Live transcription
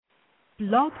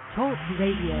Blog Talk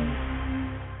Radio.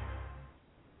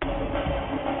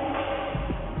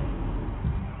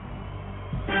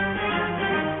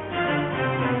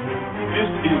 This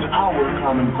is Our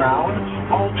Common Ground,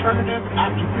 alternative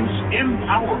activist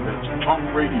empowerment talk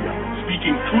radio,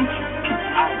 speaking truth to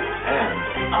power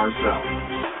and ourselves.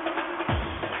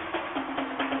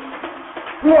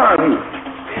 Who are you?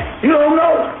 You don't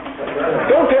know?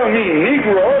 Don't tell me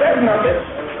Negro, that's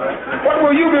nothing. What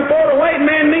were you before the white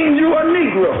man named you a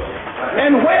Negro?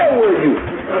 And where were you?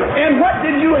 And what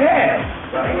did you have?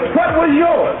 What was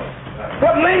yours?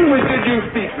 What language did you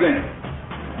speak then?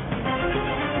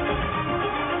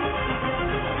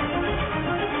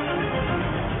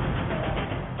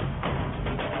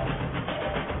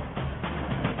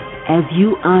 As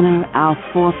you honor our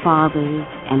forefathers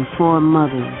and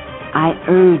foremothers, I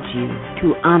urge you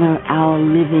to honor our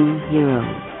living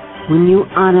heroes. When you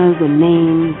honor the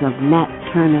names of Nat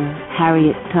Turner,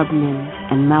 Harriet Tubman,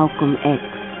 and Malcolm X,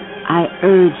 I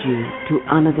urge you to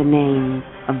honor the names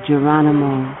of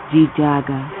Geronimo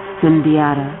Gijaga,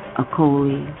 Sundiata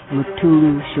Acoli,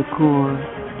 Mutulu Shakur,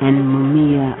 and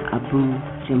Mumia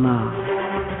Abu-Jamal.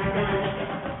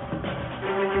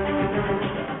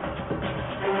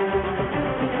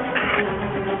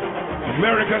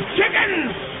 America's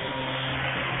chickens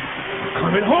are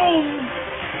coming home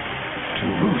to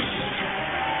roost.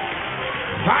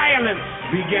 Violence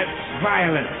begets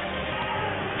violence.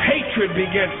 Hatred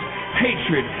begets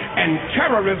hatred. And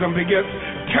terrorism begets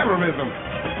terrorism.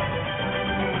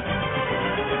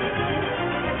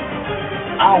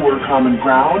 Our Common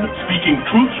Ground, speaking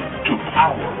truth to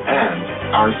power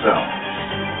and ourselves.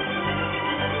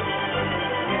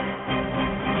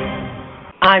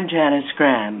 I'm Janice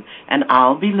Graham, and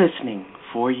I'll be listening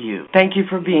for you. Thank you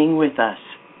for being with us.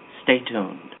 Stay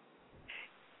tuned.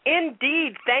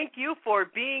 Indeed. Thank you for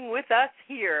being with us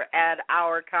here at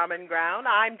Our Common Ground.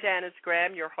 I'm Janice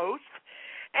Graham, your host,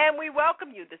 and we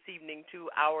welcome you this evening to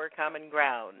Our Common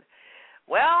Ground.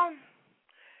 Well,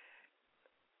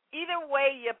 either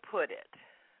way you put it,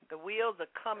 the wheels are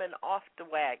coming off the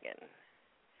wagon,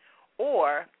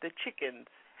 or the chickens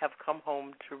have come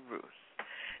home to roost.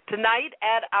 Tonight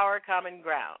at Our Common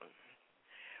Ground,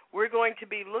 we're going to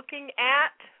be looking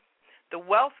at the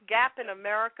wealth gap in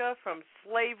America from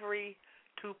slavery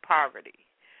to poverty,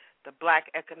 the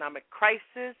black economic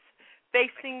crisis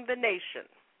facing the nation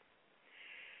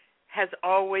has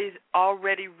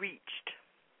already reached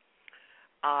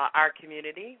our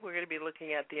community. We're going to be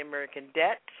looking at the American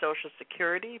debt, Social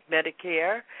Security,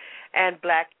 Medicare, and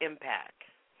black impact.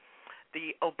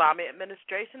 The Obama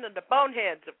administration and the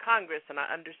boneheads of Congress, and I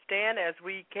understand as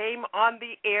we came on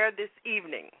the air this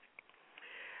evening,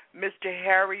 Mr.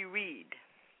 Harry Reid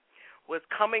was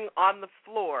coming on the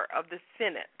floor of the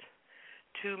Senate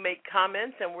to make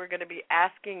comments, and we're going to be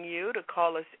asking you to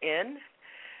call in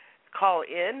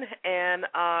and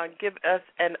give us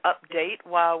an update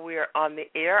while we're on the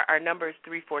air. Our number is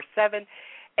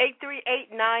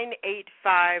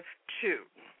 347-838-9852.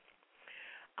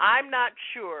 I'm not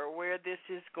sure where this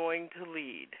is going to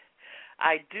lead.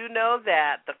 I do know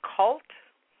that the cult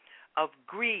of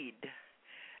greed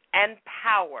and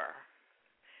power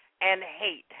and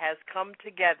hate has come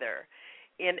together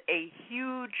in a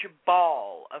huge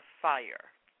ball of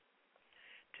fire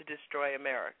to destroy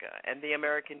America. And the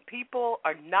American people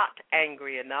are not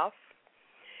angry enough.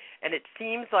 And it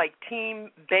seems like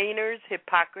Team Boehner's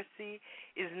hypocrisy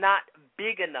is not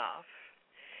big enough.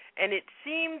 And it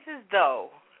seems as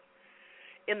though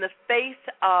in the face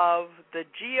of the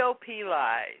GOP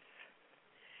lies,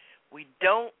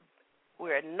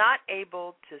 we're not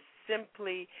able to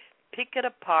simply pick it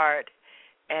apart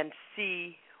and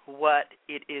see what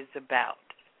it is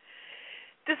about.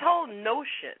 This whole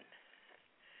notion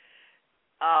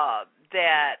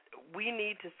that we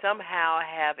need to somehow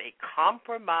have a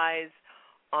compromise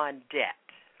on debt.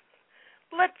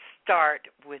 Let's start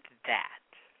with that.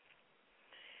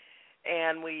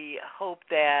 And we hope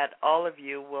that all of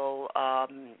you will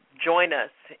join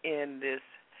us in this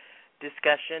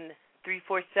discussion.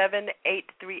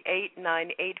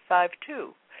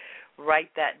 347-838-9852.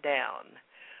 Write that down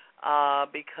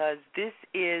because this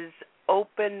is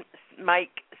Open Mic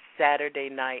Saturday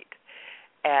night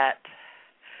at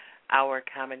Our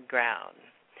Common Ground.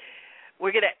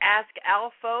 We're going to ask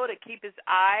Alfo to keep his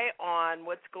eye on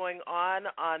what's going on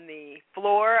the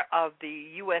floor of the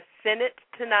U.S. Senate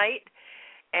tonight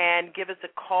and give us a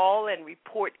call and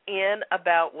report in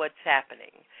about what's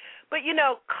happening. But,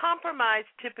 compromise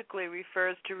typically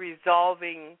refers to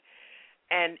resolving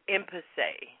an impasse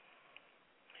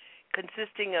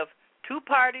consisting of two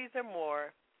parties or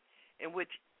more in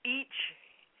which each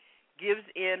gives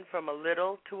in from a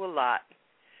little to a lot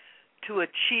to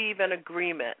achieve an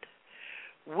agreement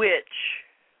which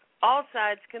all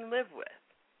sides can live with.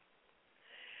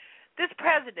 This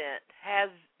president has,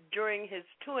 during his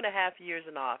 2.5 years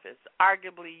in office,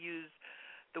 arguably used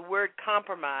the word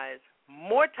compromise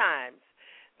more times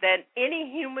than any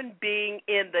human being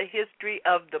in the history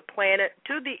of the planet,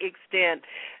 to the extent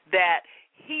that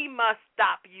he must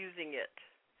stop using it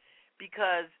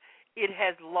because it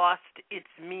has lost its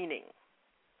meaning.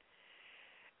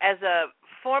 As a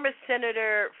former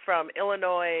senator from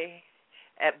Illinois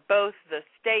at both the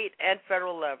state and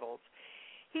federal levels,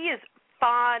 he is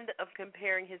fond of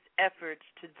comparing his efforts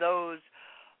to those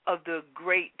of the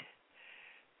great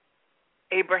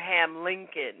Abraham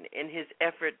Lincoln in his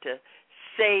effort to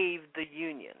save the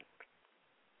Union.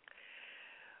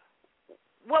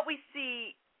 What we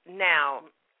see now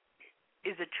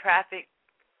is a tragic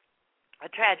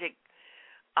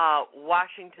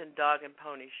Washington dog and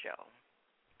pony show,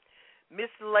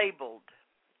 mislabeled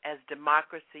as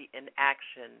democracy in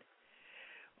action,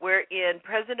 wherein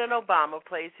President Obama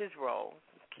plays his role,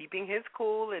 keeping his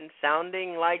cool and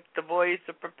sounding like the voice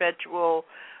of perpetual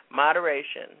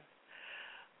moderation.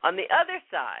 On the other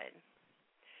side,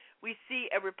 we see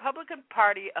a Republican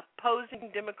Party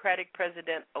opposing Democratic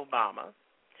President Obama,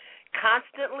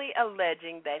 constantly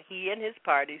alleging that he and his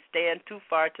party stand too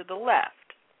far to the left.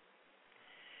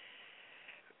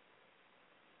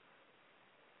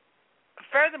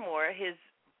 Furthermore, his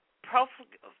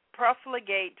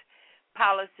profligate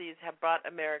policies have brought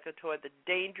America toward the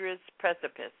dangerous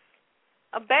precipice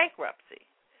of bankruptcy.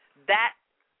 That,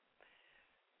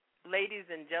 ladies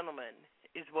and gentlemen,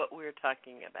 is what we're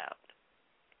talking about.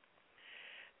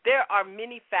 There are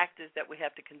many factors that we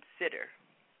have to consider.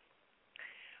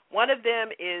 One of them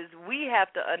is we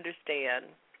have to understand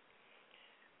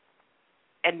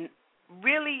and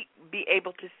really be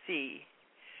able to see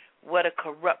what a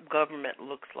corrupt government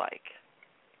looks like.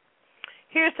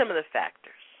 Here are some of the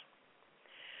factors.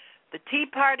 The Tea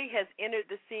Party has entered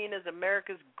the scene as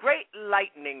America's great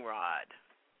lightning rod.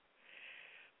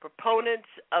 Proponents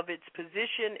of its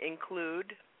position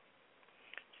include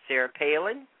Sarah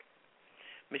Palin,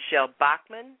 Michelle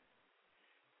Bachmann,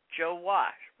 Joe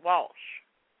Walsh.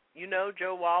 You know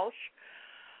Joe Walsh,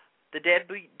 the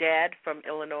deadbeat dad from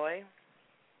Illinois.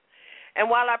 And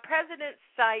while our president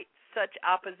cites such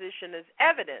opposition as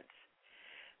evidence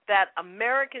that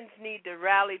Americans need to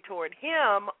rally toward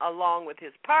him along with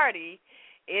his party,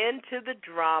 into the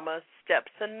drama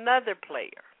steps another player.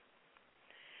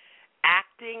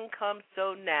 Acting comes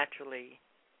so naturally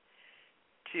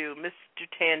to Mr.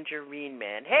 Tangerine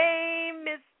Man. Hey,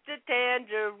 Mr.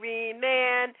 Tangerine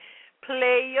Man,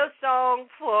 play your song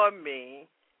for me.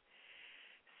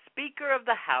 Speaker of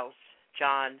the House,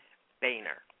 John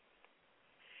Boehner.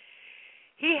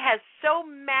 He has so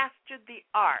mastered the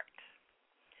art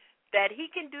that he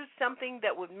can do something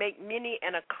that would make many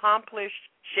an accomplished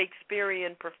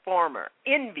Shakespearean performer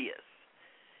envious,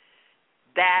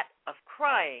 that of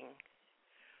crying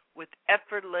with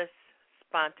effortless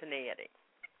spontaneity.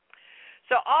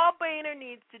 So all Boehner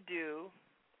needs to do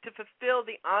to fulfill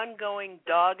the ongoing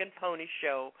dog and pony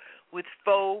show with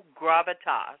faux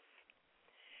gravitas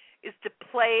is to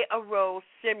play a role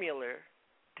similar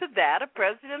to that of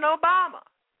President Obama.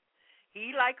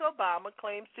 He, like Obama,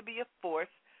 claims to be a force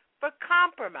for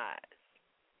compromise.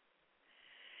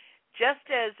 Just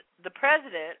as the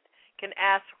president can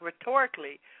ask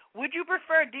rhetorically, would you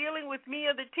prefer dealing with me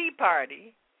or the Tea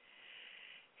Party?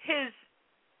 His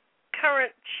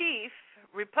current chief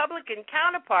Republican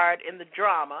counterpart in the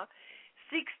drama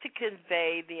seeks to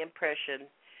convey the impression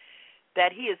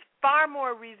that he is far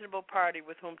more reasonable party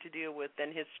with whom to deal with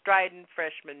than his strident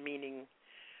freshman, meaning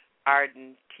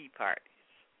ardent Tea Parties.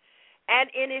 And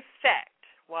in effect,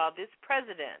 while this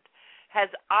president has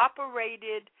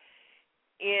operated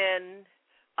in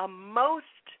a most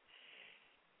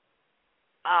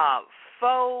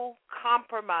faux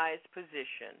compromise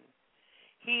position,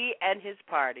 he and his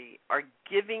party are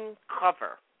giving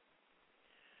cover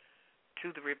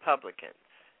to the Republicans.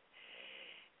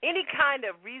 Any kind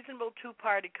of reasonable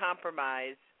two-party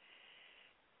compromise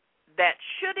that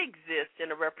should exist in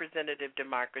a representative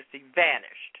democracy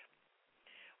vanished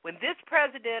when this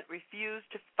president refused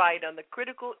to fight on the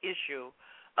critical issue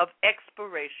of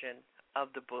expiration of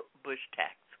the Bush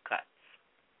tax cuts.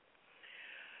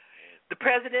 The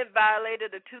president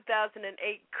violated a 2008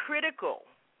 critical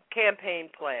campaign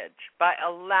pledge by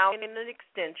allowing an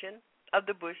extension of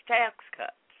the Bush tax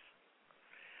cuts.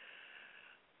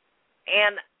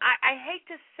 And I hate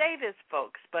to say this,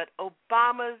 folks, but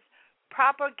Obama's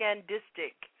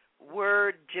propagandistic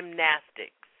word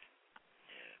gymnastics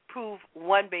prove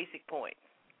one basic point.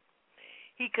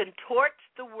 He contorts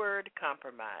the word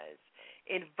compromise,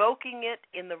 invoking it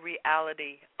in the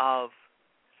reality of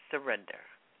surrender.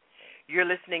 You're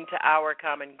listening to Our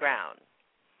Common Ground.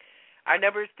 Our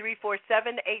number is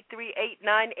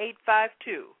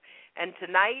 347-838-9852. And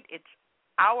tonight it's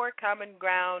Our Common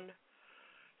Ground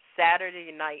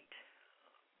Saturday night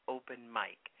open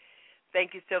mic.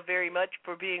 Thank you so very much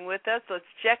for being with us. Let's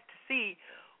check to see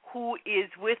who is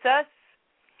with us.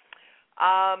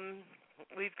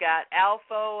 We've got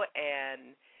Alpha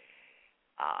and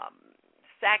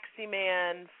Saxy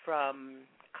Man from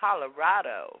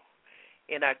Colorado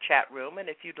in our chat room, and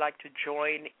if you'd like to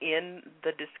join in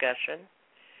the discussion,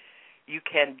 you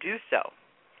can do so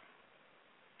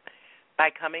by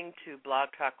coming to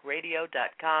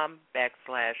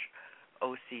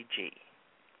blogtalkradio.com/OCG.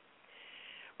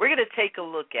 We're going to take a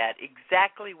look at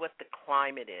exactly what the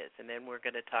climate is, and then we're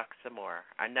going to talk some more.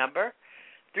 Our number,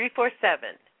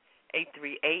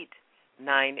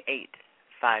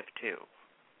 347-838-9852.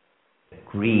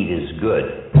 Greed is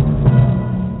good.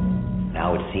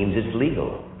 Now it seems it's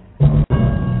legal.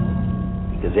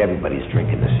 Because everybody's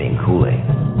drinking the same Kool-Aid.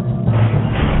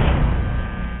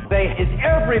 Is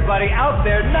everybody out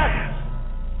there nuts?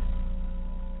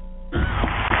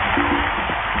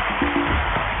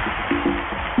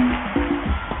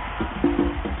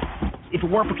 If it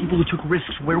weren't for people who took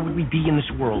risks, where would we be in this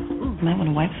world? Ooh, might want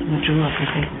to wipe some of the drool off your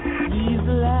face. Please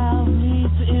allow me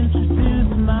to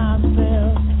introduce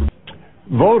myself.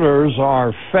 Voters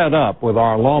are fed up with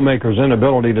our lawmakers'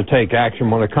 inability to take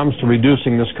action when it comes to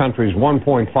reducing this country's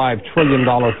 $1.5 trillion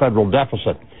federal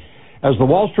deficit. As the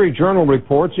Wall Street Journal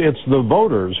reports, it's the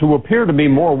voters who appear to be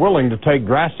more willing to take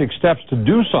drastic steps to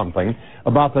do something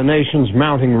about the nation's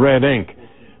mounting red ink.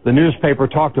 The newspaper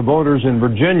talked to voters in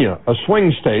Virginia, a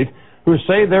swing state, who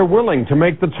say they're willing to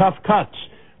make the tough cuts,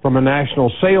 from a national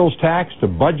sales tax to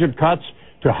budget cuts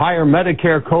to higher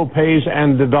Medicare co-pays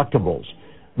and deductibles.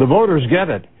 The voters get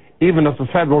it, even if the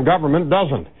federal government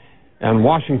doesn't. And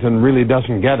Washington really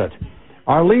doesn't get it.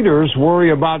 Our leaders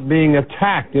worry about being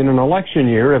attacked in an election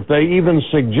year if they even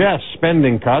suggest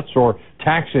spending cuts or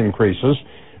tax increases.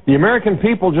 The American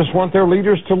people just want their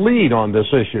leaders to lead on this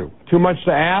issue. Too much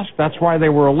to ask? That's why they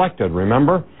were elected,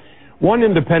 remember? One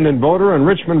independent voter in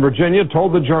Richmond, Virginia,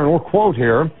 told the Journal, quote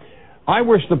here, "I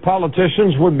wish the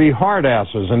politicians would be hard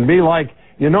asses and be like,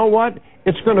 you know what?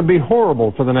 It's going to be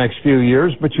horrible for the next few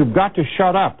years, but you've got to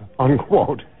shut up,"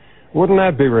 unquote. Wouldn't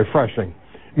that be refreshing?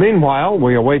 Meanwhile,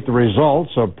 we await the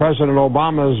results of President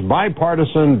Obama's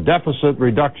bipartisan deficit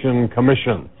reduction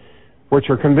commission, which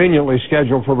are conveniently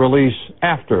scheduled for release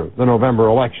after the November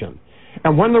election.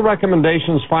 And when the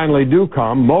recommendations finally do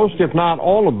come, most, if not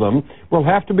all of them, will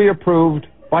have to be approved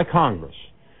by Congress,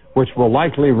 which will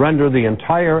likely render the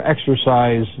entire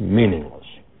exercise meaningless.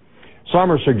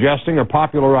 Some are suggesting a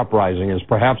popular uprising is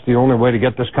perhaps the only way to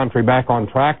get this country back on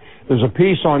track. There's a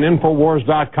piece on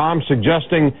Infowars.com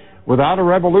suggesting, without a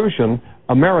revolution,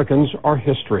 Americans are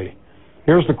history.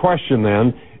 Here's the question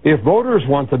then. If voters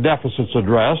want the deficits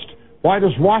addressed, why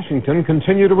does Washington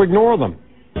continue to ignore them?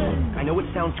 I know it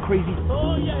sounds crazy,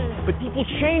 but people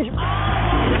change. You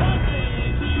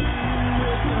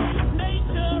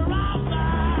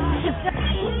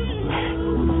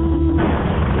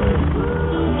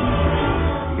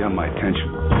got my attention.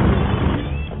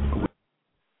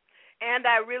 And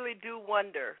I really do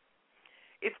wonder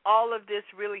if all of this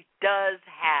really does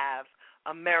have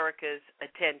America's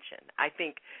attention. I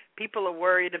think people are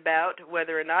worried about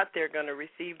whether or not they're going to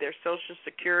receive their Social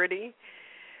Security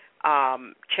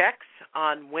checks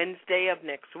on Wednesday of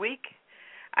next week.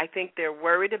 I think they're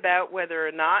worried about whether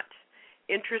or not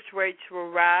interest rates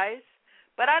will rise.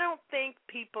 But I don't think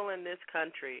people in this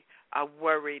country are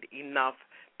worried enough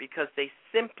because they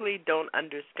simply don't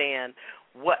understand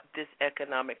what this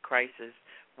economic crisis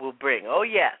will bring. Oh,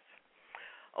 yes,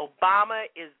 Obama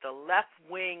is the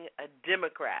left-wing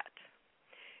Democrat.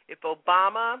 If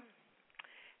Obama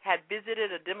had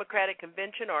visited a Democratic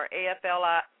convention or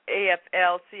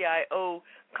AFL-CIO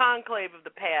conclave of the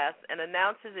past and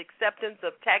announced his acceptance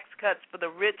of tax cuts for the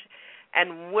rich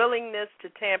and willingness to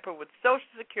tamper with Social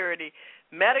Security,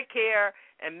 Medicare,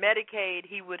 and Medicaid,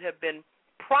 he would have been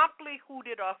promptly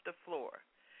hooted off the floor.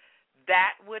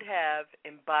 That would have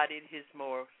embodied his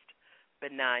most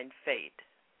benign fate.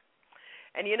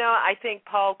 And, you know, I think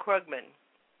Paul Krugman,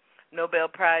 Nobel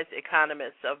Prize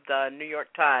economist of the New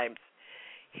York Times,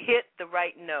 hit the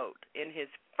right note in his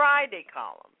Friday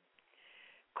column.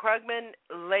 Krugman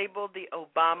labeled the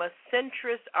Obama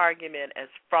centrist argument as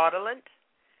fraudulent,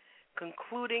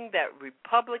 concluding that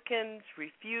Republicans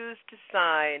refused to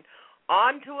sign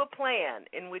onto a plan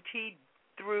in which he,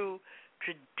 through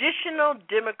traditional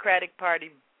Democratic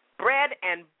Party bread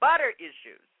and butter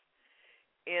issues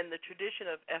in the tradition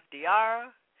of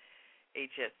FDR,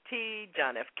 HST,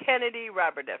 John F. Kennedy,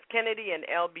 Robert F. Kennedy, and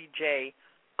LBJ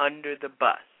under the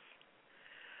bus.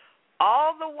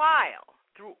 All the while,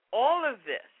 through all of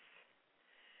this,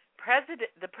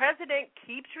 the president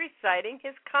keeps reciting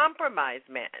his compromise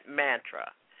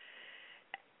mantra.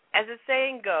 As the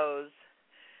saying goes,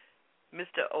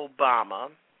 Mr.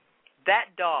 Obama,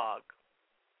 that dog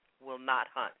will not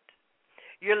hunt.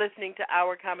 You're listening to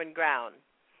Our Common Ground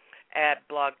at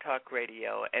Blog Talk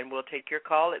Radio, and we'll take your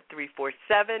call at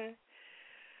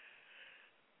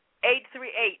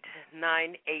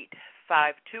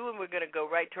 347-838-9852, and we're going to go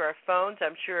right to our phones.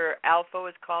 I'm sure Alpha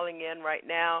is calling in right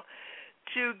now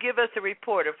to give us a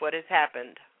report of what has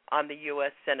happened on the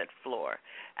U.S. Senate floor.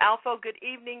 Alpha, good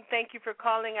evening. Thank you for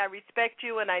calling. I respect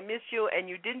you, and I miss you, and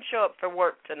you didn't show up for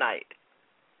work tonight.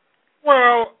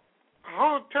 Well,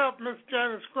 hold up, Miss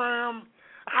Janice Graham.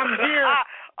 I'm here.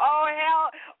 Oh,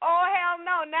 hell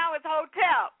no. Now it's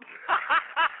Hotep.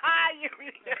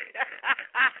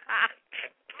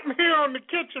 I'm here on the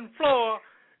kitchen floor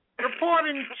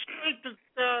reporting straight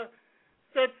that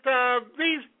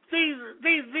these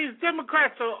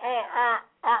Democrats are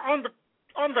on the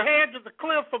edge of the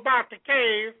cliff about to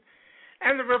cave,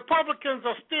 and the Republicans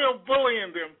are still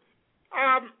bullying them.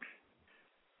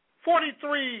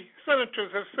 43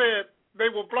 senators have said they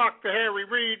will block the Harry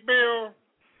Reid bill.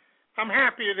 I'm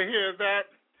happy to hear that.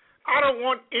 I don't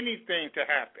want anything to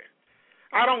happen.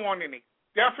 I don't want any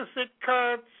deficit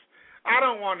cuts. I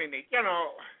don't want any, I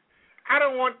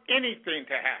don't want anything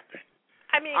to happen.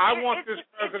 I mean, this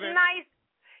president.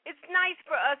 It's nice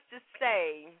for us to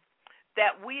say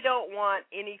that we don't want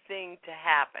anything to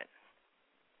happen.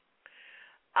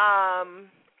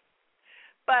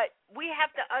 But we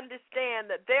have to understand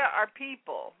that there are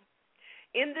people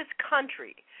in this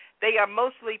country, they are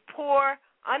mostly poor,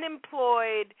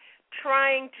 unemployed,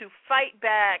 trying to fight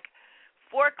back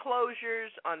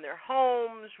foreclosures on their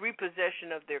homes,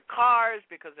 repossession of their cars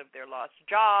because of their lost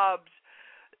jobs,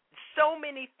 so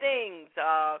many things.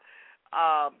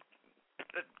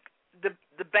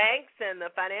 The banks and the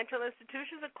financial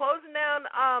institutions are closing down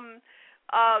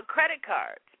credit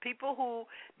cards. People who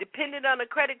depended on a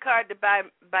credit card to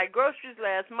buy groceries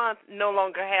last month no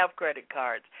longer have credit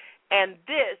cards. And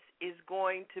this is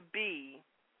going to be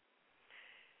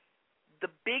the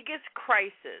biggest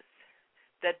crisis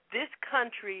that this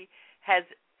country has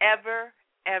ever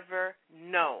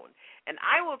known. And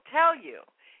I will tell you,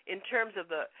 in terms of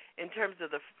the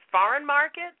foreign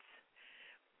markets,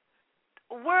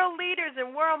 world leaders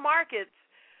in world markets,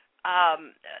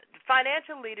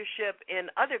 financial leadership in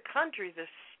other countries are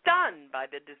stunned by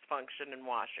the dysfunction in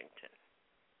Washington.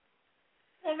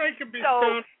 Well, they could be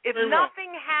stunned. So if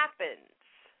nothing happens,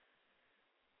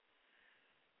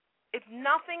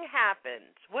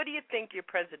 what do you think your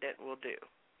president will do?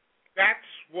 That's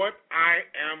what I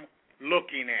am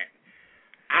looking at.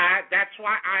 That's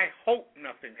why I hope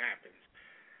nothing happens.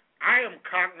 I am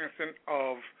cognizant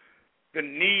of the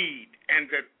need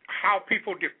and how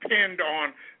people depend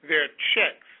on their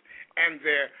checks and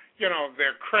their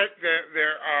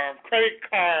credit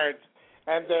cards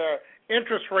and their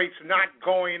interest rates not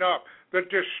going up. The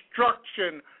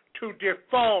destruction to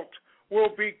default will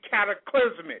be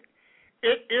cataclysmic.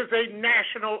 It is a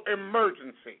national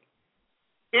emergency.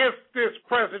 If this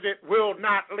president will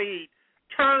not lead,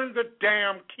 turn the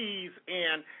damn keys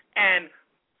in and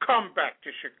come back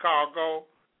to Chicago.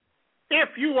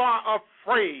 If you are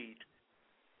afraid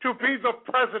to be the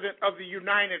president of the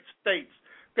United States,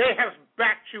 they have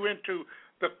backed you into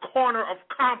the corner of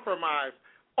compromise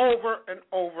over and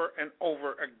over and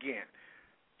over again.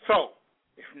 So,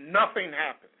 if nothing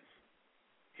happens,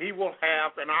 he will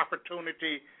have an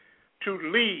opportunity to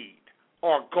lead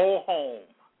or go home.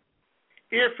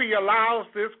 If he allows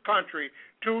this country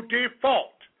to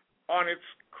default on its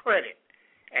credit,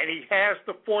 and he has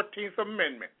the 14th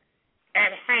Amendment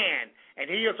at hand, and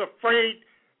he is afraid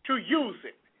to use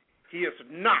it, he is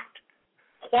not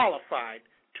qualified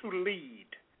to lead.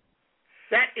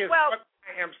 That is what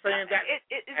I am saying. That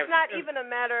it's not even a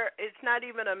matter. It's not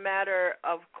even a matter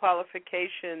of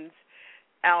qualifications,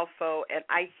 Alpha. And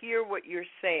I hear what you're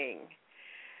saying.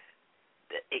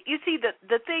 You see,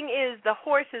 the thing is, the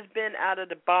horse has been out of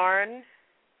the barn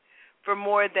for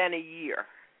more than a year.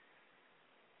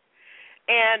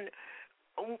 And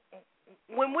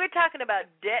when we're talking about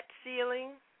debt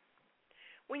ceiling,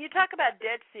 when you talk about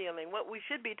debt ceiling, what we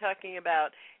should be talking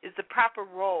about is the proper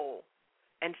role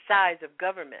and size of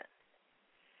government.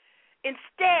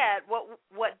 Instead,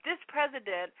 what this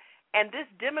president and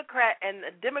this Democrat and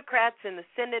the Democrats in the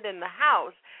Senate and the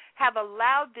House have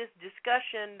allowed this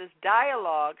discussion, this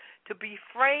dialogue, to be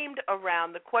framed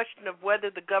around the question of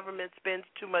whether the government spends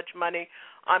too much money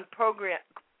on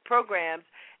programs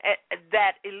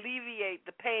that alleviate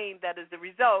the pain that is the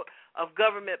result of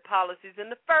government policies in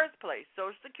the first place.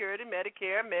 Social Security,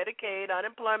 Medicare, Medicaid,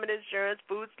 unemployment insurance,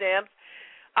 food stamps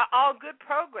are all good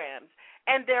programs.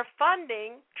 And their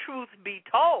funding, truth be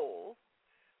told,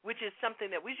 which is something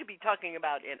that we should be talking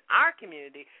about in our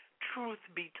community, truth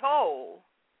be told,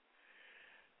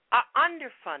 are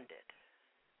underfunded.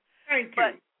 Thank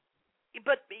you.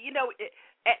 But you know,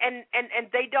 and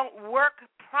they don't work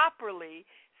properly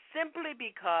simply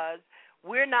because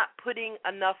we're not putting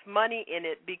enough money in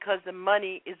it because the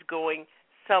money is going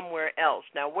somewhere else.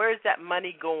 Now, where is that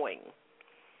money going?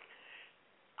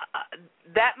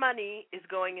 That money is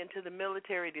going into the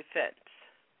military defense.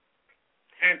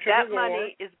 And to that the war.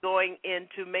 money is going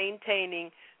into maintaining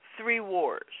 3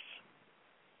 wars.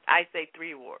 I say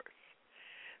 3 wars.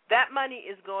 That money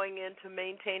is going into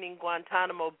maintaining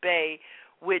Guantanamo Bay,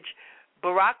 which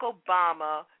Barack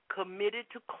Obama committed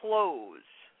to close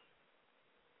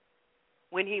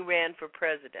when he ran for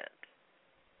president.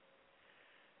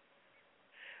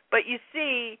 But you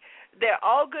see, they're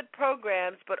all good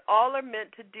programs, but all are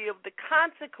meant to deal with the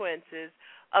consequences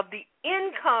of the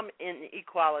income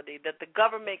inequality that the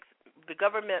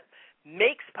government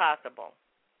makes possible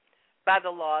by the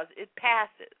laws it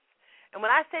passes. And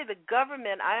when I say the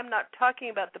government, I am not talking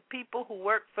about the people who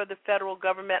work for the federal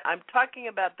government. I'm talking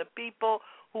about the people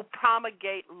who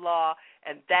promulgate law,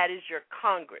 and that is your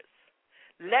Congress.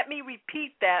 Let me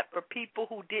repeat that for people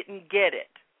who didn't get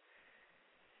it.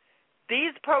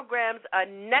 These programs are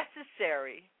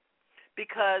necessary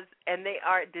because, and they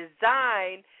are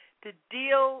designed to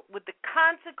deal with the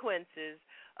consequences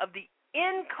of the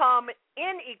income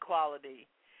inequality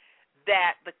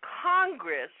that the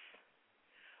Congress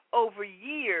over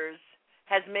years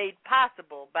has made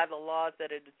possible by the laws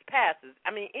that it passes.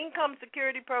 I mean, income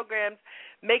security programs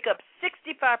make up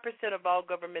 65% of all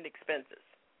government expenses.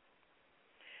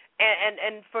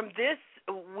 And from this,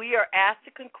 we are asked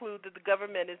to conclude that the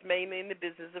government is mainly in the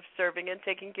business of serving and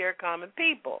taking care of common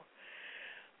people.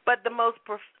 But the most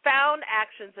profound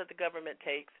actions that the government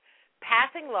takes,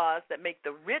 passing laws that make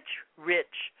the rich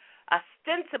rich,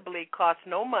 ostensibly cost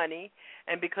no money,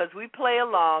 and because we play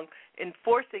along,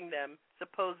 enforcing them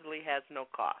supposedly has no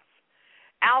cost.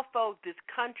 Alpha, this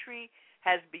country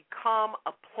has become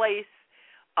a place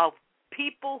of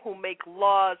people who make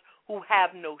laws who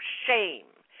have no shame.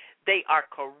 They are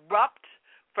corrupt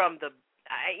from the,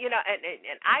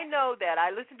 and I know that. I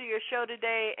listened to your show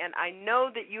today, and I know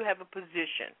that you have a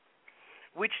position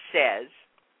which says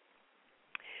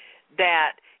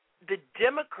that the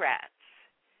Democrats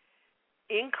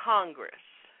in Congress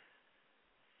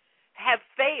have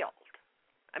failed.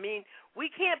 I mean, we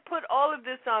can't put all of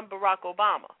this on Barack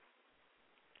Obama.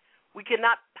 We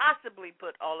cannot possibly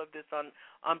put all of this on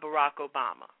Barack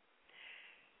Obama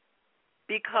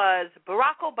because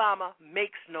Barack Obama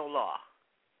makes no law.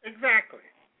 Exactly.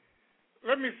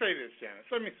 Let me say this, Janice.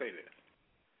 Let me say this.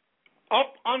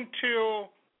 Up until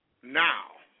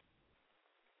now,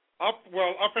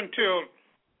 up until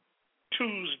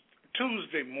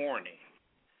Tuesday morning,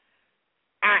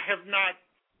 I have not,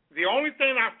 the only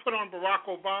thing I've put on Barack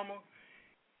Obama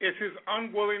is his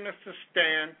unwillingness to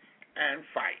stand and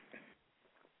fight.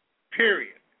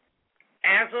 Period.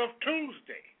 As of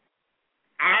Tuesday,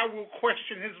 I will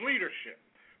question his leadership.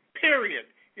 Period.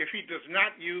 If he does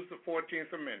not use the 14th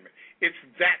Amendment. It's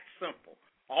that simple.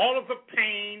 All of the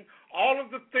pain, all of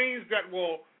the things that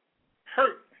will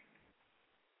hurt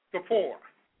the poor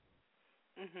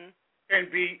can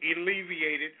be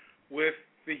alleviated with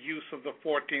the use of the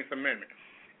 14th Amendment.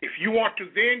 If you want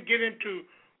to then get into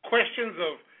questions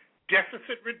of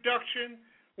deficit reduction,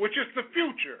 which is the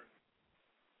future,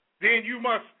 then you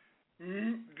must,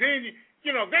 you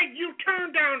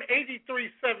turn down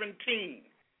 8317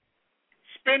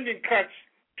 spending cuts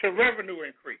to revenue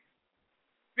increase,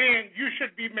 then you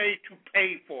should be made to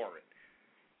pay for it.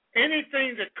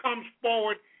 Anything that comes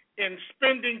forward in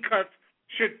spending cuts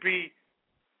should be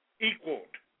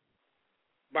equaled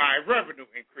by revenue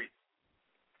increase.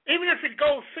 Even if it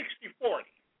goes 60-40,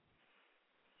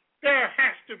 there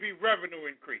has to be revenue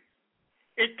increase.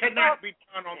 It cannot be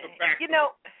done on the back.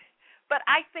 But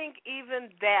I think even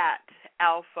that,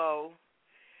 Alpha,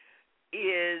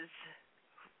 is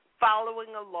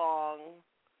following along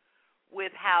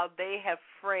with how they have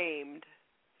framed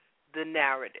the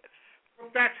narrative.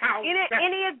 That's how.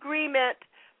 Any agreement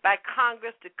by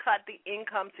Congress to cut the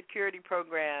income security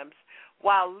programs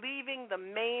while leaving the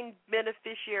main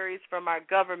beneficiaries from our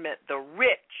government, the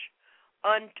rich,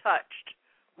 untouched,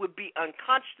 would be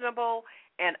unconscionable,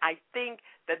 and I think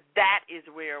that is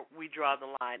where we draw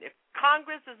the line. If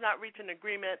Congress does not reach an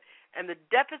agreement and the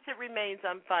deficit remains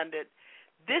unfunded,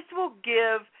 this will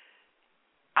give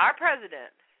our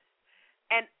president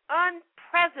an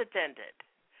unprecedented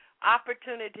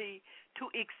opportunity to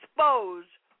expose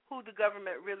who the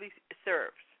government really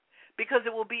serves, because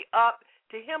it will be up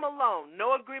to him alone.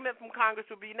 No agreement from Congress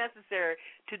will be necessary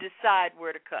to decide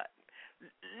where to cut.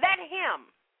 Let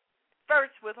him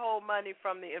first withhold money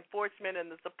from the enforcement and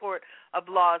the support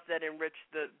of laws that enrich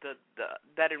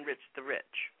the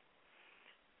rich.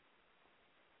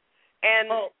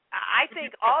 And I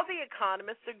think all the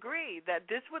economists agree that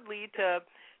this would lead to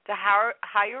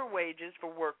higher wages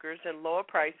for workers and lower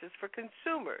prices for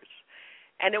consumers.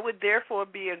 And it would therefore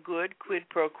be a good quid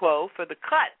pro quo for the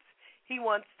cuts he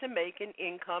wants to make in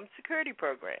income security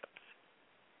programs.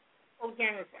 Well,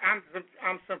 Janice,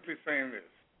 I'm simply saying this.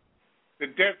 The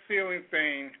debt ceiling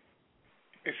thing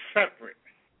is separate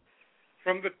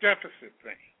from the deficit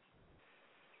thing.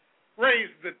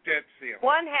 Raise the debt ceiling.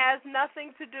 One has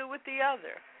nothing to do with the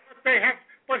other.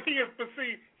 But here's the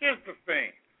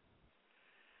thing.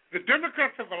 The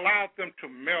Democrats have allowed them to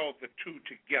meld the two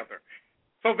together,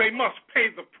 so they must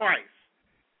pay the price.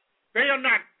 They are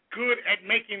not good at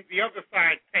making the other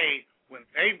side pay when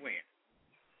they win,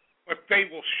 but they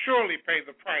will surely pay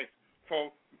the price for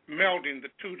melding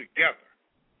the two together.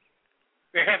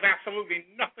 They have absolutely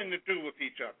nothing to do with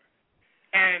each other.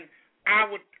 And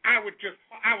I'm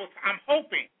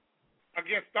hoping,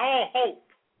 against all hope,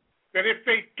 that if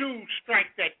they do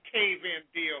strike that cave-in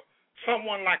deal,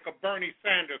 someone like a Bernie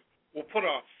Sanders will put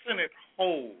a Senate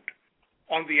hold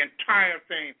on the entire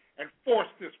thing and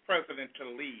force this president to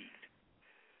lead.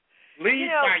 Lead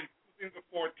by using the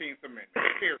 14th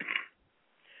Amendment, period.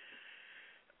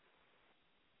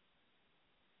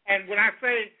 And when I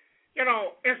say,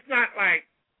 it's not like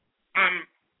I'm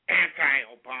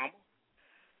anti-Obama,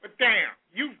 but damn,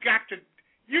 you've got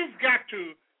to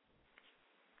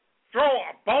throw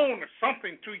a bone or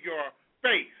something to your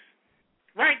face.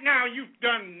 Right now, you've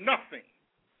done nothing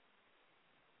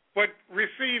but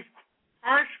receive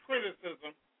harsh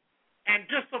criticism and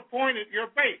disappointed your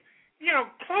base.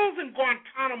 Closing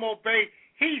Guantanamo Bay,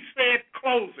 he said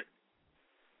close it,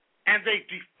 and they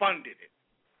defunded it.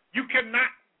 You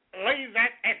cannot lay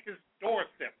that at his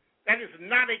doorstep. That is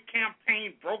not a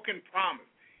campaign broken promise.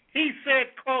 He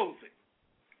said close it.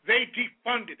 They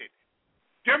defunded it.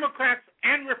 Democrats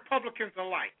and Republicans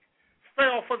alike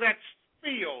fell for that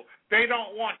spiel. They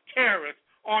don't want terrorists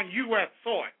on U.S.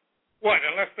 soil. What,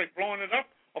 unless they're blowing it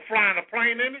up or flying a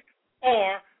plane in it?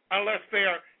 Or unless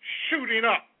they're shooting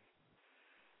up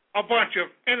a bunch of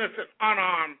innocent,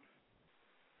 unarmed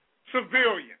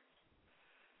civilians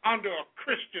under a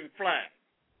Christian flag.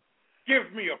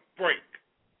 Give me a break.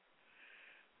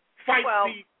 Fight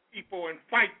these people and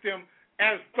fight them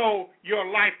as though your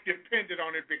life depended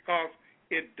on it, because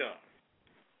it does.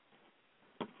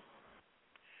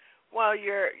 Well,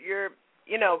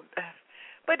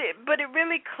 but it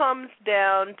really comes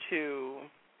down to,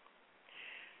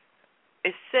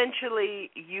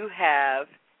 essentially, you have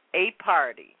a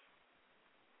party,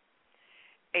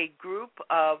 a group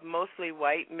of mostly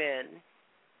white men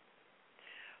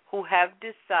who have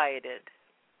decided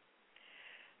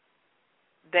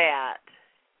that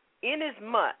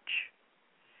inasmuch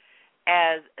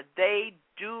as they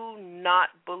do not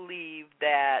believe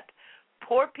that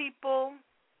poor people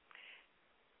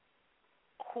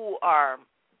who are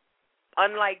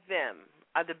unlike them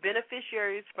are the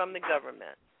beneficiaries from the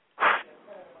government,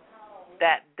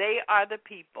 that they are the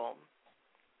people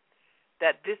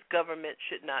that this government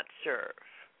should not serve.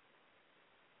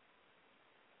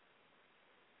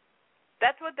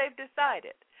 That's what they've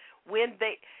decided. When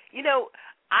they,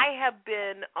 I have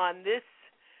been on this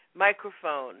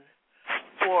microphone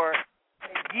for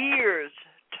years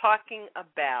talking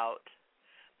about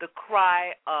the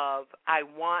cry of, I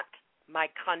want my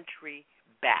country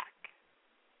back.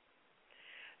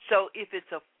 So if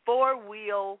it's a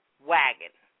four-wheel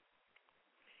wagon,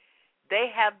 they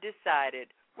have decided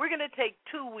we're going to take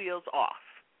two wheels off.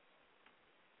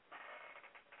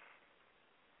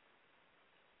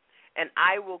 And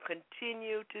I will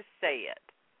continue to say it,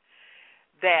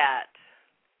 that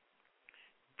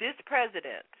this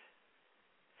president,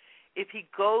 if he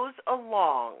goes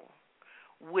along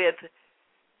with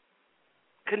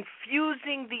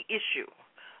confusing the issue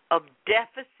of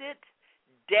deficit,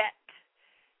 debt,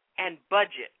 and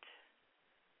budget,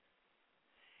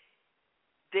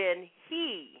 then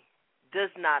he does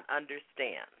not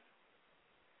understand.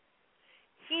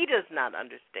 He does not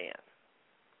understand.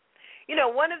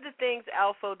 One of the things,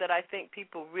 Alpha, that I think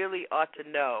people really ought to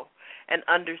know and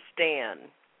understand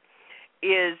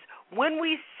is when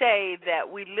we say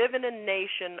that we live in a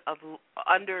nation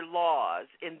under laws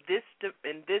in this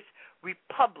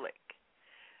republic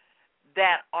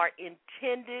that are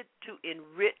intended to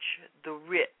enrich the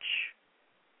rich,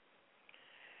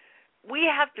 we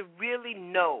have to really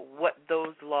know what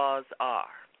those laws are.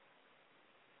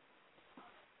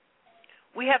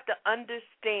 We have to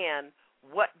understand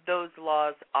what those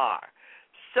laws are.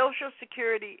 Social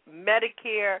Security,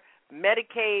 Medicare,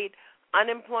 Medicaid,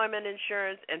 unemployment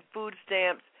insurance, and food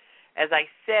stamps, as I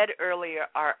said earlier,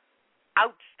 are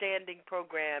outstanding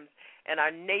programs, and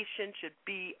our nation should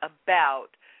be about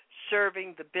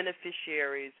serving the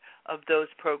beneficiaries of those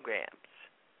programs.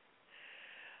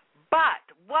 But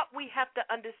what we have to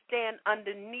understand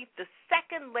underneath the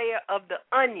second layer of the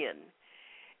onion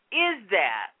is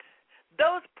that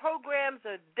those programs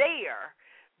are there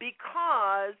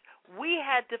because we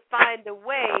had to find a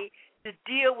way to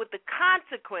deal with the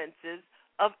consequences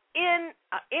of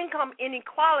income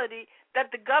inequality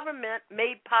that the government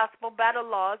made possible by the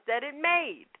laws that it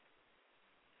made.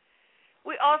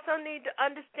 We also need to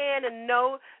understand and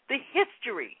know the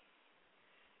history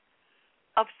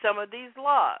of some of these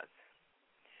laws.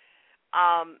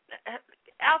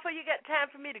 Alpha, you got time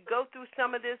for me to go through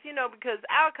some of this? Because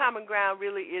our common ground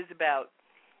really is about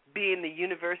being the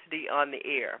university on the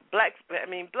air. Black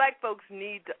folks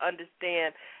need to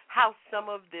understand how some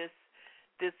of this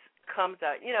comes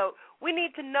out. We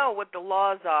need to know what the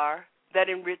laws are that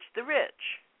enrich the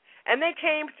rich, and they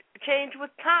change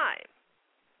with time.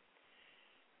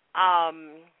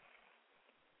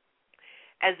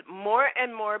 As more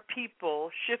and more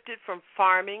people shifted from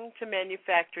farming to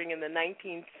manufacturing in the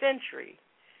 19th century,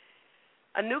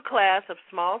 a new class of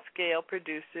small-scale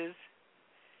producers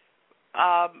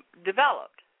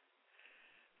developed.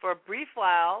 For a brief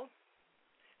while,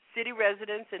 city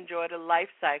residents enjoyed a life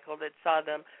cycle that saw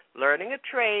them learning a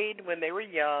trade when they were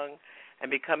young and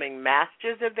becoming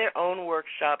masters of their own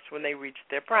workshops when they reached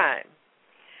their prime.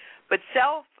 But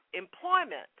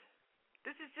self-employment,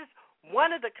 this is just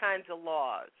one of the kinds of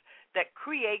laws that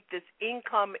create this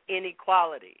income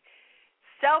inequality.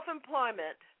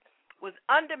 Self-employment was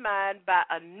undermined by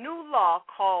a new law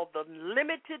called the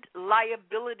Limited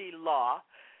Liability Law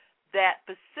that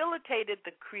facilitated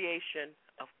the creation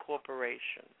of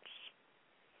corporations.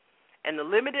 And the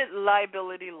Limited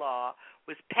Liability Law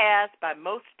was passed by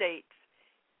most states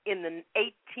in the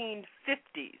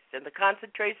 1850s, and the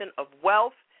concentration of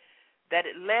wealth that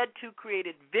it led to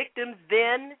created victims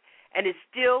then and is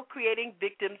still creating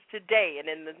victims today.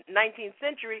 And in the 19th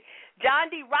century,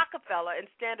 John D. Rockefeller and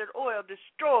Standard Oil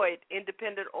destroyed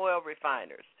independent oil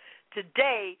refiners.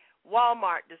 Today,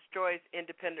 Walmart destroys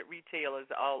independent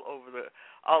retailers all over the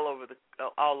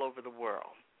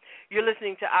world. You're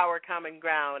listening to Our Common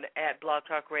Ground at Blog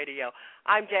Talk Radio.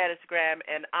 I'm Janice Graham,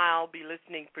 and I'll be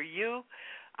listening for you.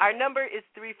 Our number is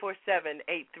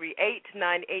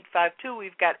 347-838-9852.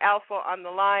 We've got Alpha on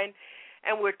the line,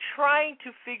 and we're trying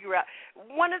to figure out,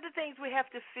 one of the things we have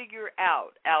to figure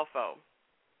out, Alpha,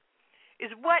 is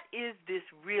what is this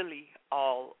really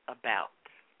all about?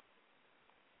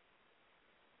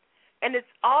 And it's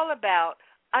all about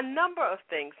a number of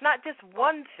things, not just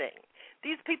one thing.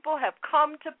 These people have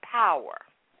come to power,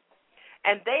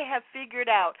 and they have figured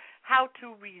out how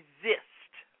to resist.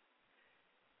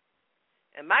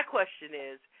 And my question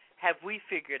is, have we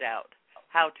figured out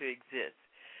how to exist?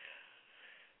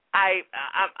 I'm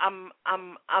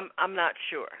not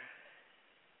sure.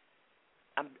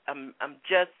 I'm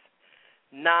just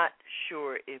not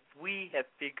sure if we have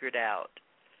figured out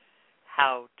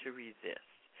how to resist.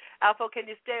 Alpha, can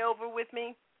you stay over with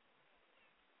me?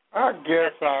 I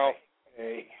guess I'll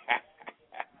stay.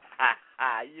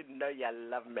 You know you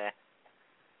love me.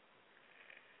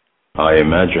 I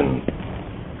imagine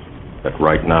that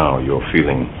right now you're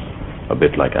feeling a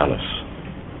bit like Alice.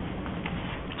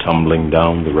 Tumbling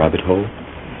down the rabbit hole?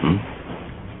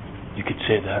 You could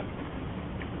say that.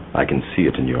 I can see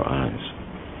it in your eyes.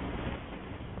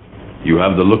 You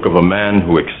have the look of a man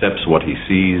who accepts what he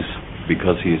sees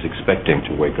because he is expecting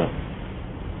to wake up.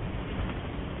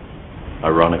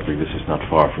 Ironically, this is not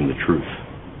far from the truth.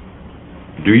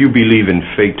 Do you believe in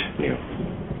fate, Neil?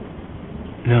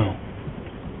 No.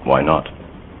 Why not?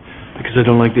 Because I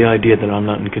don't like the idea that I'm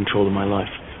not in control of my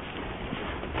life.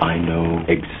 I know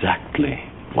exactly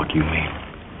what you mean.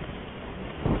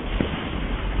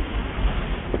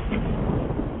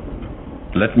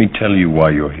 Let me tell you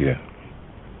why you're here.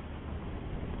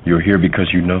 You're here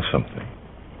because you know something.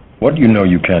 What you know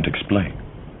you can't explain,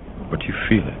 but you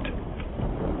feel it.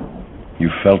 You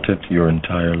felt it your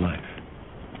entire life.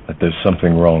 that there's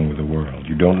something wrong with the world.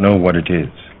 You don't know what it is,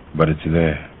 but it's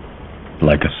there,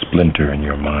 like a splinter in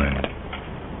your mind,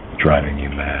 driving you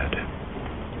mad.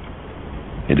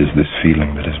 It is this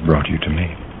feeling that has brought you to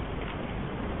me.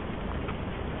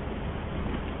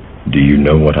 Do you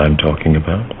know what I'm talking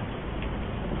about?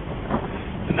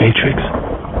 The Matrix.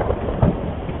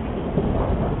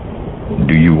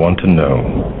 Do you want to know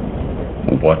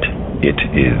what it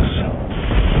is?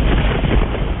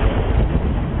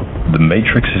 The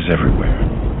Matrix is everywhere.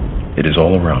 It is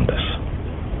all around us.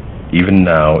 Even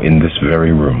now, in this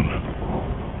very room.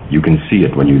 You can see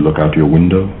it when you look out your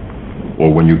window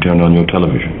or when you turn on your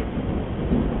television.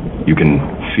 You can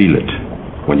feel it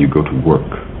when you go to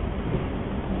work,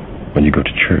 when you go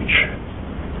to church,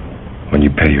 when you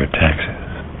pay your taxes.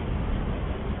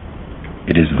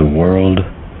 It is the world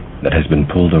that has been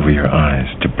pulled over your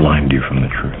eyes to blind you from the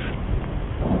truth.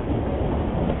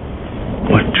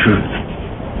 What truth?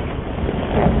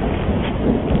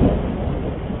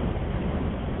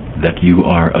 That you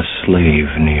are a slave,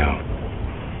 Neo.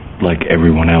 Like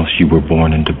everyone else, you were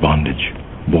born into bondage,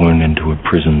 born into a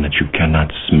prison that you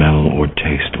cannot smell or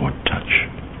taste or touch.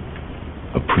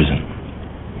 A prison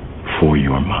for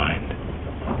your mind.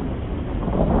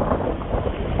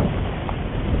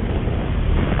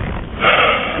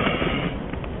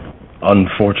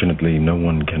 Unfortunately, no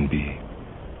one can be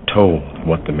told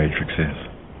what the Matrix is.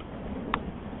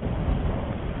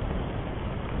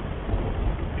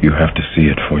 You have to see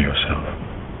it for yourself.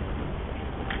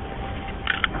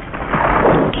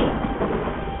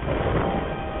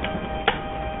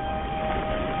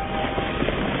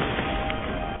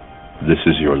 This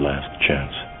is your last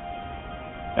chance.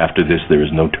 After this, there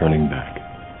is no turning back.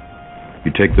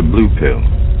 You take the blue pill.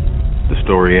 The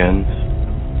story ends.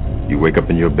 You wake up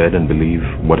in your bed and believe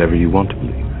whatever you want to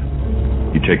believe.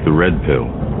 You take the red pill.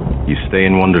 You stay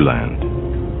in Wonderland.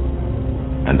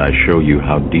 And I show you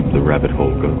how deep the rabbit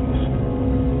hole goes.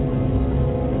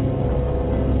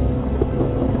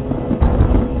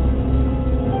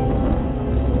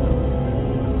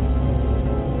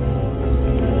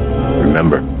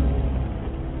 Remember,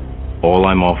 all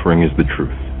I'm offering is the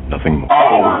truth, nothing more.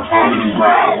 Our common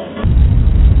ground.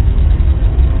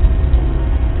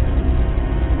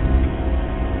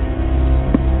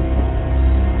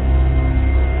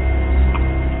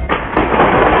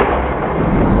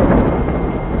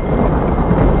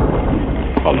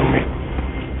 Follow me.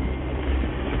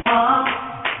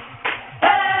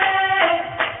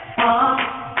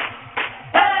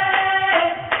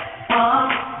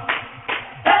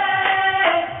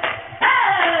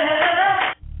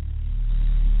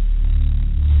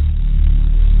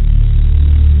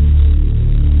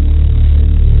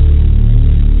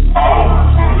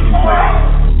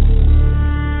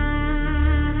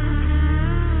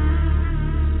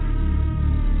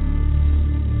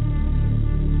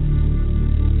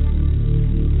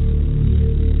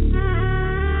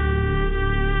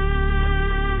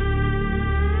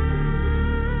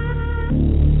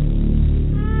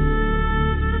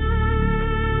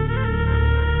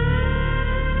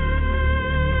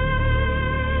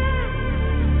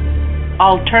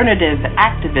 Alternative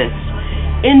activists,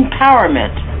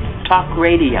 empowerment, talk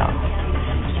radio,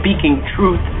 speaking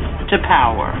truth to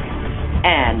power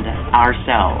and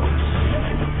ourselves.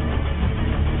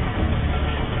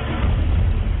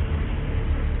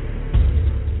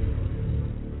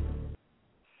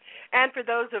 And for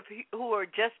those of you who are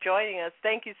just joining us,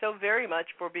 thank you so very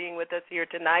much for being with us here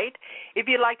tonight. If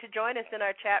you'd like to join us in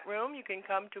our chat room, you can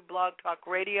come to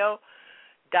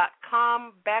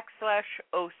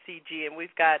blogtalkradio.com/OCG, and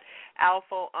we've got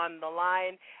Alpha on the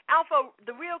line. Alpha,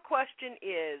 the real question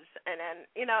is, and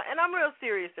I'm real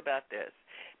serious about this,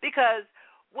 because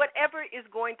whatever is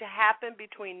going to happen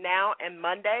between now and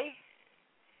Monday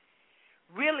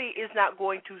really is not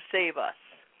going to save us,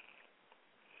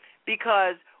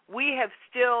 because we have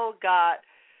still got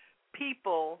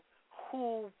people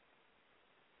who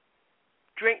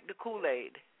drink the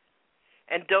Kool-Aid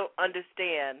and don't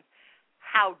understand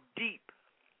how deep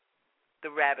the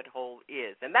rabbit hole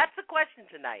is. And that's the question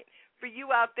tonight for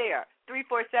you out there.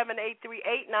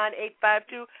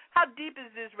 347-838-9852. How deep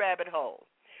is this rabbit hole?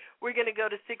 We're going to go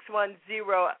to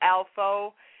 610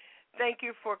 Alpha. Thank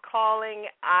you for calling.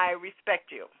 I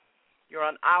respect you. You're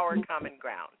on our common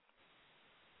ground.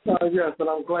 Yes, and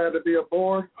I'm glad to be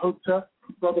aboard. Hotep,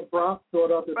 Brother Brock,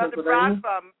 Philadelphia, Brother Pennsylvania.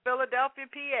 Brock from Philadelphia,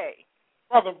 PA.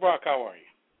 Brother Brock, how are you?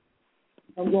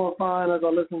 I'm doing fine as I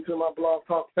listen to my Blog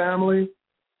Talk family.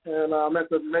 And I meant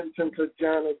to mention to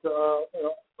Janice,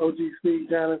 OGC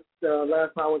Janice,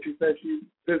 last time when she said she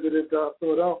visited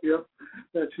Philadelphia,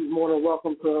 that she's more than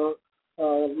welcome to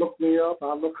look me up.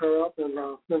 I'll look her up and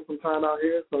spend some time out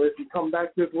here. So if you come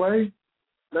back this way,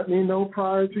 let me know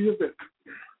prior to your visit.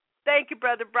 Thank you,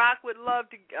 Brother Brock. Would love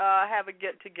to have a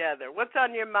get-together. What's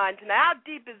on your mind tonight? How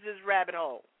deep is this rabbit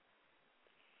hole?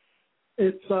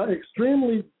 It's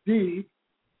extremely deep,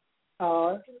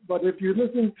 but if you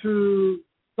listen to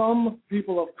some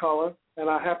people of color, and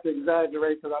I have to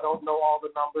exaggerate because I don't know all the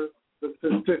numbers, the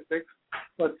statistics,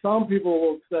 but some people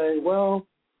will say, well,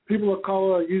 people of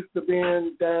color are used to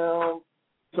being down,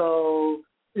 so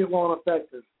it won't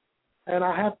affect us. And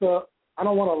I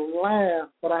don't want to laugh,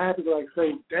 but I have to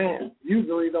say, damn, you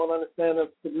really don't understand the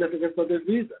significance of this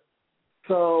either.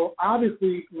 So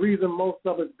obviously, reason most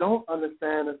of us don't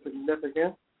understand the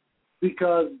significance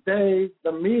because the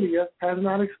media, has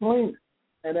not explained it.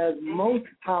 And as most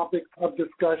topics of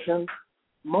discussion,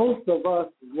 most of us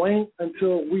wait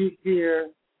until we hear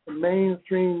the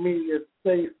mainstream media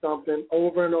say something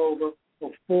over and over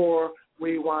before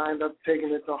we wind up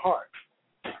taking it to heart.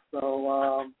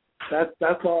 So that's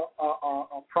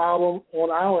a problem on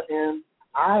our end.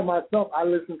 I myself, I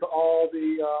listen to all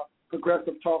the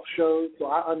progressive talk shows, so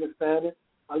I understand it.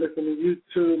 I listen to you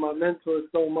two, my mentors,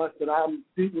 so much that I'm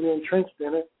deeply entrenched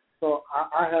in it. So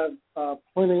I have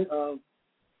plenty of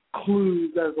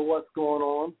clues as to what's going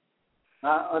on.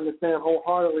 I understand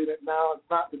wholeheartedly that now it's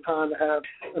not the time to have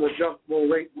an adjustable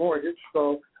rate mortgage.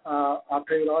 So our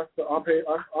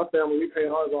family, we paid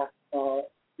ours off,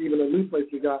 even the new place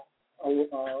we got,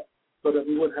 so that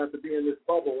we wouldn't have to be in this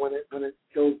bubble when it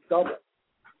goes double.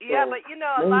 Yeah, so, but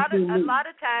a lot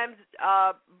of times,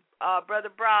 Brother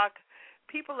Brock,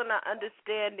 people are not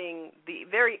understanding the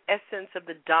very essence of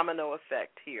the domino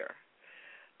effect here.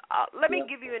 Let me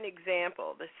give you an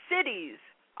example. The cities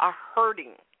are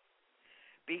hurting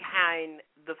behind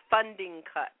the funding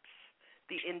cuts,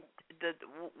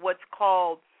 what's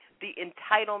called the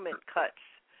entitlement cuts,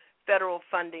 federal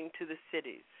funding to the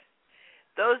cities.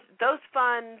 Those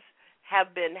funds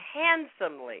have been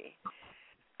handsomely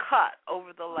cut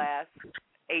over the last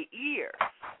 8 years.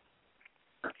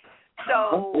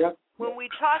 So when you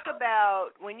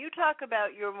talk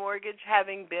about your mortgage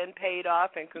having been paid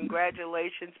off, and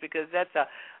congratulations, because that's a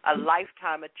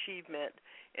lifetime achievement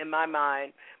in my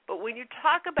mind. But when you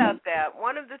talk about that,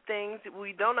 one of the things that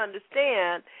we don't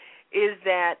understand is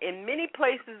that in many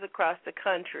places across the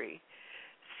country,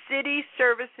 city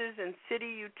services and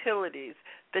city utilities,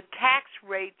 the tax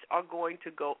rates are going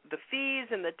to go, the fees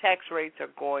and the tax rates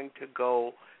are going to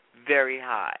go very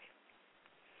high.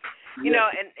 You know,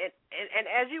 and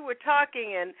as you were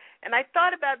talking, and I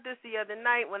thought about this the other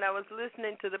night when I was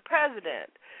listening to the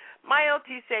president. Mao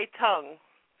Tse-tung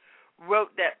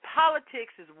wrote that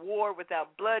politics is war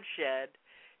without bloodshed,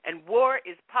 and war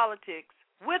is politics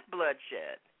with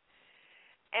bloodshed.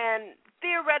 And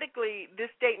theoretically, this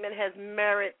statement has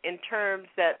merit in terms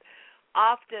that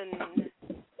often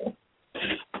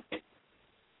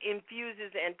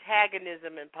infuses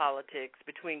antagonism in politics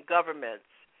between governments,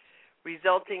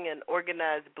 resulting in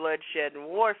organized bloodshed and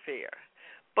warfare.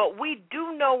 But we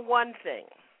do know one thing.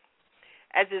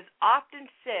 As is often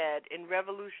said in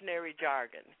revolutionary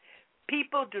jargon,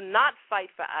 people do not fight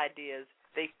for ideas,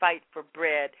 they fight for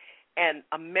bread. And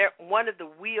one of the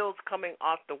wheels coming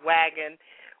off the wagon,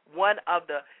 one of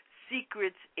the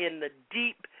secrets in the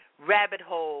deep rabbit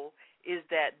hole is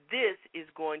that this is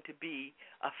going to be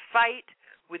a fight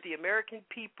with the American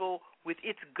people, with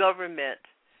its government,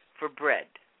 for bread.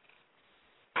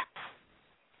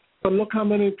 But look how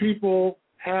many people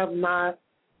have not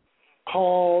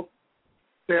called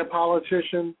their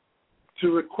politicians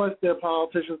to request their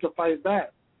politicians to fight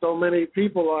back. So many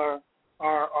people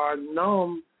are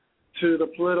numb to the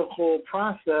political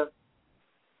process,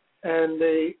 and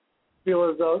they feel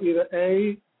as though either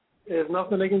A, there's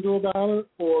nothing they can do about it,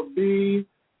 or B,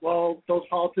 well, those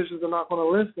politicians are not going to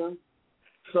listen.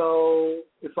 So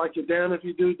it's like you're damned if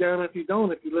you do, damned if you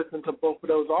don't, if you listen to both of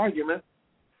those arguments.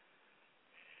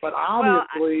 But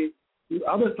obviously, the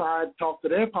other side talk to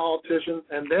their politicians,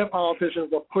 and their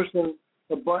politicians are pushing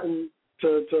the button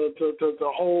to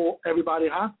hold everybody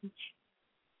hostage.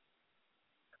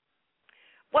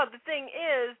 Well, the thing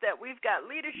is that we've got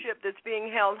leadership that's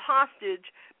being held hostage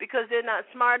because they're not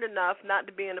smart enough not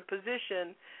to be in a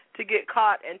position to get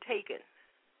caught and taken.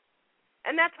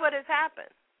 And that's what has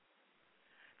happened.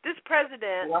 This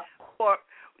president, for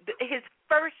his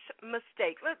first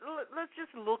mistake, let's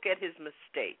just look at his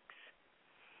mistakes.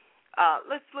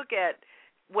 Let's look at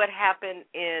what happened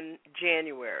in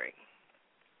January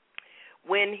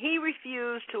when he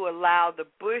refused to allow the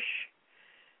Bush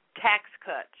tax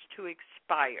cuts to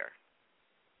expire.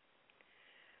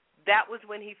 That was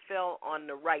when he fell on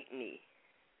the right knee.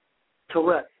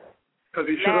 Correct. Because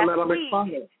he should have let him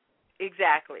expire.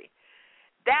 Exactly.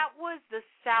 That was the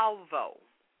salvo.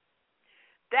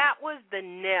 That was the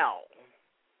knell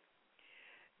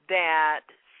that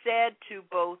said to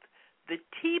both the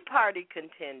Tea Party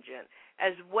contingent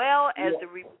as well as the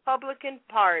Republican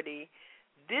Party,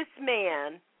 this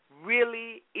man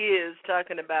really is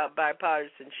talking about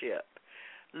bipartisanship.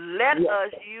 Let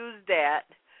us use that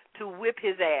to whip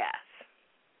his ass.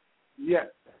 Yes.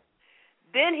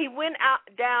 Then he went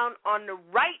down on the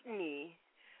right knee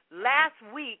last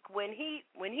week when he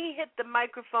hit the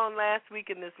microphone last week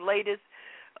in this latest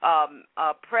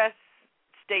press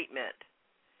statement.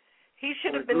 He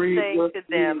should have been saying to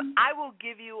them, I will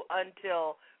give you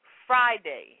until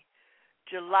Friday,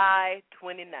 July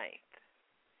 29th.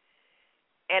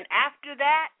 And after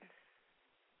that,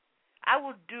 I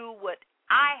will do what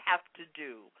I have to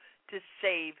do to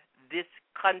save this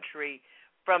country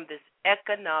from this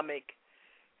economic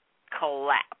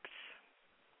collapse.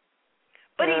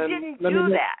 But he didn't do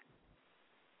that.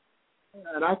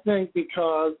 And I think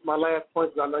because, my last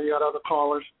point, because I know you got other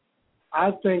callers,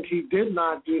 I think he did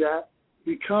not do that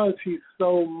because he's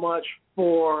so much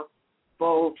for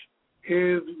both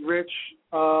his rich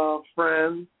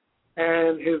friends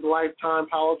and his lifetime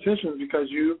politicians, because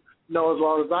you know as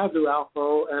well as I do,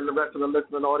 Alpha, and the rest of the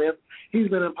listening audience, he's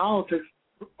been in politics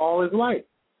all his life.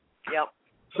 Yep.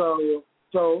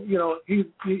 So you know,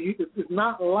 it's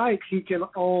not like he can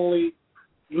only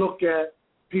look at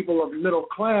people of middle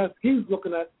class. He's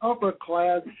looking at upper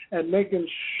class and making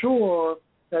sure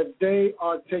that they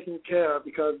are taken care of,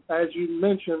 because, as you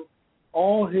mentioned,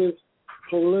 all his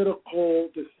political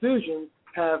decisions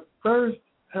have first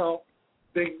helped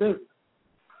big business.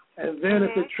 And then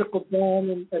if it trickled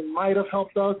down and might have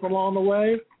helped us along the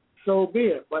way, so be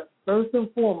it. But first and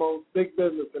foremost, big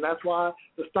business. And that's why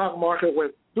the stock market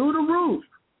went through the roof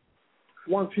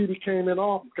once he became in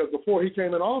office, because before he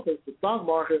came in office, the stock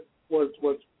market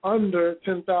was under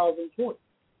 10,000 points.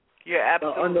 You're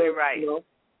absolutely right. You know,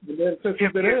 and then since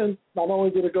he's been in, not only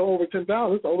did it go over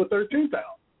 10,000, it's over 13,000.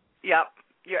 Yep,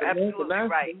 you're absolutely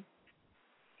right.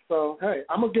 So, hey,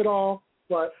 I'm going to get off,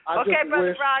 but I just Brother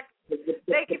wish... Brock,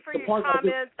 thank you for your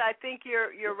comments. I think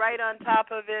you're right on top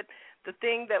of it. The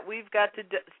thing that we've got to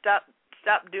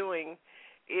stop doing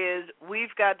is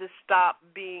we've got to stop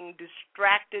being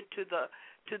distracted to the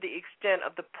extent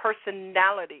of the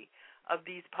personality of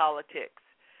these politics.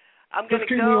 I'm going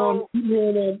to go. Keep me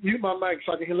on mute my mic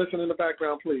so I can listen in the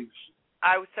background, please.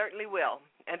 I certainly will.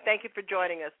 And thank you for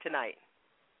joining us tonight.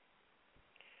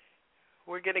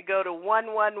 We're going to go to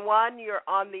 111. You're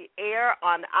on the air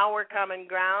on Our Common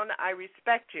Ground. I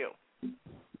respect you.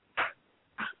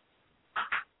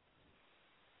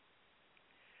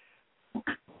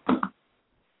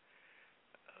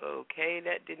 Okay,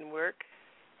 that didn't work.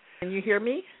 Can you hear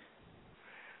me?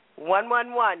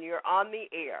 111, you're on the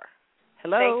air.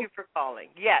 Hello? Thank you for calling.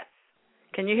 Yes.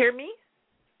 Can you hear me?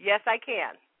 Yes, I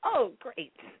can. Oh,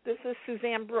 great. This is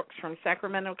Suzanne Brooks from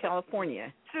Sacramento,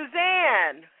 California.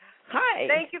 Suzanne. Hi.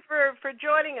 Thank you for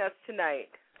joining us tonight.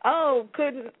 Oh,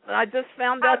 couldn't. I just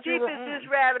found out you were... How deep is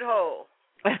this rabbit hole?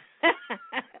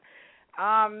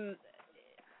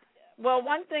 Well,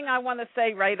 one thing I want to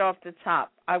say right off the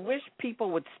top, I wish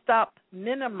people would stop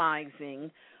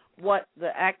minimizing what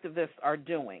the activists are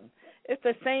doing. It's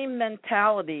the same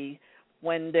mentality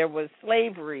when there was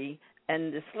slavery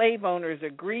and the slave owners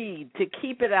agreed to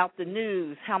keep it out the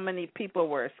news how many people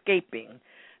were escaping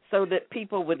so that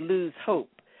people would lose hope.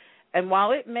 And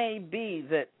while it may be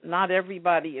that not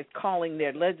everybody is calling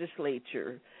their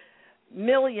legislature,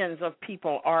 millions of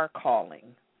people are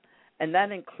calling, and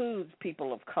that includes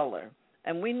people of color.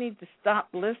 And we need to stop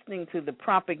listening to the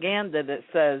propaganda that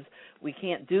says we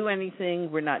can't do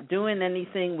anything, we're not doing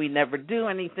anything, we never do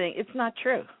anything. It's not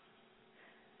true.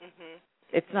 Mm-hmm.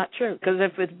 It's not true. Because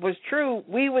if it was true,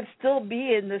 we would still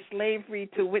be in the slavery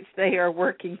to which they are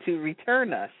working to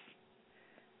return us.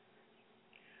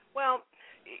 Well,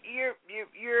 you're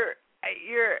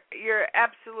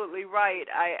absolutely right.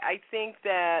 I think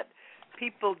that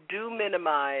people do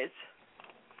minimize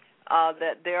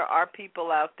that there are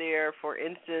people out there. For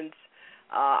instance,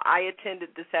 I attended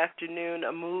this afternoon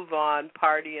a Move On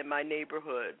party in my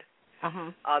neighborhood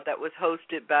that was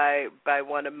hosted by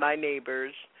one of my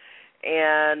neighbors,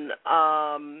 and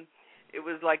it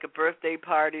was like a birthday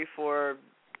party for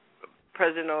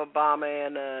President Obama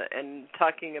and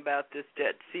talking about this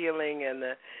debt ceiling and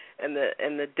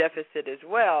the deficit as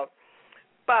well.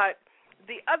 But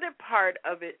the other part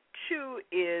of it too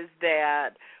is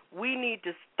that we need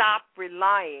to stop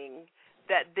relying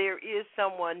that there is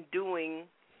someone doing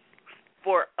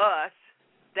for us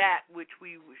that which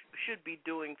we should be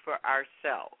doing for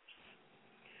ourselves.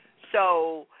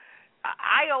 So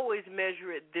I always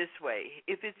measure it this way.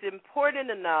 If it's important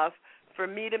enough for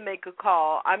me to make a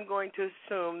call, I'm going to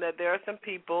assume that there are some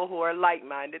people who are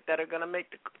like-minded that are going to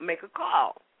make a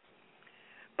call.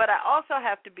 But I also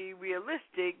have to be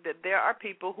realistic that there are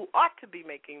people who ought to be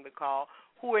making the call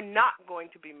who are not going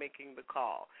to be making the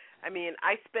call. I mean,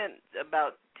 I spent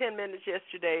about 10 minutes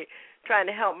yesterday trying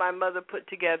to help my mother put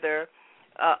together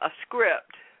a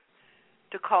script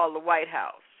to call the White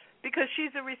House because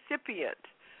she's a recipient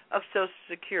of Social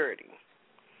Security.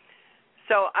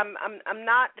 So I'm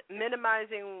not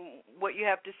minimizing what you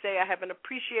have to say. I have an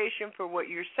appreciation for what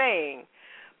you're saying,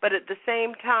 but at the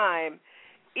same time,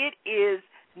 it is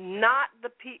not the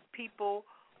people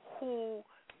who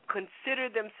consider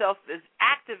themselves as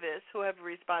activists who have a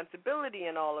responsibility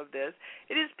in all of this.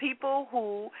 It is people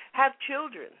who have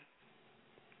children.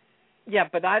 Yeah,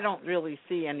 but I don't really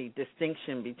see any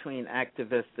distinction between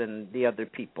activists and the other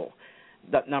people.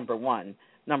 That number one.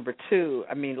 Number two,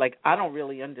 I mean, like, I don't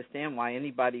really understand why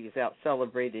anybody is out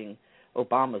celebrating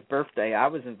Obama's birthday. I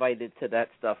was invited to that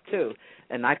stuff, too,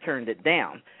 and I turned it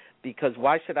down because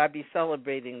why should I be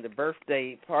celebrating the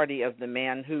birthday party of the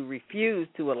man who refused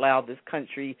to allow this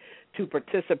country to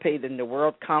participate in the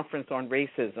World Conference on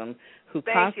Racism, who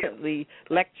constantly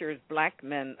lectures black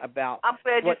men about... I'm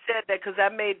glad you said that because I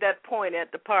made that point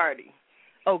at the party.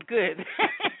 Oh, good.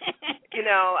 You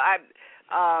know,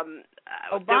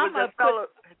 Obama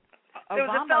there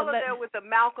was a fellow there with a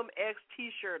Malcolm X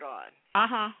T-shirt on.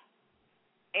 Uh-huh.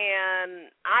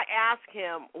 And I asked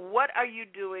him, what are you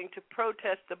doing to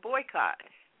protest the boycott?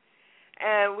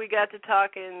 And we got to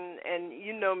talking, and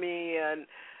you know me, and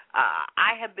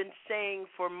I have been saying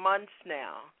for months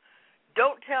now,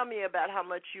 don't tell me about how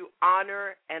much you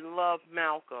honor and love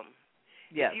Malcolm.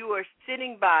 Yes. If you are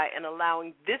sitting by and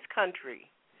allowing this country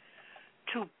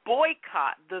to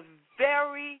boycott the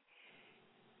very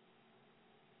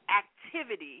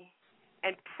activity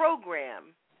and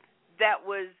program that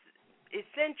was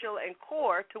essential and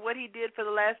core to what he did for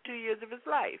the last 2 years of his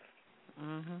life.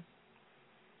 Mm-hmm.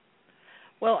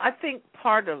 Well, I think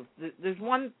part of there's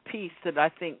one piece that I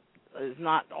think is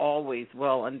not always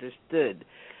well understood.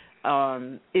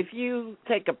 If you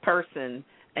take a person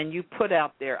and you put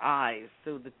out their eyes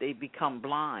so that they become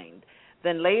blind,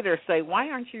 then later say, why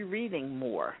aren't you reading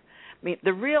more? I mean,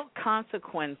 the real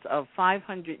consequence of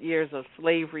 500 years of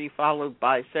slavery followed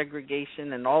by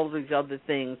segregation and all of these other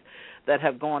things that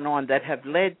have gone on that have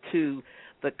led to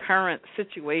the current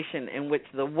situation in which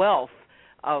the wealth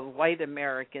of white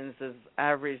Americans is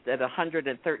averaged at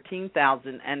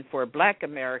 $113,000 and for black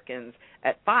Americans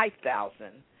at $5,000.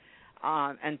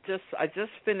 I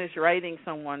just finished writing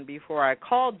someone before I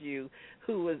called you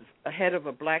who was head of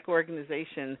a black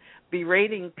organization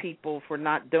berating people for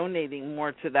not donating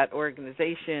more to that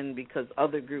organization because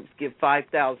other groups give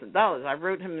 $5,000. I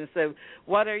wrote him and said,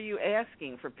 what are you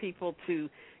asking, for people to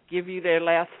give you their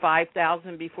last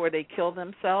 $5,000 before they kill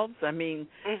themselves? I mean,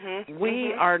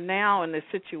 we are now in a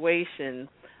situation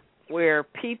where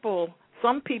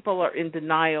some people are in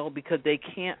denial because they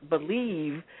can't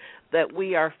believe that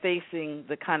we are facing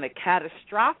the kind of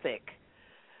catastrophic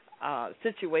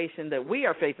situation that we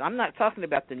are facing. I'm not talking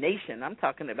about the nation. I'm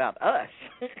talking about us.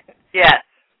 Yes.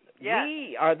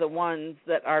 We are the ones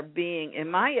that are being, in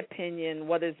my opinion,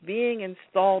 what is being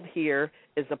installed here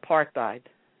is apartheid.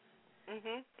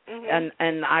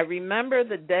 And I remember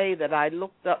the day that I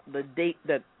looked up the date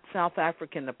that South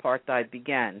African apartheid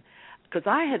began, because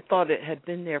I had thought it had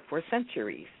been there for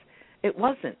centuries. It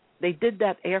wasn't. They did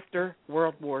that after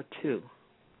World War II.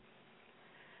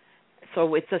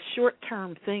 So it's a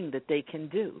short-term thing that they can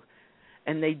do,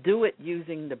 and they do it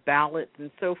using the ballot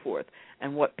and so forth.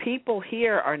 And what people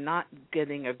here are not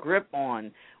getting a grip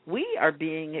on, we are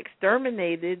being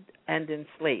exterminated and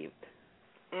enslaved.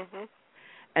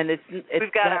 And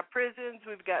we've got our prisons,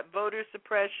 we've got voter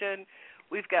suppression,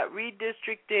 we've got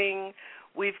redistricting,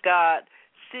 we've got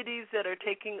cities that are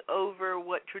taking over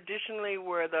what traditionally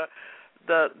were the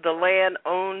land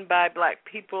owned by black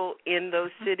people in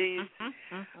those cities.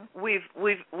 We've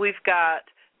got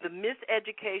the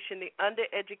miseducation, the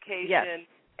undereducation,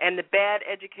 and the bad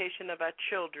education of our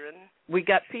children. We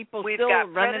got people still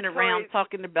running around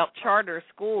talking about charter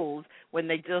schools when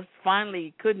they just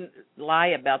finally couldn't lie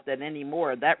about that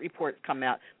anymore. That report's come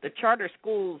out. The charter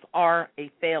schools are a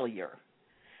failure.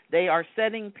 They are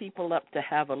setting people up to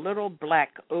have a little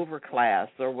black overclass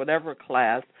or whatever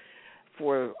class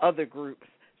for other groups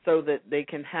so that they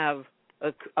can have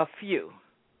a few.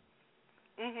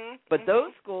 But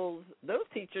those schools, those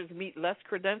teachers meet less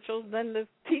credentials than the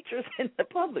teachers in the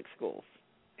public schools.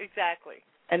 Exactly.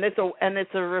 And it's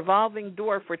a revolving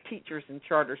door for teachers in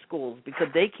charter schools because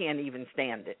they can't even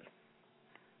stand it.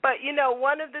 But,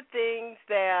 one of the things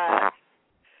that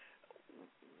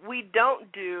we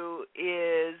don't do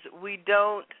is we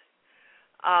don't,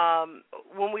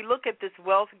 when we look at this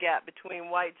wealth gap between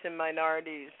whites and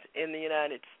minorities in the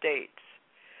United States,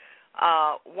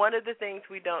 one of the things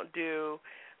we don't do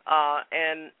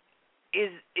and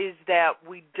is that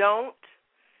we don't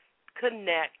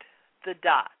connect the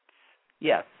dots.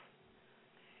 Yes.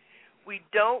 We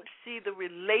don't see the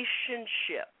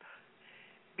relationship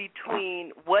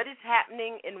between what is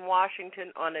happening in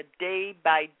Washington on a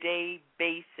day-by-day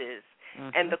basis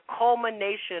and the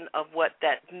culmination of what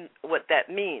that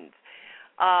means.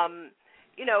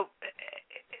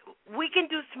 We can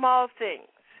do small things.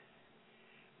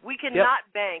 We cannot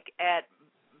bank at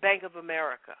Bank of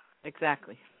America.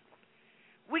 Exactly.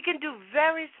 We can do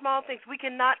very small things. We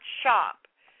cannot shop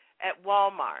at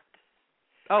Walmart.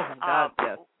 Oh, God,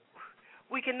 yes.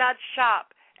 We cannot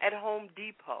shop at Home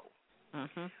Depot.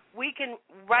 We can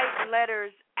write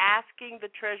letters asking the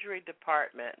Treasury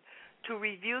Department to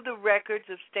review the records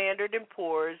of Standard &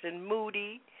 Poor's and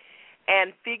Moody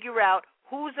and figure out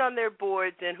who's on their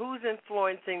boards and who's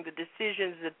influencing the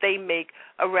decisions that they make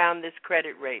around this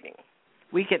credit rating.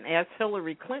 We can ask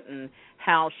Hillary Clinton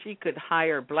how she could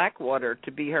hire Blackwater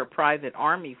to be her private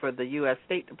army for the U.S.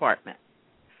 State Department.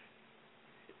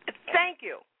 Thank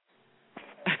you.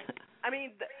 I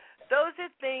mean, those are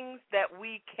things that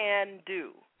we can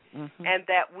do and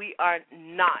that we are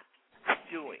not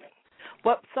doing.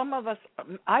 But some of us,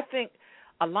 I think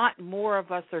a lot more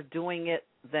of us are doing it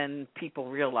than people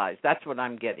realize. That's what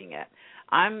I'm getting at.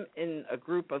 I'm in a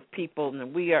group of people,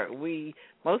 and we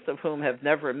most of whom have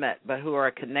never met, but who are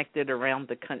connected around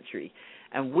the country.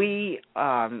 And we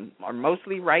are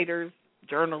mostly writers,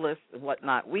 journalists, and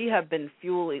whatnot. We have been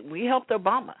we helped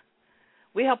Obama.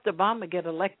 We helped Obama get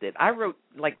elected. I wrote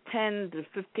like 10 to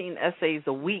 15 essays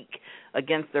a week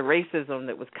against the racism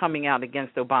that was coming out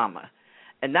against Obama.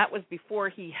 And that was before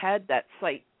he had that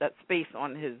space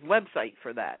on his website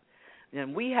for that.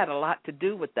 And we had a lot to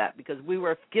do with that because we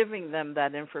were giving them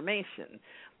that information.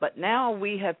 But now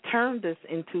we have turned this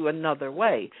into another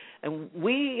way. And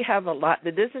we have a lot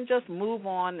that isn't just Move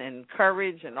On and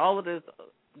Courage and all of those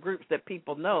groups that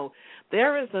people know.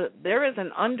 There is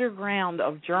an underground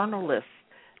of journalists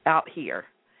out here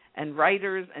and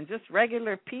writers and just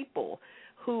regular people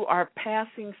who are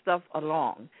passing stuff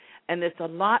along. And it's a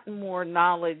lot more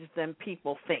knowledge than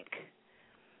people think.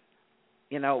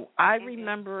 I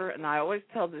remember, and I always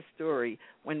tell this story,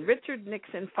 when Richard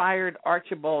Nixon fired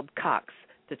Archibald Cox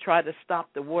to try to stop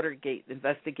the Watergate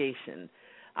investigation,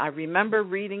 I remember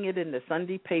reading it in the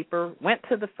Sunday paper, went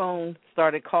to the phone,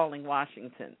 started calling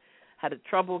Washington, had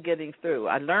trouble getting through.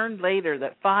 I learned later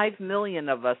that 5 million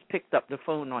of us picked up the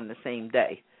phone on the same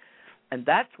day. And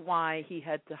that's why he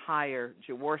had to hire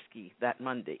Jaworski that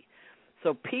Monday.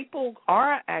 So people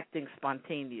are acting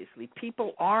spontaneously.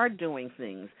 People are doing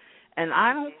things. And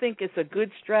I don't think it's a good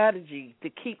strategy to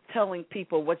keep telling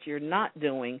people what you're not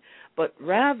doing, but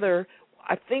rather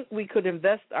I think we could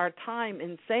invest our time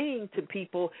in saying to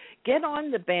people, get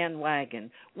on the bandwagon.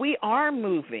 We are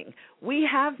moving. We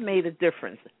have made a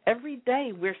difference. Every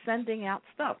day we're sending out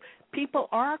stuff. People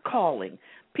are calling.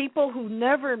 People who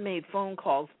never made phone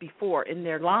calls before in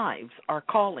their lives are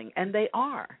calling, and they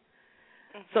are.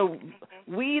 So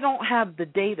we don't have the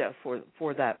data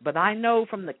for that, but I know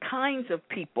from the kinds of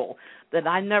people that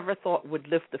I never thought would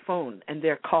lift the phone, and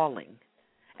they're calling.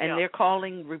 And they're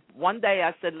calling. One day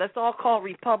I said, let's all call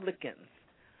Republicans,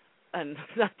 and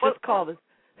not just call this.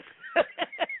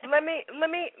 Let me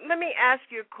ask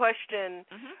you a question.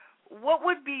 What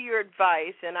would be your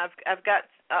advice? And I've got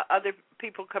other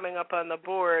people coming up on the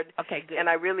board. Okay, good. And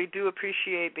I really do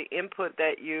appreciate the input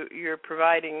that you're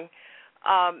providing.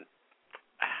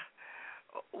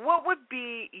 What would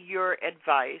be your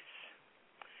advice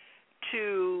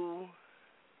to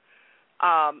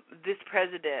this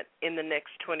president in the next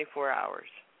 24 hours?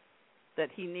 That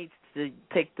he needs to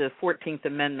take the 14th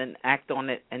Amendment, act on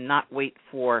it, and not wait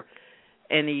for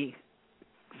any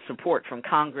support from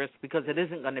Congress because it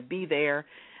isn't going to be there.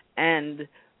 And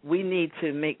we need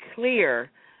to make clear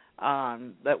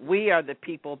that we are the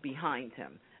people behind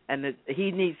him and that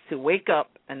he needs to wake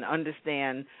up and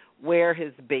understand where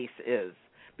his base is.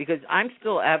 Because I'm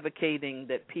still advocating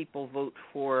that people vote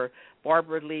for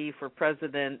Barbara Lee for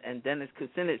president and Dennis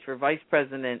Kucinich for vice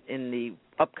president in the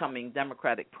upcoming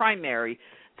Democratic primary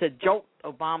to jolt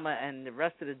Obama and the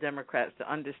rest of the Democrats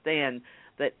to understand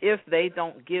that if they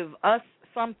don't give us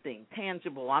something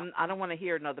tangible, I don't want to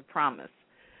hear another promise.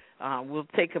 We'll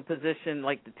take a position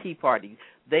like the Tea Party.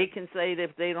 They can say that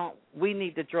if they don't, we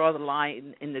need to draw the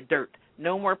line in the dirt.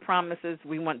 No more promises.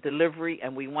 We want delivery,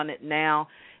 and we want it now.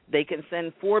 They can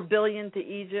send $4 billion to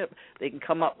Egypt. They can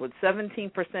come up with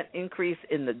 17% increase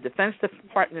in the Defense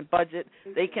Department budget.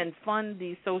 They can fund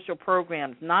these social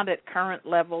programs not at current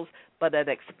levels, but at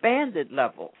expanded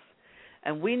levels.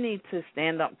 And we need to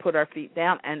stand up, put our feet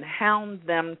down, and hound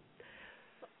them.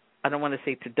 I don't want to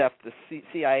say to death. The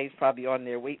CIA is probably on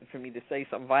there waiting for me to say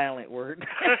some violent word.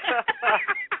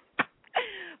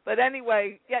 But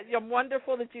anyway, yeah,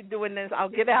 wonderful that you're doing this. I'll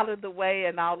get out of the way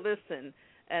and I'll listen.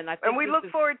 And we look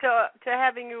forward to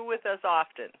having you with us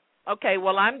often. Okay,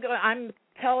 well, I'm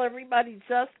tell everybody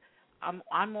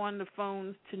I'm on the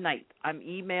phones tonight. I'm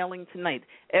emailing tonight.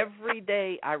 Every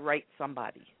day I write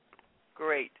somebody.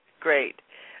 Great.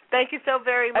 Thank you so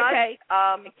very much. Okay.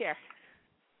 Take care.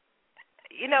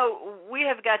 We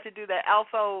have got to do that.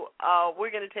 Alpha,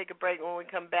 we're going to take a break. When we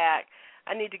come back,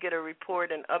 I need to get a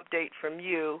report and update from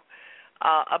you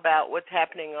about what's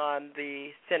happening on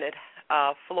the Senate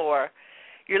floor.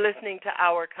 You're listening to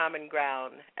Our Common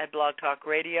Ground at Blog Talk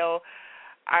Radio.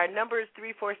 Our number is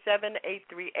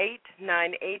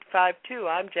 347-838-9852.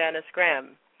 I'm Janice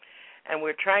Graham, and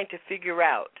we're trying to figure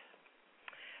out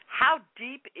how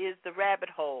deep is the rabbit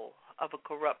hole of a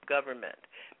corrupt government,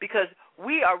 because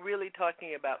we are really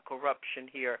talking about corruption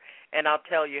here, and I'll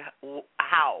tell you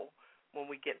how when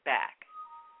we get back.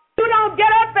 You don't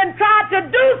get up and try to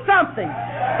do something.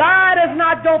 God is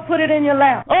not going to put it in your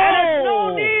lap. Oh. And there's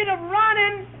no need of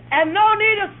running and no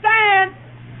need of saying,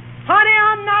 honey,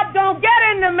 I'm not going to get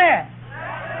in the mess.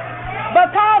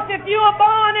 Because if you were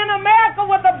born in America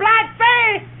with a black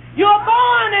face, you were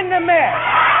born in the mess.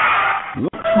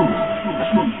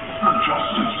 Truth,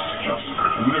 justice,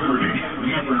 liberty,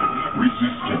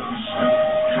 resistance.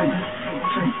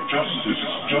 Truth, justice,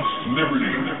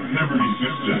 liberty,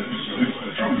 resistance.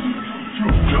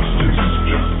 Truth, justice,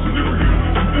 liberty,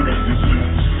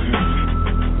 resistance.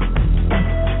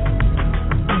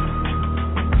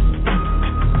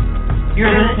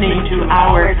 You're listening to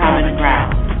Our Common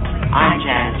Ground. I'm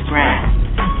Janice Graham,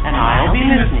 and I'll be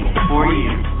listening for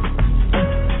you.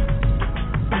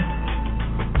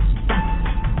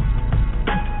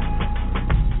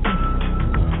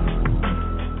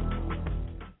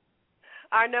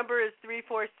 Our number is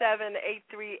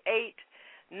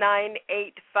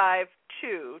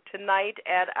 347-838-9852, tonight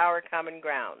at Our Common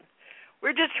Ground.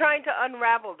 We're just trying to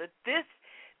unravel that this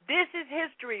is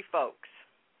history, folks.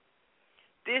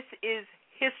 This is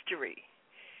history.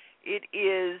 It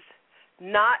is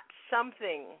not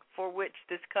something for which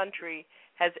this country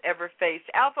has ever faced.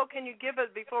 Alpha, can you give us,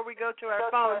 before we go to our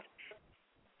phones,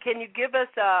 can you give us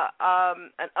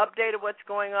an update of what's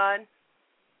going on?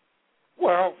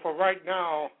 Well, for right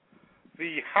now,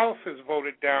 the House has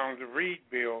voted down the Reid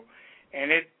bill,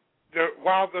 and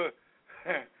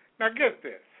now get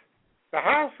this, the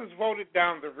House has voted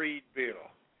down the Reid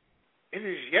bill. It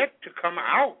is yet to come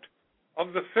out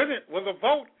of the Senate with a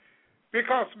vote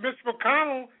because Mitch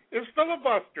McConnell is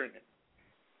filibustering it.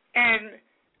 And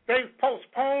they've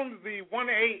postponed the 1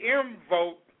 a.m.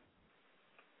 vote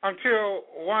until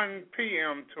 1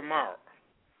 p.m. tomorrow.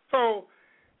 So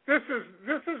this is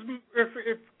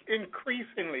it's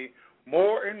increasingly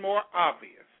more and more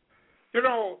obvious.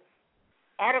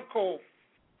 Article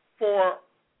 4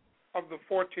 of the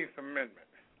 14th Amendment,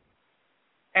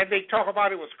 and they talk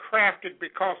about it was crafted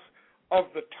because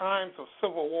of the times of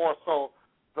Civil War, so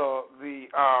the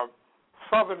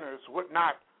Southerners would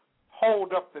not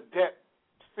hold up the debt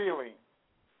ceiling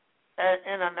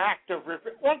in an act of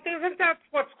revenge. Well, isn't that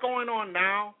what's going on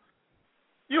now?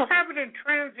 You have an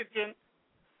intransigent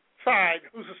side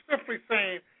who's simply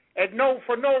saying,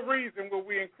 for no reason will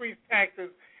we increase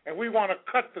taxes, and we want to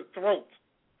cut the throats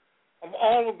of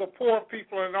all of the poor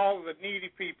people and all of the needy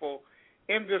people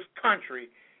in this country.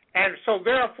 And so,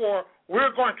 therefore,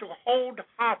 we're going to hold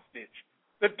hostage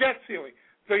the debt ceiling.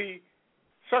 The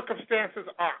circumstances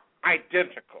are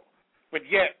identical, but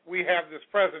yet we have this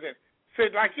president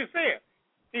said, like you said,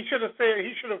 he should have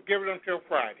given them till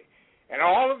Friday. And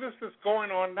all of this that's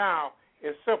going on now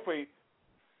is simply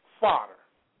fodder.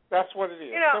 That's what it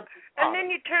is. And then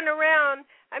you turn around.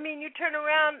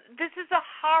 This is a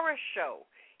horror show.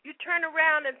 You turn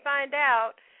around and find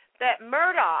out that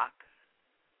Murdoch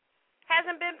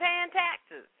hasn't been paying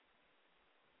taxes.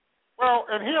 Well,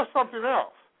 and here's something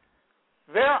else.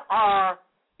 There are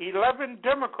 11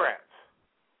 Democrats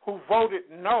who voted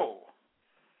no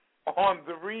on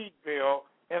the Reid bill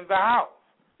in the House.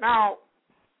 Now,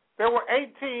 there were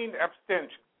 18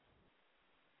 abstentions,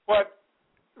 but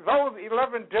those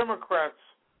 11 Democrats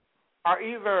are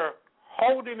either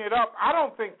holding it up. I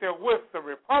don't think they're with the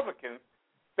Republicans.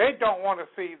 They don't want to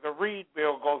see the Reid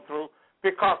bill go through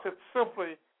because it's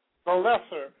simply the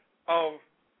lesser of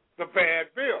the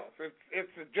bad bills.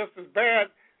 It's just bad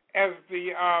as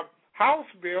the House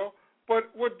bill,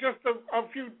 but with just a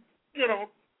few,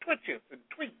 twitches and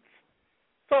tweaks.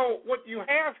 So what you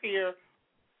have here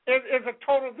is a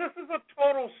total. This is a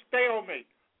total stalemate.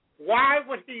 Why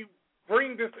would he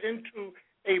bring this into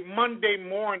a Monday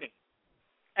morning?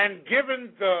 And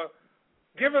given the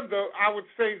I would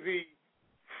say the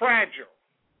fragile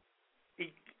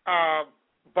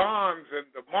bonds and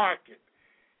the market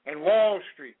and Wall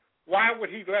Street, why would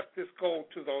he let this go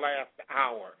to the last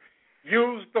hour?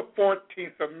 Use the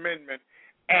 14th Amendment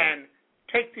and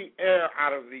take the air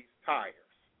out of these tires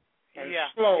and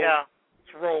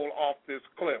roll off this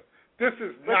cliff. This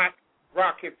is not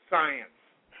rocket science.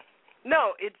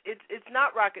 No, it's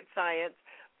not rocket science,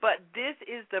 but this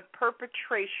is the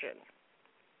perpetration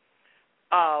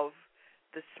of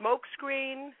the smoke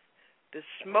screen, the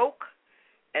smoke,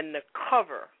 and the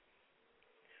cover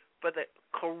for the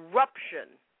corruption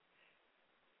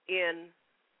in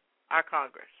our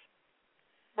Congress.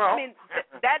 Well, I mean,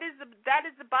 that is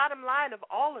the bottom line of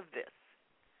all of this.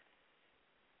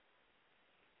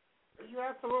 You're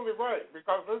absolutely right,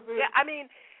 because this is... Yeah, I mean,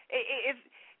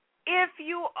 if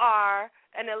you are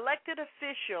an elected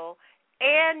official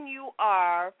and you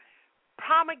are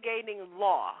promulgating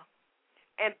law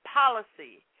and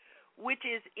policy which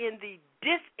is in the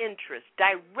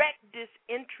direct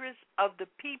disinterest of the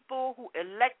people who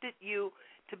elected you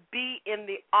to be in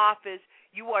the office,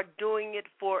 you are doing it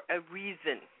for a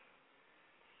reason.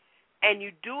 And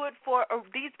you do it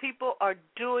these people are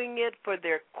doing it for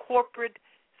their corporate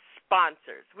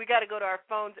sponsors. We got to go to our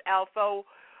phones. Alpha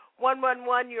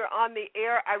 111, you're on the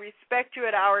air. I respect you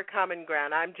at Our Common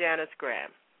Ground. I'm Janice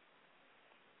Graham.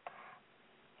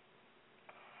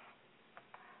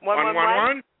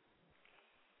 111?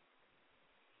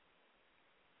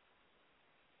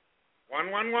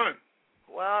 111.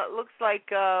 Well, it looks like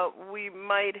we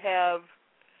might have,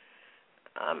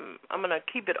 I'm going to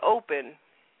keep it open.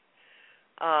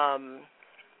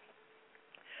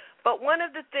 But one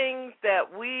of the things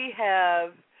that we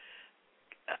have,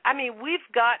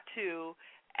 we've got to,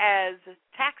 as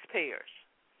taxpayers,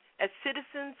 as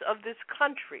citizens of this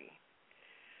country,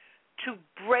 to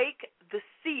break the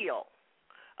seal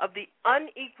of the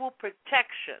unequal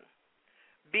protection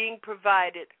being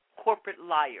provided corporate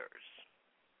liars.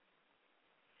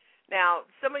 Now,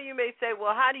 some of you may say,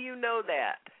 well, how do you know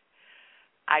that?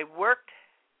 I worked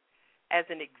as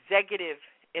an executive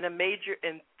in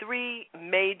three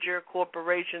major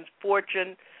corporations,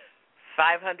 Fortune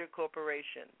 500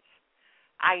 corporations.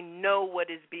 I know what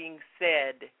is being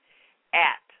said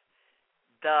at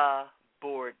the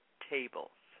board tables.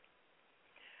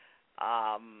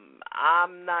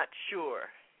 I'm not sure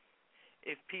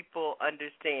if people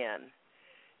understand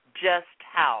just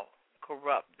how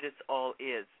corrupt this all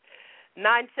is.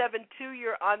 972,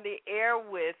 you're on the air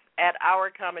at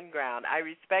Our Common Ground. I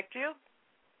respect you.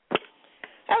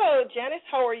 Hello, Janice.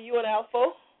 How are you and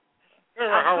Alpha?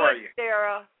 Sarah, how are you?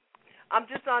 Sarah, I'm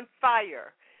just on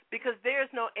fire because there's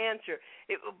no answer.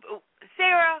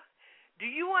 Sarah, do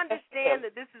you understand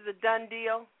that this is a done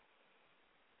deal?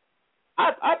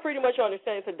 I pretty much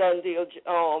understand it's a done deal,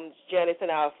 Janice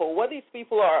and Alpha. What these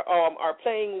people are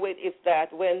playing with is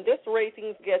that when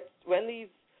these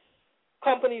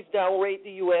companies downrate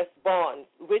the U.S. bonds,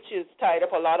 which is tied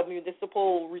up, a lot of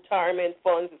municipal retirement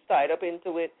funds is tied up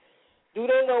into it, do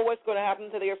they know what's going to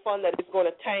happen to their fund, that it's going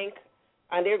to tank,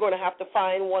 and they're going to have to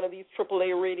find one of these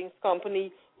AAA ratings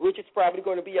company, which is probably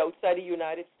going to be outside the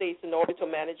United States, in order to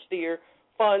manage their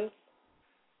funds?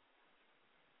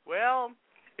 Well,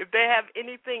 if they have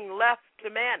anything left to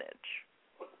manage.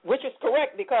 Which is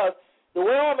correct, because the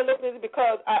way I'm looking at it,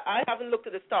 because I haven't looked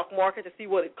at the stock market to see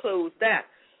what it closed at,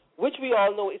 which we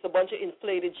all know is a bunch of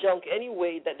inflated junk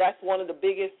anyway. That's one of the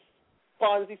biggest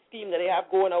Ponzi scheme that they have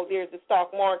going out there is the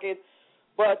stock market.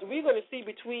 But we're going to see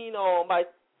between by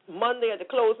Monday at the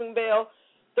closing bell,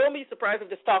 don't be surprised if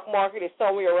the stock market is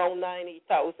somewhere around $8,000,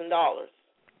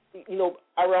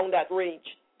 around that range,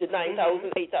 the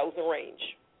 9,000, 8,000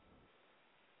 range.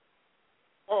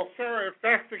 Oh, Sarah, if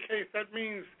that's the case, that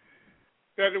means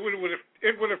that it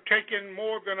would have taken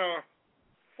more than a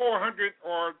 400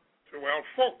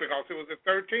 because it was at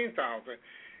 13,000.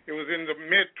 It was in the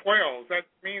mid-12s. That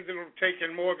means it would have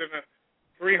taken more than a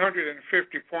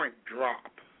 350-point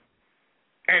drop.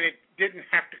 And it didn't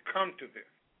have to come to this.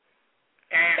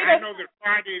 And I know that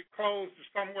Friday it closed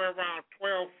somewhere around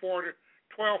 12,004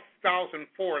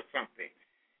 or something.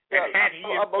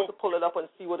 I'm about to pull it up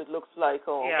and see what it looks like.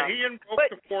 Yeah. He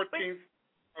invoked the 14th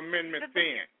Amendment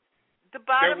then. The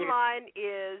bottom line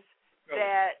is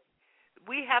that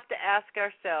we have to ask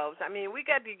ourselves, we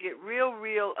got to get real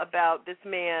about this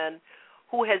man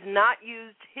who has not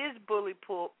used his bully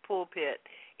pulpit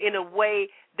in a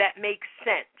way that makes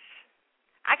sense.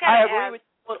 I agree with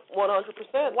you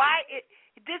 100%.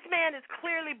 This man is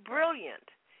clearly brilliant,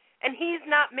 and he's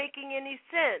not making any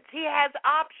sense. He has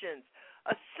options.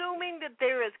 Assuming that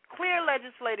there is clear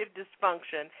legislative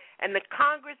dysfunction and the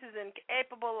Congress is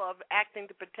incapable of acting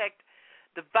to protect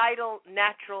the vital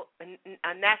national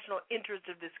interest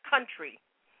of this country,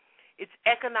 its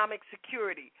economic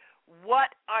security,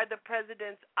 what are the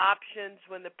president's options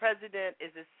when the president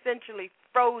is essentially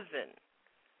frozen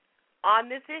on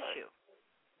this issue?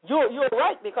 You're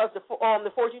right, because the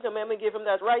 14th Amendment gave him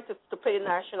that right to pay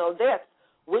national debt,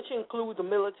 which includes the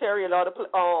military and other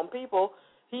people.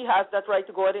 He has that right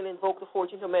to go ahead and invoke the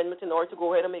 14th Amendment in order to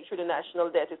go ahead and make sure the national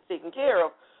debt is taken care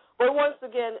of. But once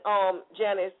again,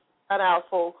 Janice and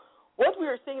Alpha, what we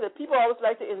are seeing that people always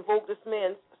like to invoke this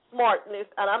man's smartness,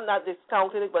 and I'm not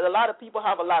discounting it, but a lot of people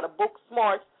have a lot of book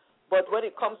smarts, but when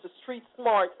it comes to street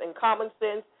smarts and common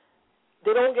sense,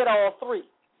 they don't get all three.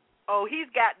 Oh,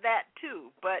 he's got that too,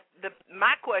 but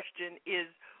my question is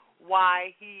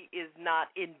why he is not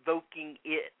invoking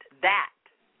it.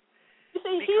 You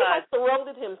see, he has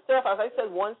surrounded himself, as I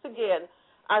said once again,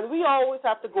 and we always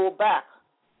have to go back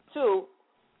to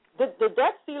the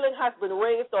debt ceiling has been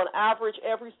raised on average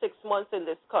every 6 months in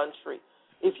this country.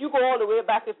 If you go all the way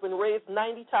back, it's been raised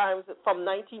 90 times from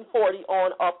 1940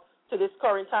 on up to this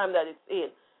current time that it's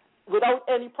in. Without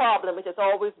any problem, it has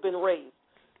always been raised.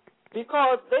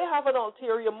 Because they have an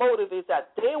ulterior motive, is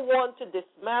that they want to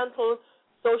dismantle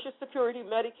Social Security,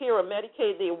 Medicare, and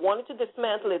Medicaid. They wanted to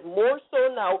dismantle it more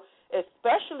so now,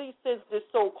 especially since this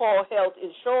so-called Health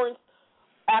Insurance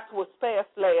Act was passed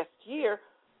last year.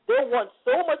 They want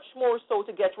so much more so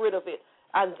to get rid of it.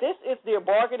 And this is their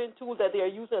bargaining tool that they're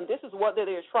using. This is what they're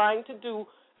trying to do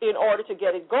in order to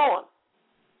get it gone.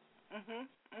 This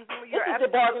is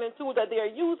the bargaining tool that they're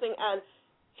using, and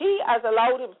he has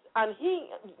allowed him, and he,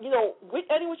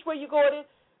 any which way you go at it,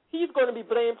 he's going to be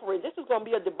blamed for it. This is going to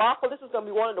be a debacle. This is going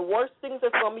to be one of the worst things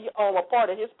that's going to be a part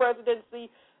of his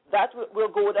presidency. That will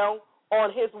go down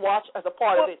on his watch as a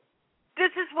part of it.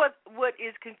 This is what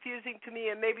is confusing to me,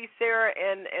 and maybe Sarah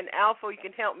and Alpha, you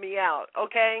can help me out,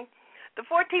 okay? The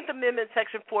 14th Amendment,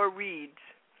 Section 4 reads,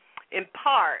 in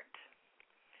part,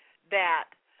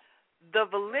 that the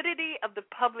validity of the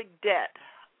public debt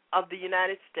of the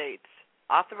United States,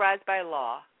 authorized by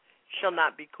law, shall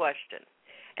not be questioned.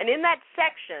 And in that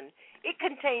section, it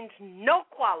contains no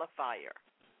qualifier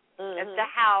as to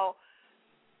how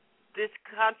this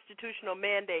constitutional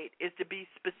mandate is to be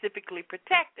specifically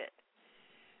protected.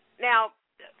 Now,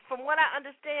 from what I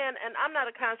understand, and I'm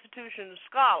not a constitution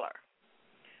scholar,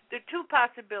 there are two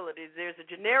possibilities. There's a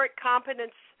generic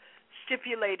competence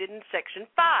stipulated in Section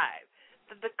 5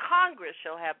 that the Congress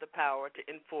shall have the power to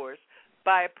enforce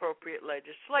by appropriate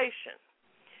legislation.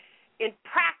 In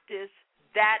practice,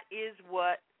 that is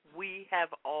what we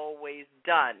have always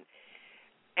done.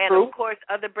 And, of course,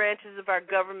 other branches of our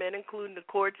government, including the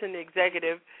courts and the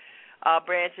executive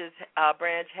branch,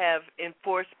 have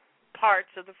enforced parts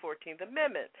of the 14th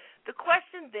Amendment. The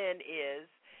question then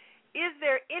is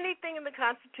there anything in the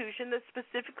Constitution that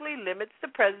specifically limits the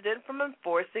president from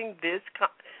enforcing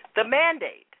the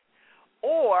mandate?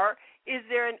 Or is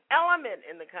there an element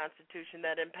in the Constitution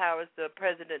that empowers the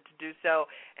president to do so?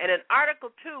 And in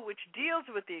Article 2, which deals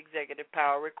with the executive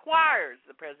power, requires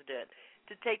the president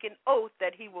to take an oath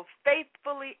that he will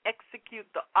faithfully execute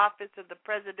the office of the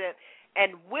president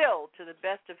and will, to the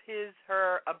best of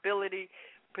her ability,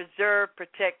 preserve,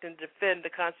 protect, and defend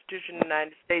the Constitution of the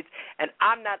United States. And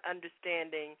I'm not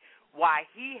understanding why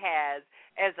he has,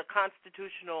 as a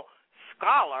constitutional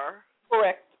scholar,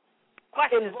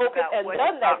 questions about and what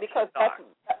done that, because are.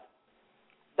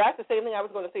 that's the same thing I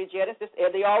was going to say, Janice.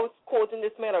 They always quoting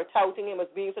this man or touting him as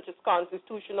being such a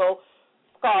constitutional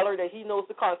scholar that he knows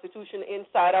the Constitution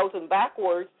inside out and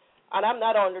backwards, and I'm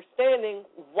not understanding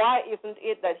why isn't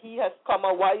it that he has come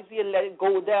out, why is he let it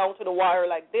go down to the wire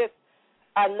like this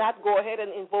and not go ahead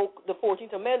and invoke the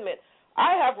 14th Amendment.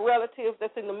 I have relatives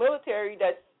that's in the military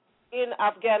that's in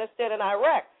Afghanistan and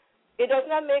Iraq. It does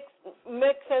not make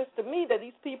sense to me that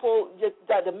these people,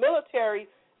 that the military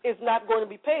is not going to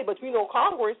be paid, but we know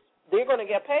Congress, they're going to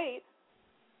get paid.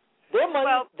 Their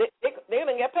money, they're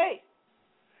going to get paid.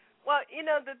 Well,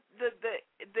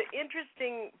 the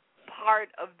interesting part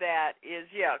of that is,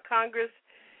 Congress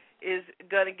is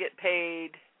going to get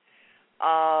paid.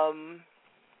 I'm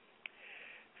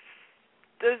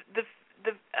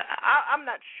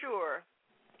not sure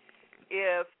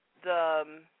if the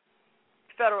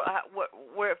federal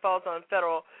where it falls on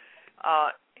federal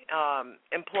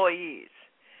employees,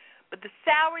 But the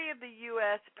salary of the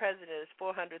U.S. president is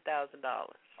 $400,000.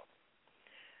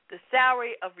 The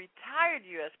salary of retired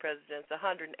U.S. presidents is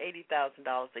 $180,000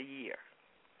 a year.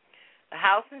 The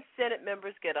House and Senate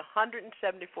members get $174,000.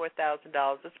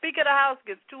 The Speaker of the House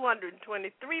gets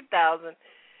 $223,000,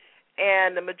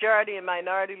 and the majority and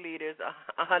minority leaders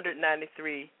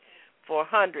 $193,400.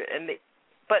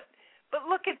 But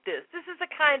look at this. This is the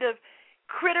kind of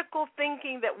critical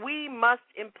thinking that we must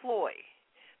employ.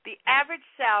 The average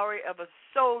salary of a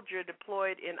soldier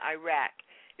deployed in Iraq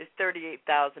is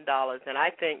 $38,000, and I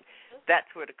think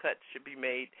that's where the cuts should be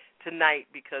made tonight,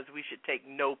 because we should take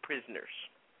no prisoners.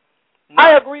 No.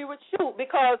 I agree with you,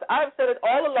 because I've said it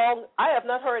all along. I have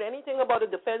not heard anything about the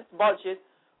defense budget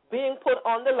being put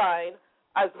on the line,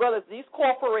 as well as these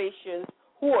corporations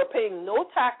who are paying no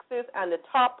taxes, and the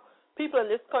top people in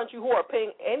this country who are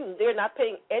paying they're not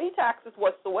paying any taxes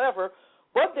whatsoever,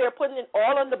 but they're putting it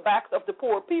all on the backs of the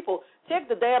poor people. Take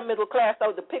the damn middle class out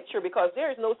of the picture, because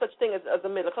there is no such thing as a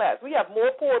middle class. We have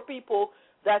more poor people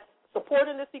that's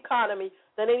supporting this economy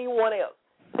than anyone else.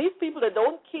 These people that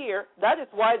don't care, that is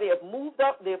why they have moved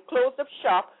up, they've closed up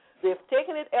shop, they've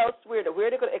taken it elsewhere to where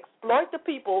they're going to exploit the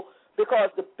people, because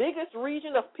the biggest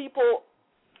region of people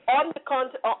on the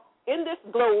in this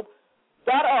globe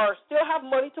that still have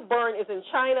money to burn is in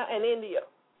China and India.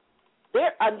 They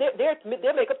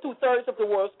make up 2/3 of the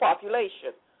world's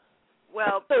population.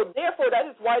 Well, so therefore, that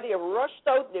is why they have rushed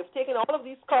out. They've taken all of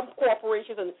these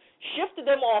corporations and shifted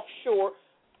them offshore.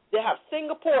 They have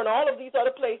Singapore and all of these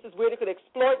other places where they could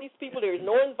exploit these people. There is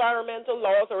no environmental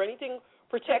laws or anything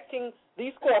protecting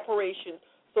these corporations.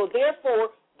 So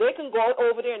therefore, they can go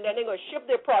over there and then they're going to ship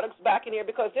their products back in here,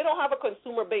 because they don't have a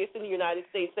consumer base in the United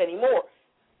States anymore.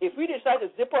 If we decide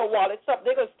to zip our wallets up,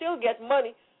 they're going to still get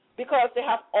money, because they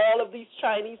have all of these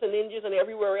Chinese and Indians and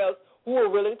everywhere else who are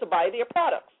willing to buy their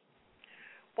products.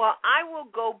 Well, I will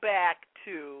go back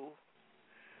to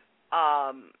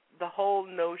the whole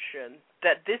notion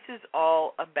that this is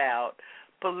all about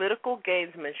political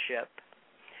gamesmanship,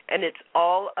 and it's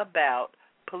all about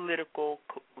political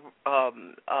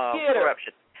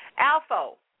corruption.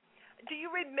 Alpha, do you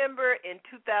remember in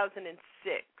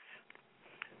 2006,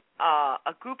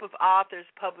 a group of authors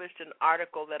published an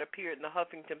article that appeared in the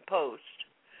Huffington Post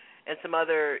and some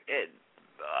other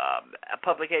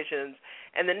publications,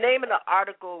 and the name of the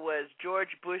article was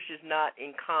 "George Bush is Not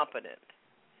Incompetent."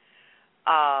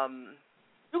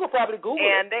 You could probably Google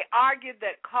it. And they argued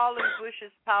that calling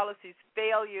Bush's policies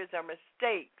failures or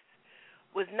mistakes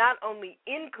was not only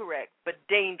incorrect but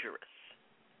dangerous,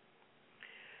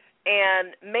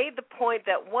 and made the point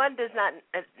that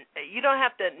you don't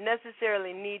have to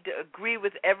necessarily need to agree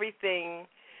with everything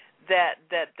that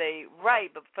they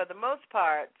write, but for the most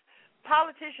part,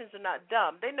 politicians are not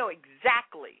dumb. They know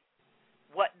exactly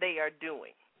what they are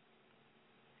doing.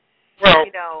 Well,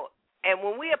 and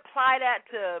when we apply that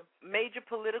to major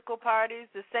political parties,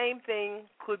 the same thing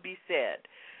could be said.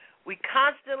 We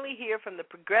constantly hear from the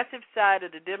progressive side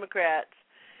of the Democrats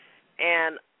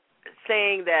and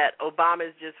saying that Obama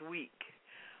is just weak,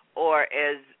 or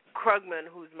as Krugman,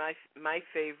 who's my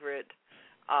favorite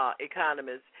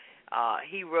economist,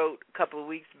 he wrote a couple of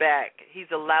weeks back, he's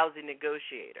a lousy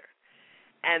negotiator.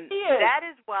 And that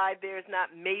is why there's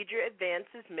not major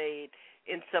advances made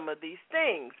in some of these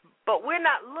things. But we're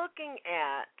not looking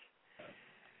at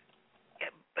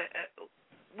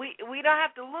we don't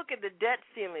have to look at the debt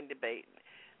ceiling debate.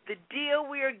 The deal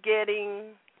we are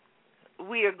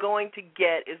going to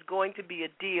get is going to be a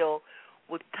deal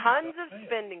with tons of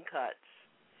spending cuts,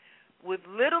 with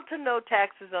little to no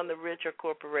taxes on the rich or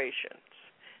corporations.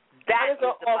 That is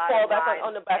the bottom line,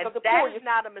 on the back of the that poor. is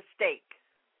not a mistake.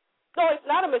 No, it's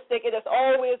not a mistake. It has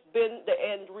always been the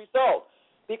end result.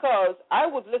 Because I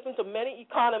was listening to many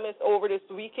economists over this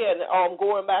weekend,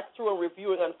 going back through and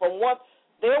reviewing, and from what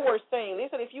they were saying, they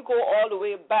said if you go all the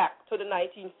way back to the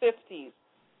 1950s,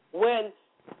 when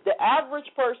the average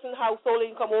person household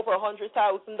income over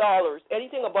 $100,000,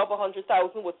 anything above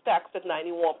 $100,000 was taxed at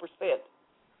 91%.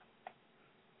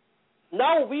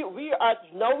 Now we're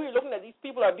looking at these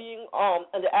people are being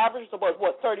and the average is about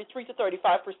 33 to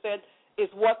 35% is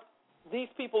what these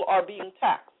people are being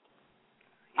taxed.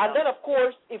 And then, of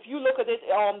course, if you look at it,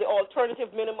 the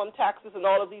alternative minimum taxes and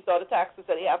all of these other taxes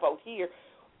that they have out here,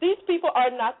 these people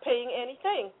are not paying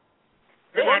anything.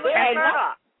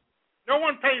 No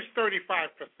one pays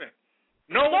 35%.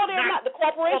 No, they're not. The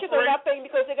corporations are not paying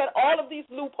because they got all of these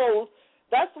loopholes.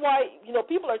 That's why,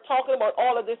 people are talking about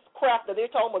all of this crap that they're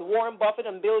talking about Warren Buffett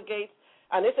and Bill Gates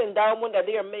and this endowment that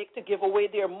they are making to give away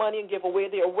their money and give away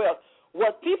their wealth.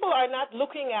 What people are not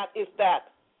looking at is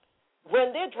that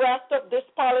when they draft up this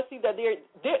policy that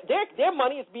their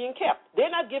money is being kept.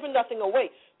 They're not giving nothing away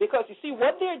because, you see,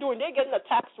 what they're doing, they're getting a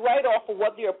tax write-off for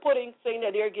what they're putting, saying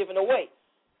that they're giving away.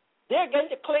 They're going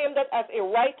to claim that as a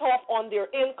write-off on their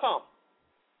income.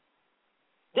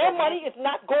 Their money is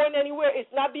not going anywhere.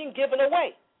 It's not being given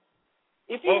away.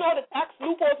 If you know the tax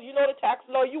loopholes, you know the tax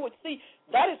law, you would see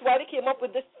that is why they came up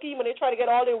with this scheme, and they try to get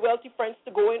all their wealthy friends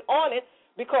to go in on it,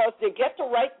 because they get to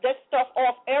write that stuff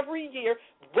off every year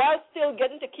while still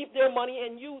getting to keep their money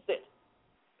and use it.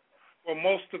 Well,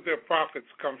 most of their profits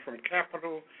come from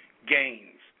capital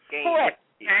gains. Correct.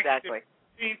 Exactly.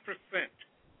 15%.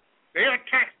 They are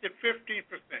taxed at 15%.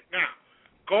 Now,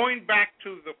 going back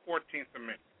to the 14th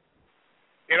Amendment,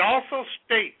 it also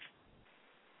states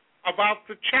about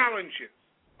the challenges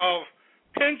of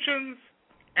pensions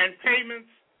and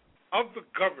payments of the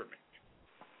government.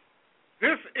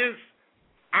 This is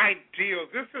ideal.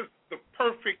 This is the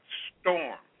perfect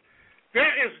storm.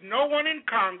 There is no one in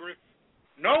Congress,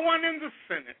 no one in the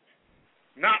Senate,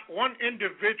 not one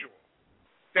individual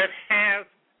that has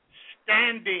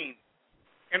standing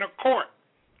in a court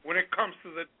when it comes to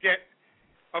the debt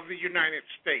of the United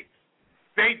States.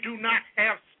 They do not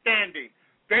have standing.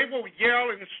 They will yell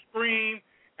and scream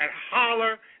and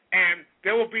holler, and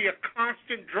there will be a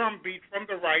constant drumbeat from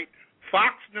the right.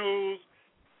 Fox News,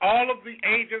 all of the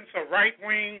agents or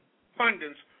right-wing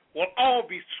pundits will all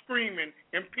be screaming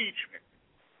impeachment.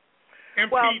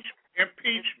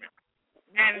 Impeachment.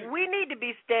 And we need to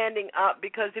be standing up,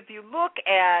 because if you look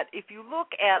at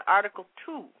Article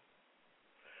 2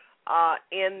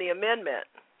 in the amendment,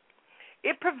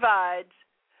 it provides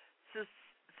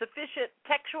sufficient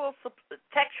textual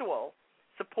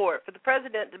support for the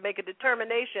president to make a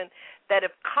determination that if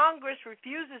Congress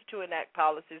refuses to enact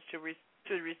policies to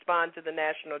respond to the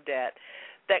national debt,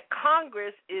 that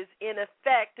Congress is in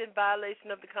effect in violation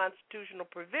of the constitutional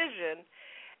provision,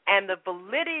 and the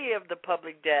validity of the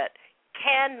public debt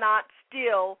cannot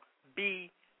still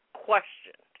be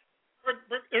questioned.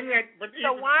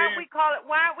 So why aren't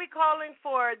we calling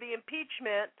for the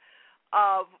impeachment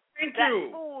of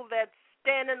fool that's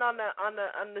standing on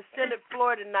the Senate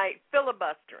floor tonight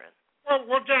filibustering?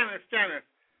 Well, Janice,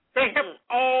 they have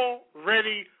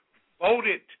already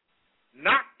voted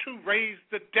not to raise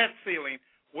the debt ceiling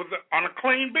on a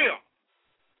clean bill.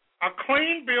 A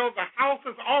clean bill, the House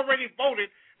has already voted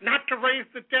not to raise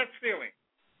the debt ceiling.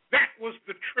 That was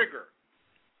the trigger.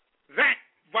 That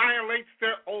violates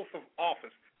their oath of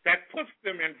office. That puts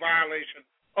them in violation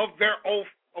of their oath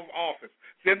of office.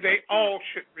 Then they all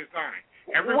should resign.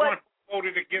 Everyone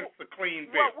voted against the clean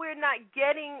bill. What we're not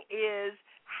getting is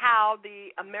how the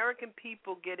American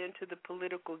people get into the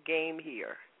political game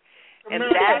here. And a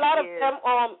lot of them,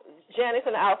 Janice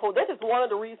and Alpha, this is one of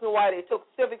the reasons why they took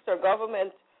civics or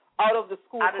government out of the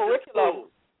school curriculum,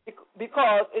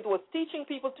 because it was teaching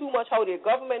people too much how their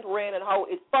government ran and how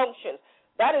it functions.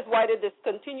 That is why they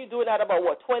discontinued doing that about,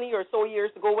 20 or so years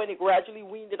ago, when they gradually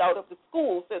weaned it out of the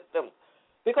school system.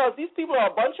 Because these people are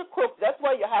a bunch of crooks. That's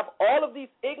why you have all of these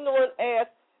ignorant ass,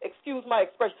 excuse my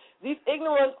expression, these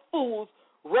ignorant fools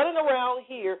running around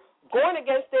here going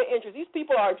against their interests. These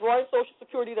people are drawing Social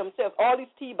Security themselves, all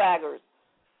these teabaggers.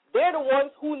 They're the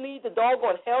ones who need the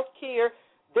doggone health care.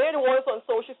 They're the ones on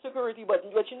Social Security. But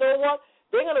you know what?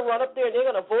 They're going to run up there and they're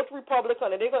going to vote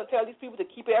Republican, and they're going to tell these people to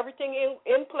keep everything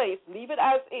in place, leave it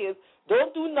as is,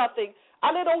 don't do nothing,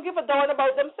 and they don't give a darn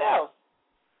about themselves.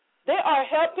 They are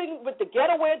helping with the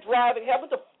getaway driving,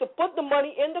 helping to put the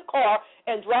money in the car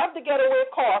and drive the getaway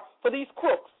car for these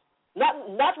crooks,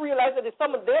 not realizing that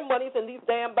some of their money's in these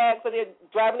damn bags that they're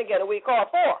driving the getaway car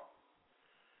for.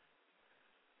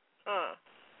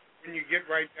 When you get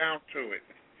right down to it,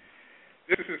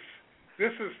 this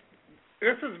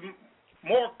is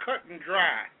more cut and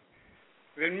dry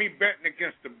than me betting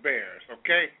against the Bears,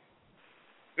 okay?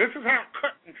 This is how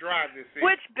cut and dry this is.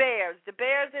 Which Bears? The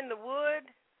Bears in the wood?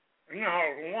 No,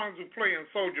 the ones who play in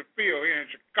Soldier Field here in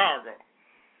Chicago.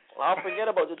 Well, I'll forget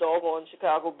about the doggone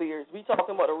Chicago Bears. We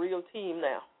talking about a real team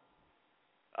now.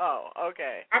 Oh,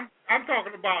 okay. I'm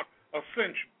talking about a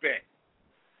cinch bet.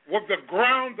 With the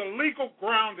legal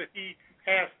ground that he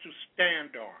has to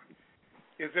stand on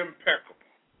is impeccable.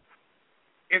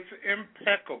 It's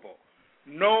impeccable.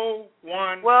 No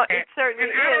one. Well, it certainly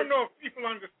is. And I don't know if people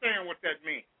understand what that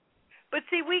means. But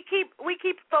see, we keep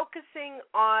focusing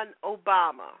on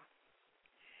Obama,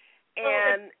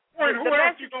 and the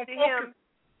message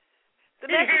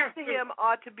to him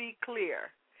ought to be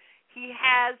clear. He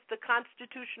has the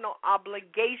constitutional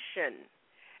obligation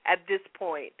at this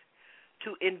point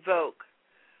to invoke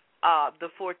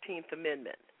the 14th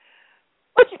Amendment.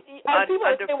 Under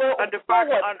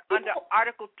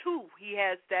Article 2, he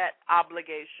has that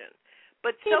obligation.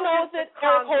 But he knows that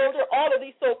Eric Holder, all of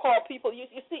these so-called people, you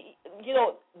see,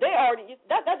 they already,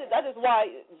 that is why,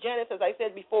 Janice, as I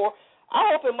said before, I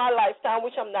hope in my lifetime,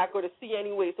 which I'm not going to see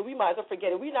anyway, so we might as well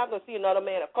forget it. We're not going to see another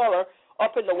man of color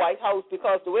up in the White House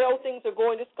because the way all things are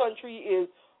going, this country is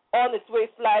on its way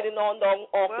sliding on down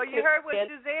off the cliff. Well, you heard what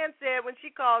Suzanne said when she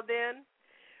called in.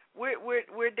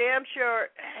 We're damn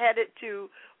sure headed to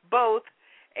both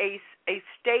a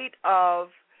state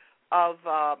of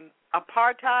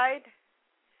apartheid,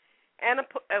 and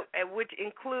which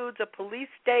includes a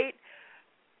police state,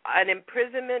 an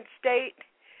imprisonment state,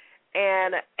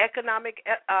 and economic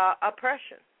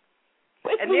oppression.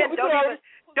 And then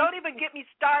don't even get me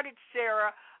started,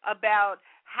 Sarah, about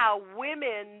how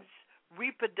women's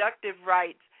reproductive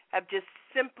rights have just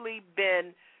simply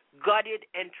been gutted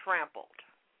and trampled.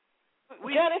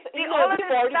 We've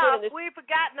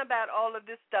forgotten about all of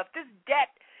this stuff. This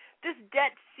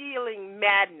debt ceiling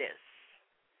madness.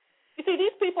 You see,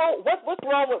 these people, what's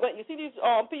wrong with it? You see these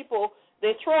people,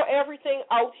 they throw everything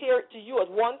out here to you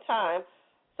at one time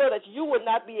so that you would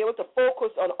not be able to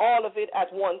focus on all of it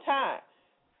at one time.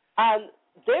 And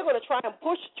they're going to try and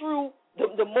push through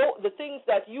the things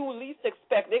that you least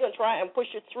expect. They're going to try and push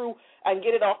it through and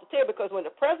get it off the table because when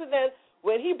the president,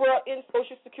 when he brought in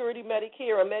Social Security,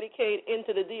 Medicare, and Medicaid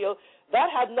into the deal, that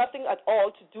had nothing at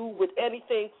all to do with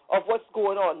anything of what's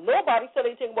going on. Nobody said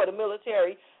anything about the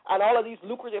military and all of these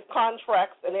lucrative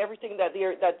contracts and everything that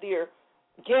they're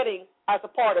getting as a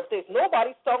part of this.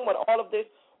 Nobody's talking about all of this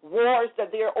wars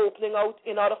that they're opening out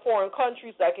in other foreign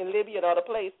countries like in Libya and other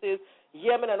places,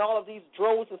 Yemen and all of these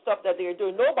drones and stuff that they're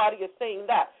doing. Nobody is saying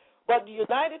that. But the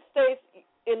United States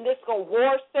in this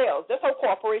war sales, that's how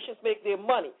corporations make their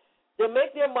money. They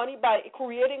make their money by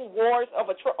creating wars of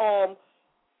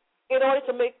in order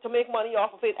to make money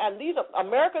off of it. And these are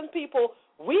American people.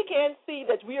 We can't see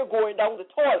that we are going down the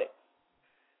toilet.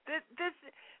 This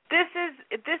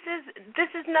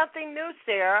is nothing new,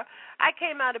 Sarah. I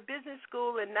came out of business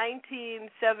school in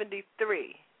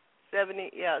 1973.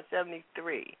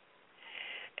 73.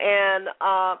 And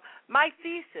my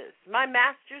thesis, my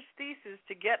master's thesis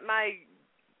to get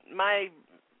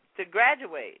to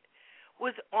graduate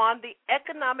was on the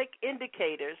economic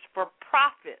indicators for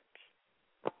profit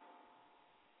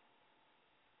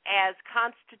as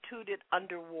constituted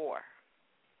under war.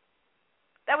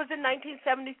 That was in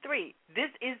 1973. This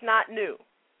is not new.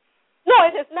 No,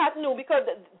 it is not new because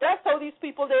that's how these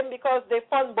people because they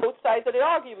fund both sides of the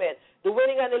argument, the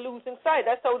winning and the losing side.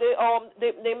 That's how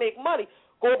they make money.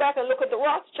 Go back and look at the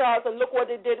Rothschilds and look what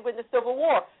they did with the Civil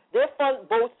War. They fund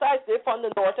both sides. They fund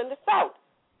the North and the South.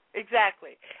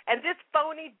 Exactly. And this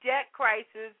phony debt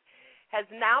crisis has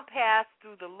now passed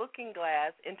through the looking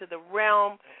glass into the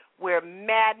realm where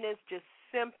madness just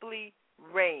simply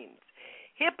reigns.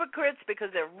 Hypocrites,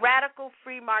 because their radical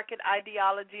free market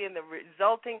ideology and the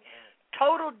resulting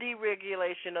total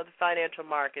deregulation of the financial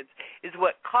markets is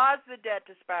what caused the debt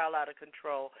to spiral out of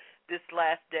control this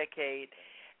last decade.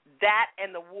 That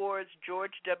and the wars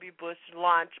George W. Bush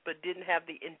launched but didn't have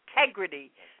the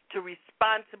integrity to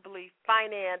responsibly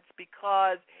finance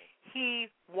because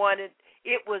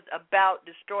it was about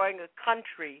destroying a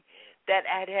country that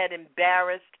had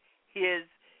embarrassed his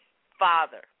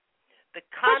father. The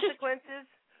consequences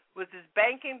was this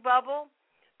banking bubble,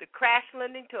 the crash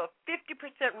lending to a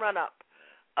 50% run-up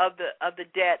of the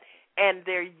debt, and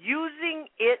they're using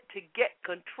it to get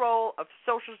control of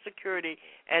Social Security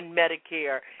and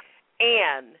Medicare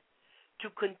and to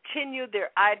continue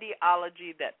their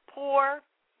ideology that poor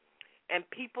and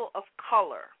people of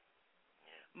color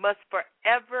must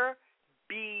forever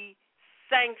be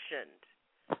sanctioned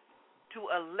to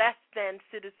a less than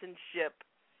citizenship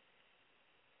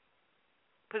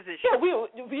position. Yeah,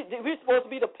 we're supposed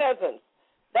to be the peasants.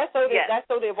 That's how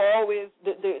they've always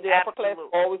the upper class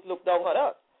always looked down at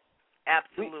us.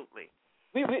 Absolutely.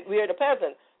 We are the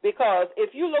peasants because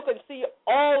if you look and see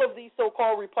all of these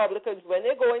so-called Republicans when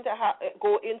they're going to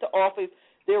go into office,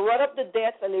 they run up the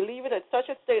debts and they leave it at such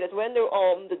a state that when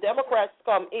the Democrats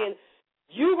come in,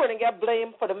 you're going to get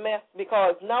blamed for the mess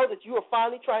because now that you are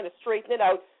finally trying to straighten it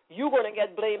out, you're going to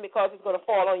get blamed because it's going to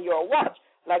fall on your watch.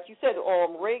 Like you said,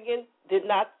 Reagan did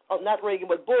not Reagan,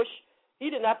 but Bush,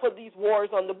 he did not put these wars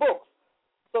on the books.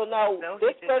 So now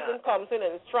this president comes in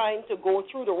and is trying to go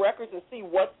through the records and see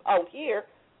what's out here.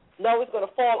 Now it's going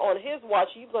to fall on his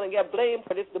watch. He's going to get blamed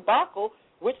for this debacle,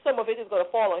 which some of it is going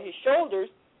to fall on his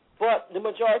shoulders. But the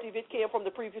majority of it came from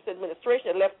the previous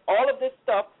administration. It left all of this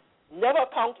stuff, never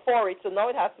account for it, so now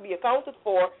it has to be accounted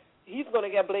for. He's going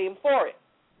to get blamed for it.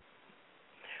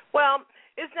 Well,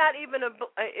 it's not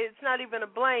even a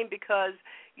blame because,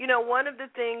 you know, one of the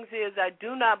things is I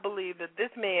do not believe that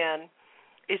this man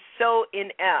is so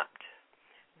inept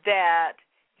that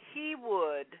he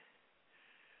would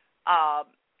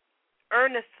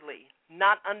earnestly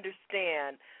not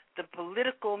understand the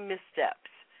political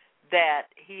missteps that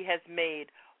he has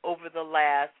made over the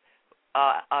last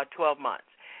 12 months.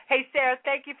 Hey, Sarah,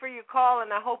 thank you for your call,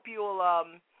 and I hope you'll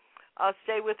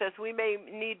stay with us. We may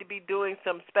need to be doing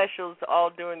some specials all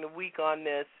during the week on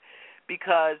this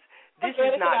because this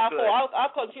is not good.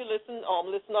 I'll continue listen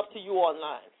up to you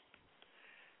online.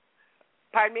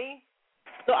 Pardon me?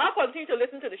 So I'll continue to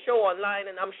listen to the show online,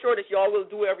 and I'm sure that y'all will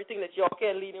do everything that y'all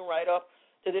can leading right up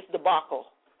to this debacle.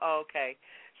 Okay.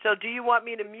 So do you want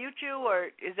me to mute you, or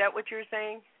is that what you're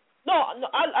saying? No,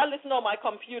 I listen on my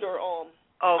computer. Okay.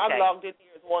 I'm logged in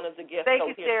here as one of the guests. Thank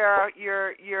you, Sarah.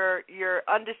 Your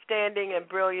understanding and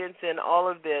brilliance in all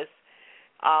of this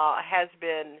has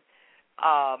been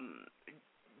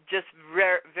just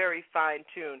very, very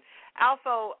fine-tuned.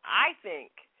 Alpha, I think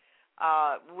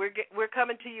we're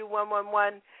coming to you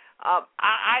 111.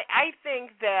 I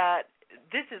think that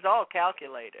this is all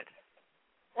calculated,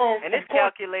 and it's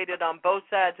calculated on both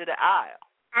sides of the aisle.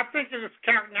 I think it is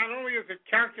not only is it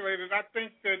calculated. I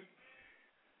think that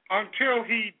until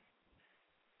he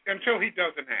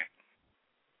doesn't act,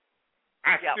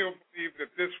 I still believe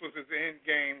that this was his end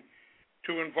game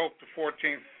to invoke the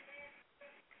 14th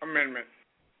Amendment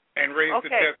and raise the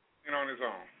death penalty on his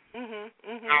own.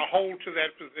 I'll hold to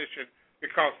that position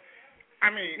because,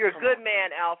 I mean, you're a good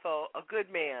man, Alpha, a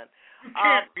good man. You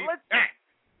can't beat that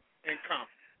in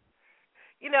confidence.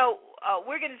 You know,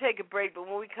 we're going to take a break, but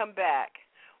when we come back,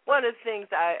 one of the things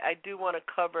I do want to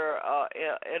cover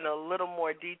in a little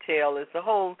more detail is the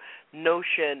whole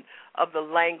notion of the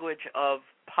language of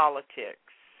politics.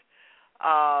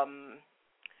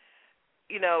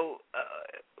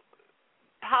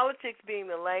 Politics being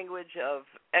the language of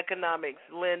economics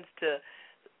lends to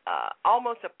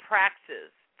almost a praxis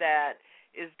that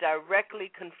is directly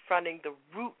confronting the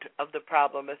root of the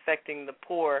problem affecting the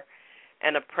poor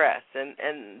and oppressed,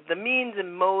 and the means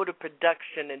and mode of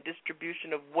production and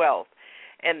distribution of wealth.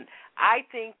 And I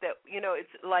think that, it's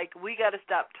like we got to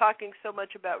stop talking so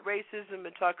much about racism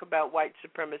and talk about white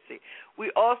supremacy. We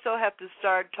also have to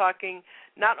start talking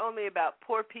not only about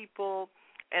poor people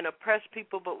and oppressed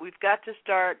people, but we've got to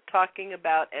start talking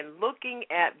about and looking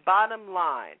at, bottom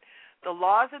line, the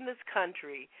laws in this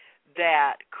country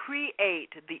that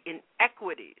create the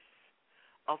inequities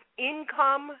of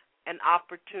income and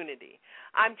opportunity.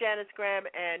 I'm Janice Graham,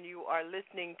 and you are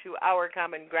listening to Our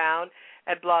Common Ground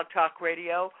at Blog Talk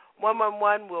Radio.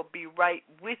 111 will be right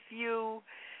with you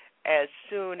as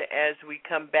soon as we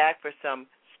come back for some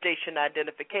station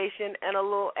identification and a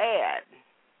little ad.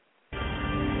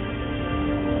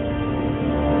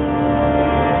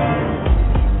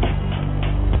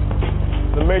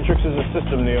 The Matrix is a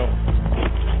system, Neo.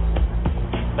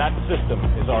 That system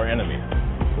is our enemy.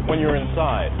 But when you're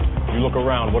inside, you look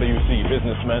around, what do you see?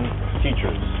 Businessmen,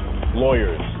 teachers,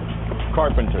 lawyers,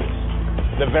 carpenters,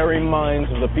 the very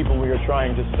minds of the people we are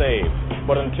trying to save.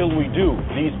 But until we do,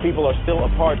 these people are still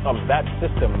a part of that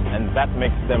system, and that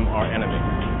makes them our enemy.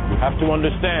 You have to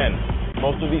understand,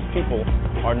 most of these people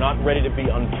are not ready to be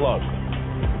unplugged.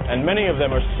 And many of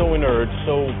them are so inert,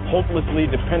 so hopelessly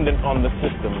dependent on the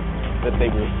system, that they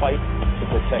will fight to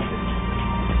protect it.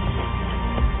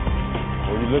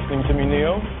 Were you listening to me,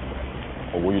 Neo?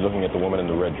 Or were you looking at the woman in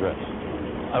the red dress?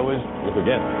 Look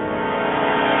again.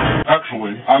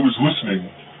 Actually, I was listening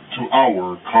to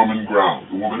Our Common Ground.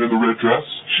 The woman in the red dress,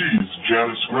 she's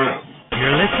Janice Graham.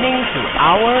 You're listening to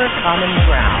Our Common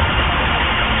Ground.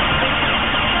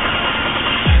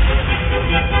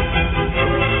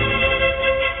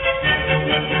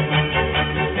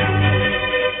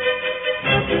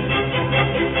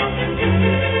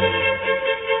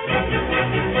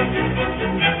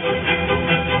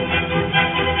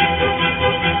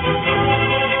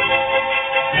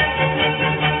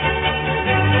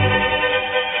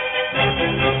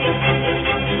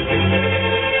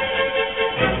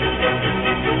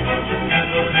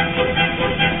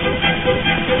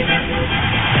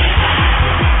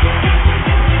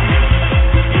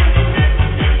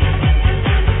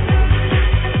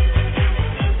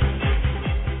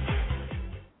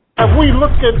 Have we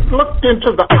looked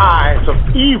into the eyes of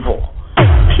evil,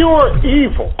 pure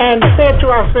evil, and said to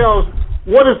ourselves,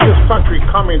 what is this country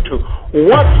coming to?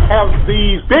 What have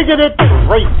these bigoted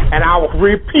racists, and I'll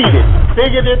repeat it,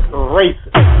 bigoted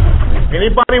racists. If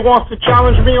anybody wants to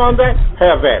challenge me on that,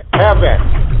 have at.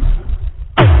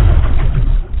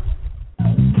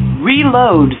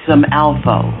 Reload some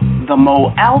Alpha, the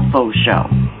Mo Alpha Show,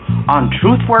 on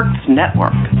TruthWorks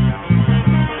Network.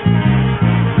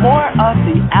 More of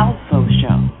The Alpha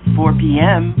Show, 4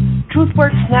 p.m.,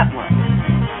 TruthWorks Network.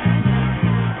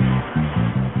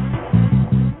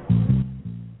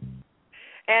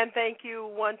 And thank you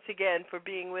once again for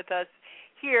being with us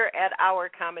here at Our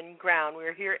Common Ground.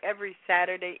 We're here every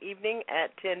Saturday evening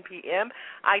at 10 p.m.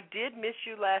 I did miss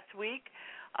you last week.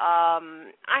 I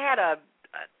had a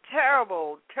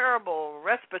terrible, terrible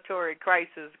respiratory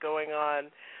crisis going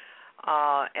on,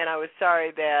 and I was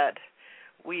sorry that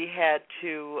we had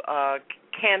to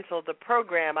cancel the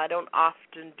program. I don't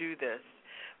often do this.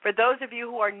 For those of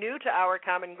you who are new to Our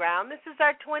Common Ground, this is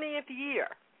our 20th year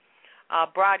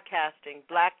broadcasting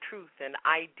Black truth and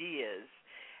ideas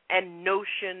and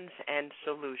notions and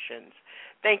solutions.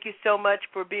 Thank you so much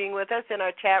for being with us in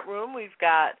our chat room. We've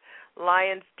got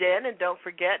Lion's Den, and don't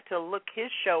forget to look his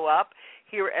show up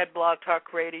here at Blog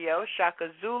Talk Radio.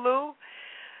 Shaka Zulu,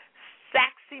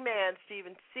 Saxy Man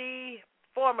Stephen C.,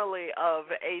 formerly of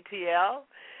ATL,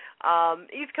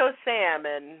 East Coast Sam,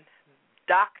 and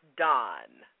Doc Don,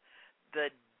 the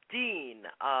Dean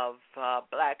of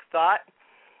Black Thought.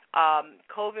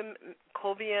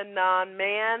 Covian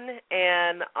Non-Man,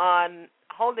 and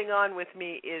holding on with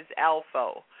me is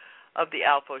Alpha of the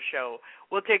Alpha Show.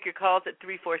 We'll take your calls at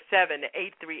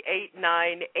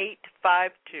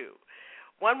 347-838-9852.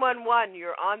 111,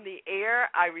 you're on the air.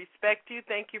 I respect you.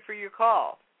 Thank you for your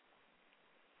call.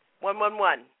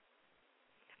 111.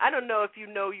 I don't know if you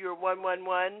know your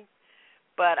 111,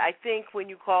 but I think when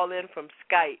you call in from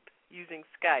Skype, using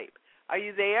Skype. Are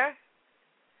you there?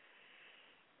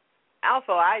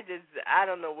 Alpha, I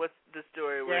don't know what's the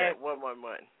story with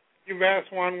 111. You've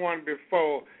asked 111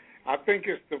 before. I think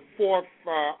it's the fourth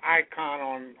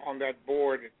icon on that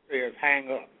board. It says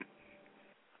 "hang up."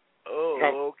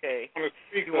 Oh, okay.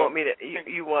 You want me to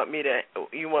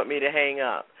hang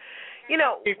up? You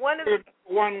know, one of the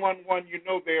 111. You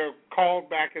know they're called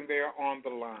back and they're on the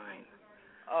line.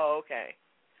 Oh, okay.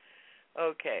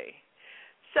 Okay.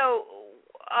 So,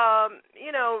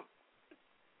 you know.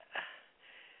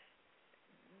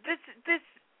 This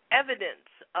evidence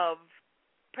of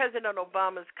President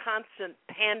Obama's constant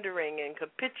pandering and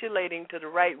capitulating to the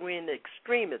right-wing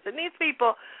extremists, and these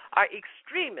people are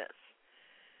extremists,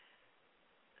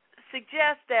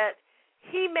 suggests that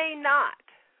he may not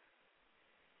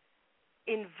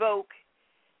invoke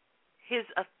his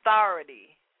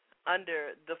authority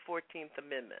under the 14th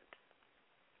Amendment.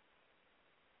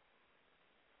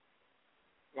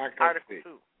 Article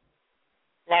 2.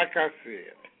 Like I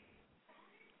said,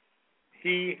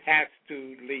 he has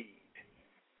to lead.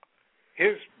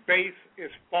 His base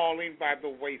is falling by the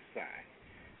wayside.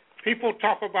 People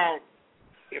talk about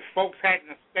if folks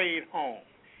hadn't stayed home.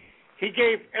 He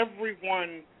gave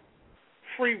everyone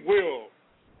free will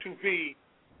to be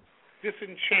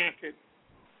disenchanted,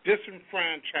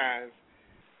 disenfranchised,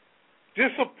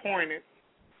 disappointed,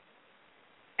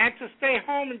 and to stay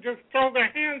home and just throw their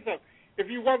hands up. If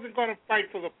he wasn't going to fight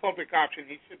for the public option,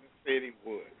 he shouldn't have said he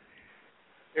would.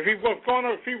 If he was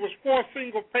for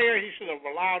single payer, he should have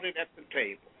allowed it at the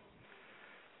table.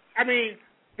 I mean,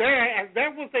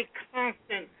 there was a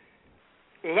constant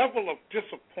level of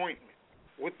disappointment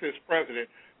with this president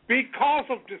because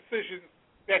of decisions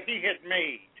that he had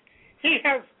made. He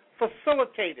has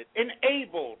facilitated,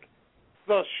 enabled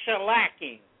the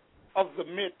shellacking of the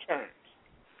midterms.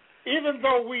 Even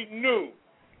though we knew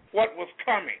what was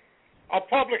coming, a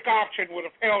public option would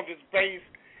have held his base.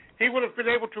 He would have been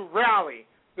able to rally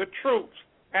the troops,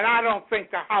 and I don't think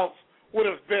the House would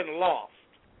have been lost.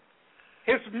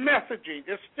 His messaging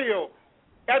is still,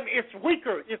 it's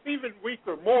weaker. It's even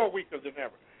weaker, more weaker than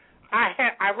ever.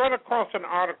 I run across an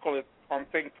article on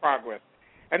Think Progress,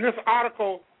 and this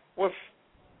article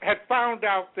had found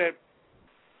out that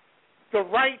the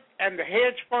right and the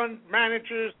hedge fund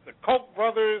managers, the Koch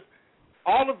brothers,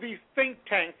 all of these think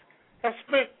tanks have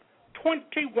spent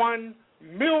 $21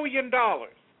 million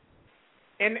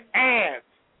in ads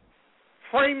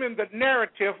framing the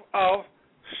narrative of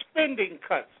spending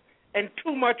cuts and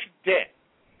too much debt.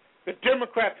 The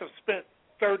Democrats have spent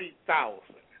 $30,000.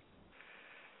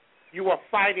 You are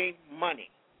fighting money.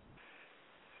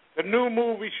 The new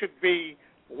movie should be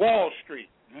Wall Street.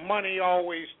 Money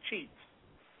always cheats.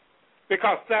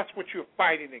 Because that's what you're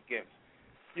fighting against.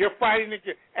 You're fighting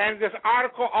against. And this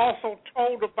article also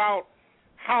told about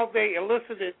how they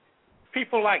elicited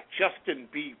people like Justin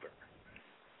Bieber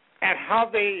and how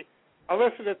they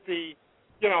elicited a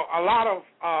lot of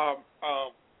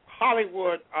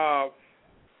Hollywood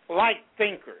light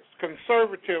thinkers,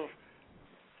 conservative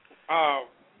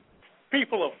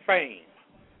people of fame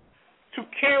to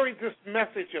carry this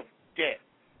message of debt.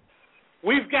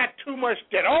 We've got too much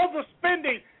debt. All the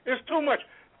spending is too much.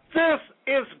 This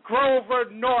is Grover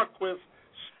Norquist,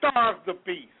 Starve the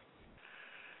Beast.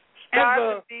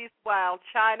 Starve the Beast while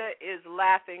China is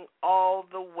laughing all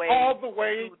the way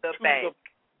to the bank.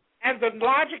 And the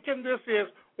logic in this is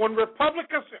when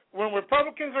Republicans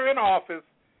are in office,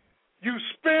 you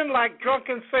spend like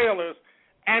drunken sailors,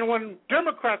 and when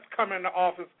Democrats come into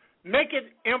office, make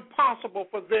it impossible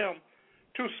for them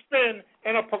to spend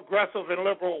in a progressive and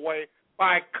liberal way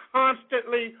by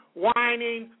constantly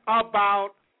whining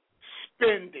about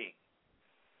spending.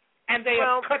 And they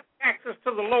have cut taxes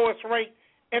to the lowest rate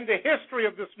in the history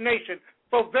of this nation,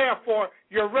 so therefore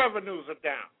your revenues are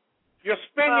down. Your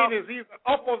spending is either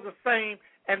up or the same,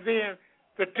 and then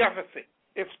the deficit.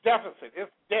 It's deficit.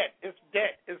 It's debt. It's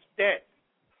debt. It's debt.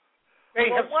 They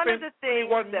have spent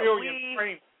 $21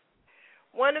 million.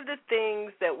 One of the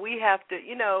things that we have to,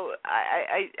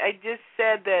 I just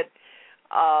said that,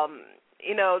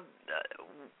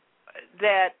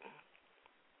 that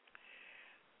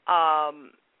our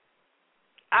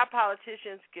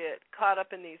politicians get caught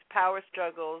up in these power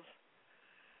struggles,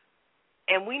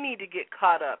 and we need to get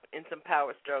caught up in some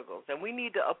power struggles, and we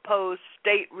need to oppose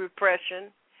state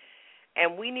repression,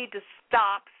 and we need to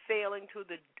stop failing to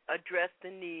address the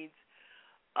needs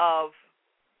of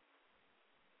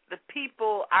the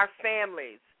people, our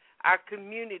families, our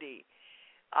community,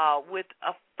 with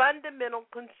a fundamental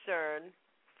concern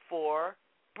for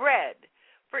bread.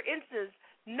 For instance,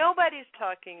 nobody's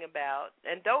talking about,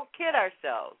 and don't kid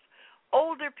ourselves,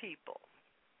 older people,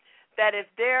 that if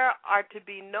there are to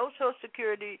be no Social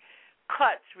Security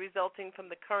cuts resulting from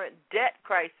the current debt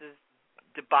crisis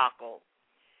debacle,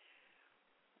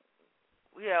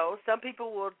 some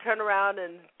people will turn around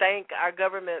and thank our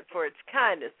government for its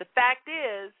kindness. The fact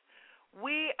is,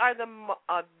 we are the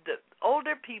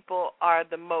older people are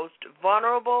the most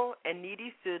vulnerable and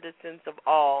needy citizens of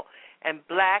all, and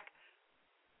black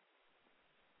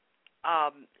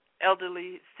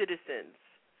elderly citizens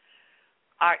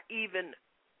are even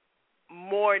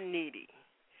more needy.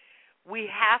 We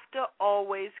have to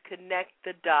always connect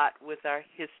the dot with our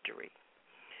history.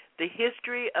 The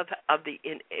history of the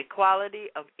inequality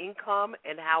of income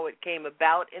and how it came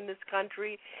about in this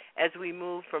country as we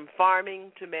moved from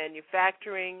farming to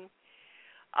manufacturing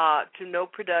to no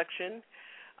production.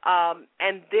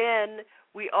 And then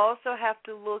we also have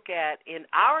to look at, in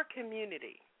our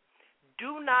community,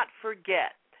 do not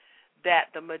forget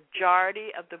that the majority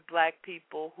of the black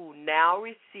people who now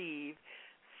receive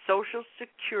Social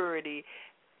Security,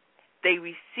 they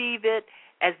receive it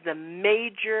as the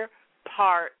major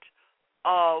part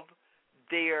of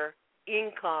their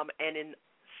income, and in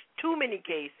too many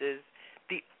cases,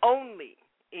 the only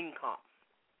income.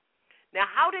 Now,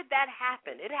 how did that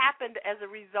happen? It happened as a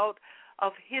result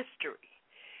of history.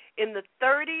 In the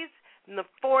 30s, in the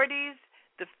 40s,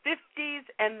 the 50s,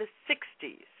 and the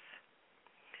 60s,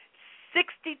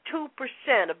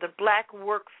 62% of the black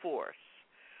workforce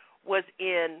was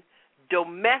in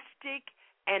domestic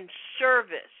and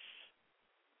service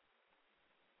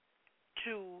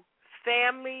to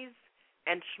families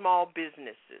and small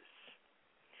businesses.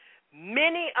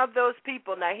 Many of those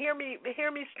people, now hear me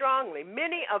strongly,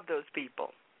 many of those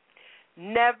people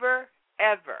never,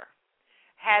 ever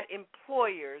had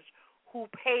employers who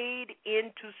paid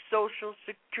into Social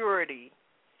Security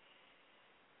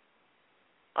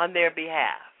on their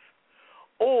behalf,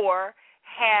 or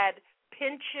had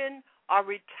pension or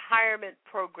retirement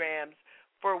programs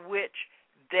for which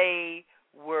they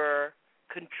were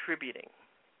contributing.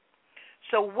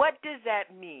 So what does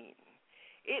that mean?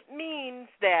 It means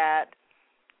that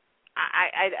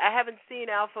I haven't seen,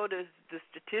 Alpha, the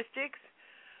statistics,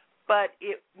 but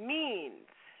it means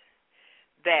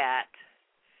that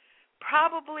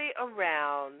probably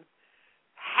around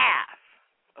half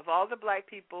of all the black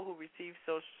people who receive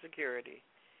Social Security,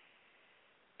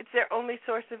 it's their only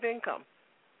source of income.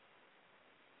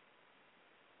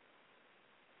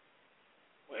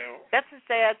 Well, that's a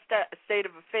sad state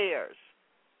of affairs.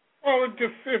 Well, it's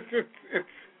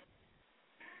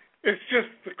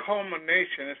just the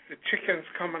culmination. It's the chickens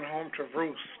coming home to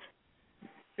roost.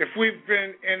 If we've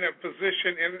been in a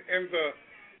position in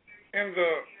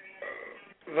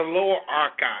the lower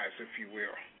archives, if you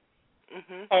will,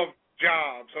 of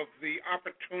jobs, of the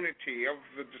opportunity, of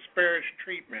the disparaged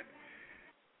treatment,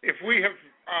 if we have,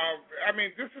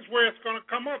 this is where it's going to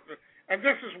come up, and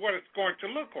this is what it's going to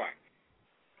look like.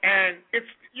 And it's,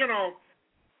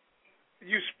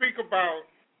 you speak about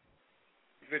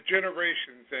the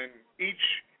generations and each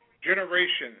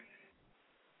generation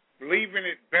leaving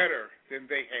it better than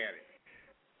they had it.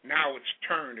 Now it's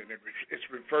turned and it's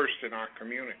reversed in our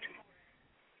community.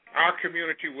 our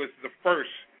community was the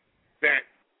first that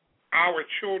our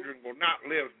children will not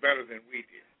live better than we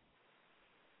did.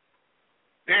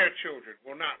 Their children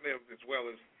will not live as well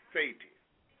as they did.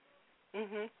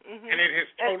 And it has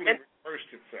totally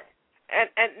reversed itself. And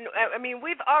I mean,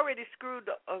 we've already screwed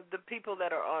the people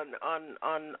that are on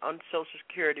Social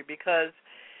Security because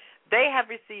they have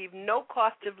received no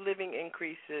cost of living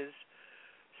increases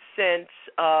since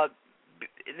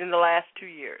in the last 2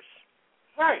 years.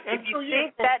 Right. If you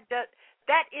think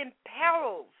that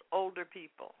imperils older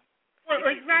people. Well,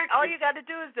 exactly. All you got to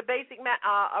do is the basic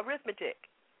arithmetic.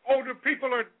 Older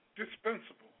people are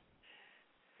dispensable.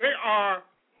 They are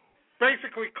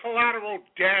basically collateral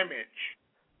damage.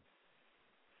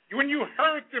 When you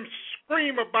heard them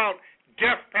scream about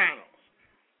death panels,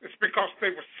 it's because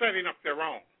they were setting up their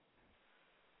own.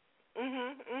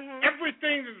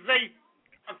 Everything that they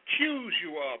accuse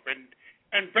you of and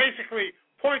basically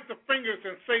point the fingers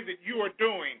and say that you are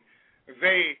doing,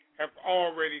 they have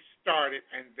already started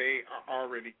and they are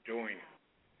already doing it.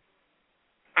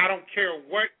 I don't care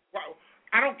what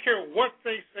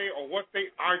they say or what they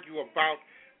argue about.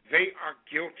 They are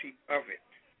guilty of it.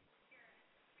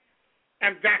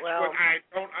 And that's what I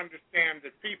don't understand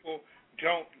that people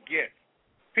don't get.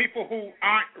 People who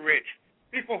aren't rich,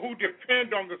 people who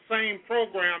depend on the same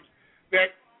programs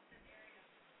that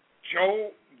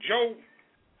Joe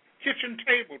Kitchen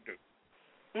Table do.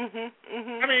 I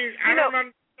mean, I don't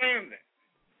understand that.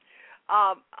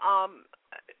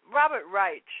 Robert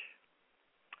Reich,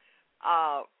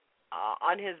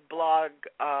 on his blog,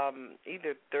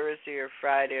 either Thursday or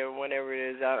Friday or whenever it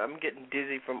is, I'm getting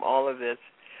dizzy from all of this.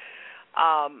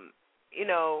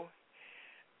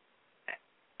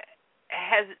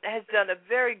 Has done a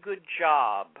very good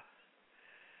job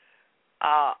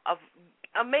of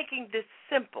making this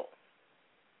simple.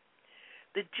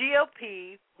 The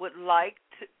GOP would like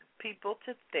people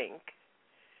to think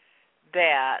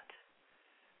that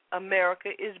America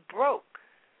is broke.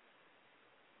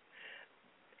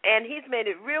 And he's made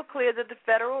it real clear that the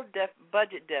federal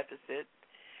budget deficit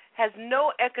has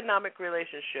no economic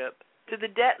relationship to the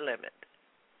debt limit.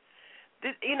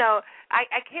 This,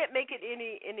 I can't make it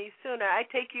any sooner. I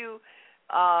take you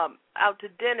out to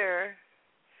dinner,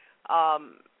 Alpha,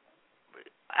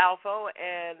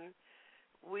 and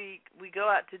we go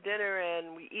out to dinner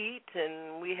and we eat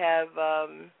and we have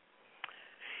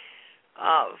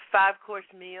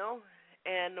 5-course meal,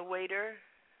 and the waiter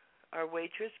or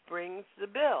waitress brings the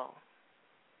bill.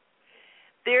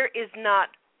 There is not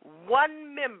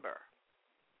one member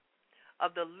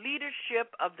of the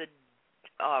leadership of the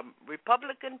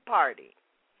Republican Party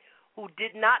who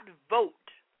did not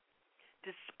vote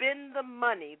to spend the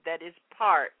money that is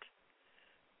part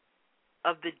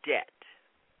of the debt.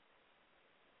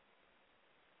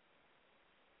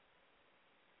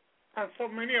 And so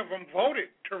many of them voted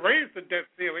to raise the debt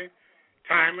ceiling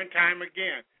time and time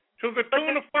again, to the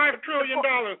tune of $5 trillion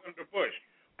under Bush.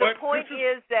 The point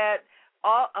is that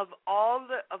all of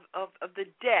the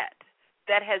debt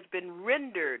that has been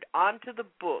rendered onto the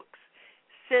books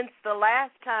since the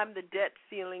last time the debt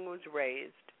ceiling was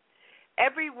raised,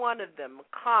 every one of them,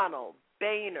 McConnell,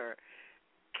 Boehner,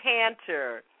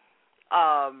 Cantor,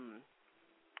 all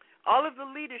of the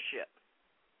leadership,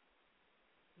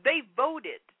 they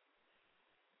voted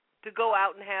to go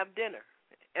out and have dinner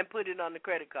and put it on the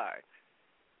credit card.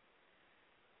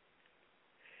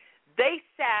 They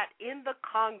sat in the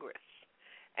Congress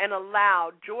and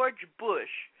allowed George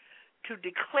Bush to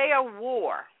declare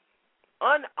war,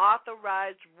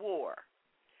 unauthorized war,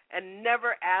 and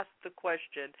never asked the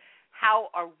question, how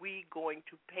are we going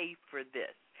to pay for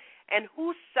this? And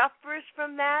who suffers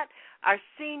from that? Our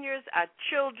seniors, our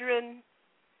children.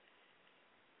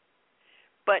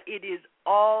 But it is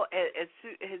all, as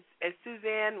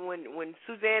Suzanne, when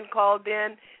Suzanne called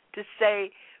in to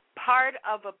say, part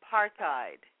of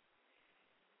apartheid,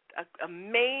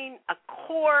 a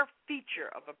core feature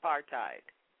of apartheid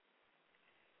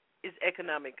is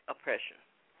economic oppression.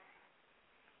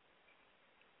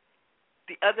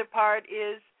 The other part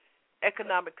is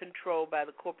economic control by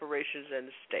the corporations and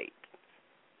the state.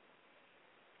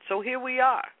 So here we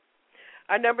are.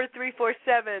 Our number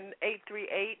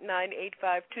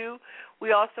 347-838-9852.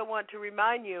 We also want to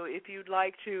remind you, if you'd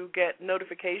like to get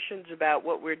notifications about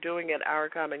what we're doing at Our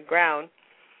Common Ground,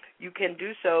 you can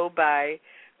do so by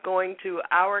going to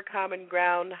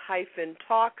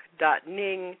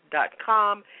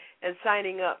ourcommonground-talk.ning.com and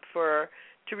signing up to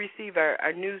receive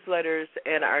our newsletters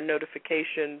and our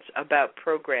notifications about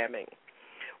programming.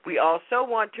 We also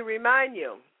want to remind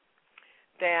you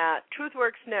that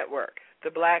TruthWorks Network,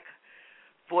 the Black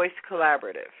Voice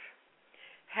Collaborative,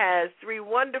 has 3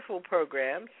 wonderful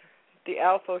programs The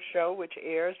Alpha Show, which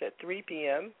airs at 3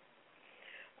 p.m.,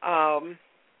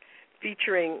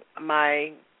 featuring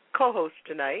my co-host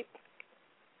tonight,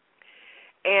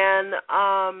 and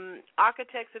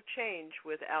Architects of Change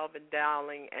with Alvin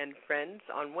Dowling and Friends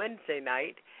on Wednesday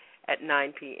night at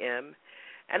 9 p.m.,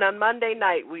 and on Monday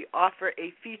night we offer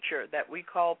a feature that we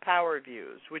call Power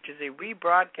Views, which is a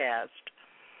rebroadcast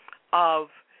of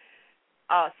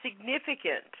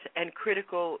significant and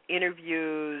critical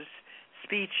interviews,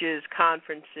 speeches,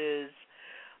 conferences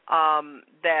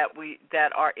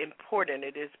that are important.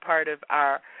 It is part of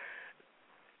our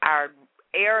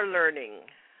air learning,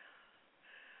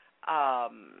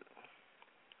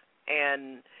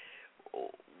 and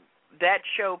that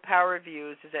show, Power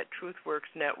Views, is at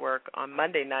TruthWorks Network on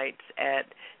Monday nights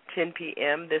at 10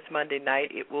 p.m. This Monday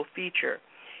night, it will feature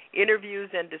interviews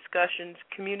and discussions,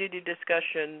 community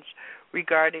discussions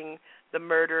regarding the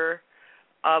murder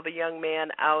of a young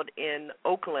man out in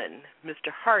Oakland,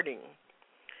 Mr. Harding,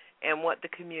 and what the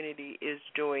community is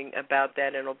doing about that,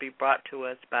 and it'll be brought to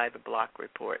us by the Block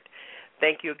Report.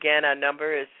 Thank you again. Our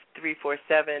number is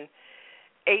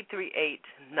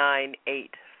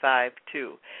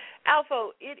 347-838-9852. Alpha,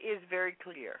 it is very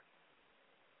clear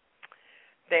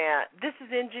that this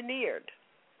is engineered.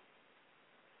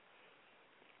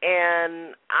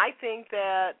 And I think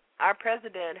that our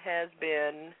president has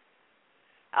been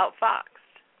outfoxed.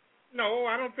 No,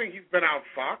 I don't think he's been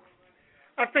outfoxed.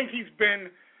 I think he's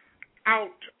been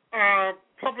out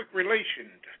public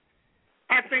relationed.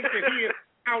 I think that he is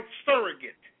out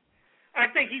surrogate. I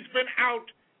think he's been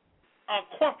out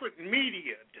corporate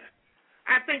media'd.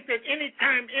 I think that any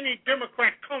time any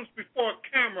Democrat comes before a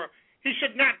camera, he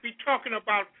should not be talking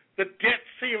about the debt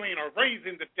ceiling or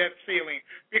raising the debt ceiling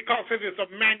because it is a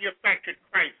manufactured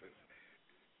crisis.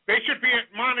 They should be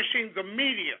admonishing the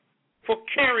media for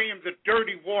carrying the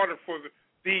dirty water for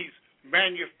these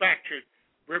manufactured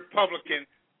Republican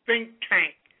think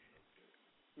tank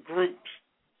groups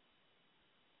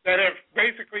that have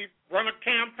basically run a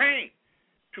campaign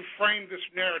to frame this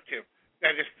narrative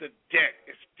that it's the debt,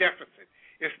 it's deficit,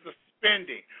 it's the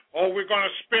spending. Oh, we're going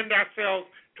to spend ourselves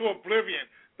to oblivion.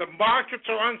 The markets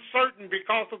are uncertain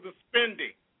because of the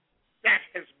spending. That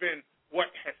has been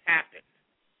what has happened.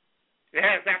 It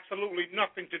has absolutely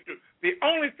nothing to do. The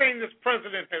only thing this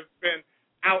president has been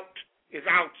out is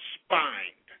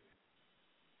outspined.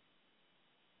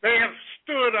 They have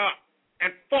stood up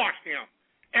and fought him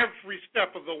every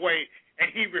step of the way, and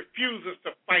he refuses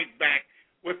to fight back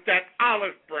with that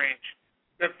olive branch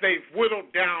that they've whittled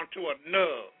down to a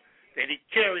nub that he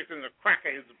carries in the crack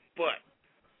of his butt.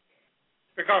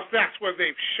 Because that's where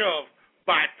they've shoved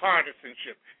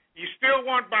bipartisanship. You still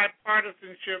want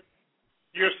bipartisanship?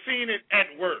 You're seeing it at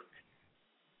work.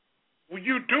 Will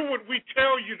you do what we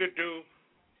tell you to do,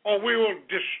 or we will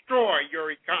destroy your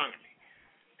economy?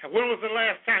 And when was the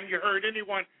last time you heard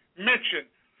anyone mention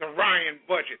the Ryan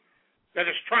budget that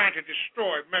is trying to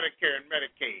destroy Medicare and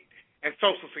Medicaid and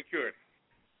Social Security?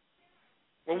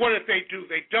 Well, what did they do?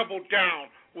 They doubled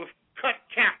down with cut,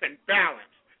 cap, and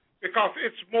balance because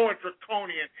it's more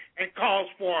draconian and calls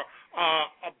for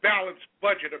a balanced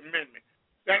budget amendment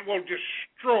that will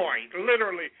destroy,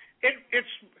 literally,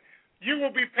 you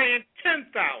will be paying $10,000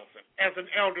 as an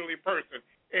elderly person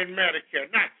in Medicare,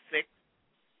 not $6,000.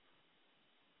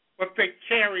 But they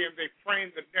carry and they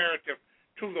frame the narrative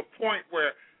to the point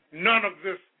where none of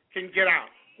this can get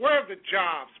out. Where are the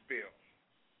jobs, Bill?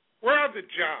 Where are the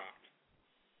jobs?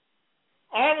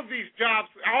 All of these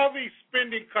jobs, all these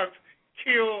spending cuts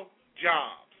kill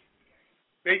jobs.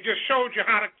 They just showed you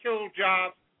how to kill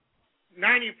jobs,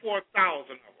 94,000 of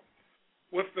them,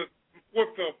 with the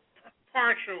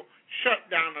partial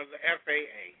shutdown of the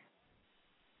FAA.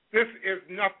 This is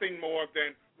nothing more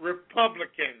than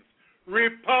Republicans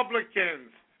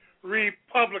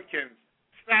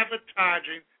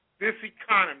sabotaging this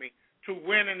economy to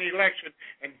win an election,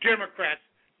 and Democrats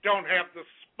don't have the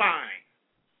spine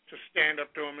to stand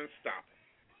up to them and stop it.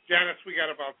 Janice, we got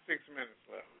about 6 minutes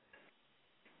left.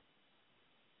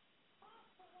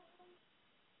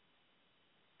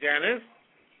 Janice?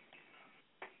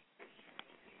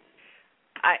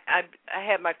 I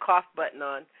had my cough button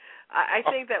on. I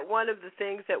think that one of the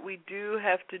things that we do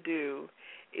have to do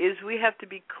is we have to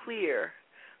be clear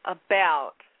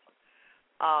about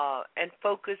and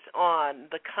focus on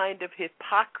the kind of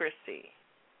hypocrisy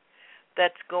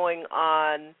that's going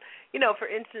on. You know, for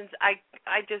instance, I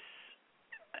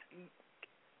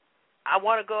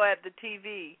want to go at the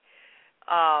TV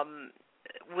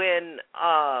when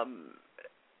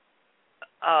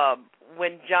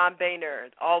John Boehner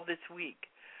all this week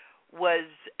was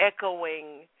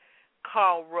echoing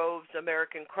Karl Rove's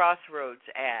American Crossroads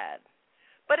ad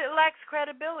but it lacks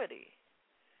credibility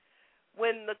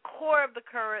when the core of the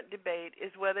current debate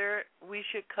is whether we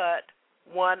should cut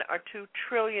 $1 or $2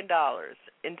 trillion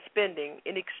in spending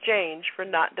in exchange for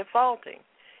not defaulting.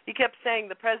 He kept saying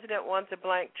the president wants a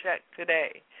blank check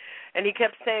today, and he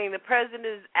kept saying the president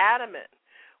is adamant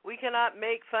we cannot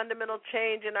make fundamental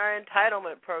change in our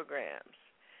entitlement programs.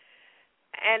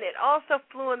 And it also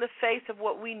flew in the face of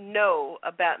what we know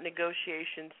about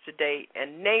negotiations to date,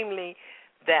 and namely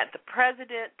that the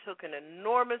president took an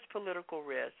enormous political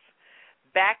risk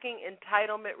backing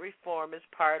entitlement reform as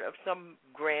part of some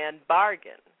grand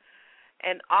bargain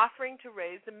and offering to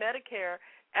raise the Medicare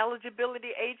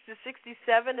eligibility age to 67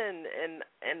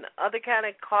 and other kind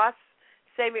of cost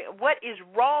saving. What is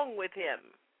wrong with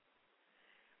him?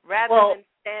 Rather than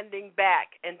standing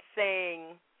back and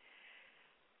saying,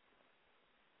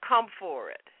 come for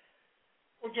it.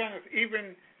 Well, Janice,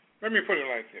 let me put it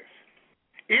like this.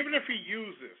 Even if he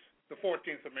uses the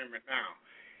 14th Amendment now,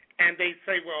 and they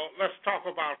say, well, let's talk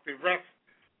about the rest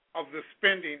of the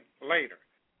spending later,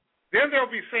 then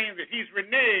they'll be saying that he's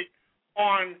reneged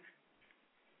on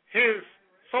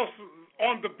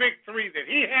on the big three, that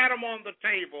he had them on the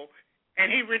table,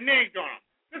 and he reneged on them.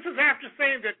 This is after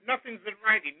saying that nothing's in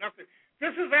writing, nothing.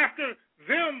 This is after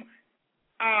them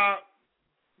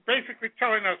basically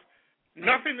telling us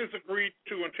nothing is agreed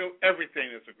to until everything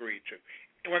is agreed to,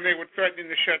 when they were threatening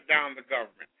to shut down the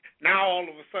government. Now all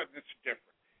of a sudden it's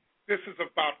different. This is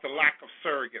about the lack of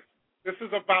surrogates. This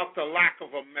is about the lack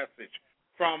of a message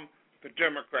from the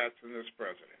Democrats and this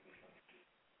president.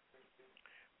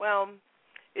 Well,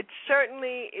 it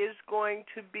certainly is going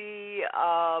to be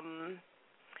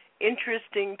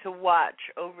interesting to watch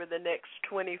over the next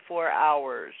 24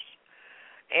 hours.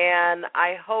 And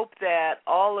I hope that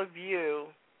all of you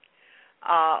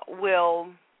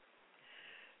will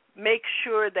make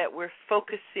sure that we're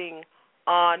focusing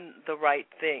on the right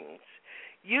things.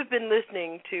 You've been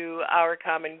listening to Our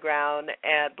Common Ground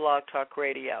at Blog Talk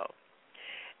Radio,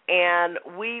 and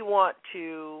we want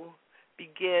to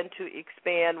begin to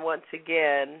expand once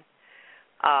again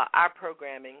our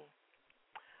programming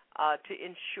to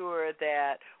ensure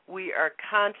that we are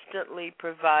constantly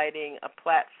providing a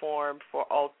platform for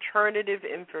alternative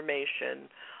information,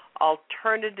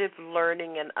 alternative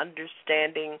learning and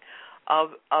understanding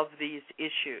of these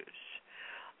issues,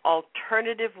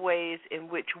 alternative ways in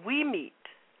which we meet,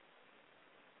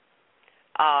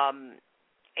 and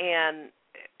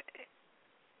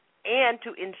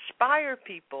to inspire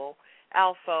people,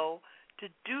 Alpho, to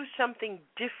do something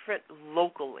different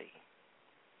locally.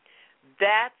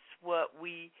 That's what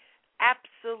we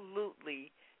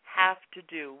absolutely have to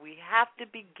do. We have to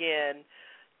begin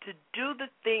to do the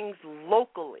things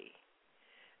locally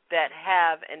that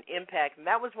have an impact. And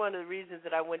that was one of the reasons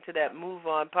that I went to that Move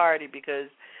On party, because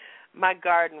my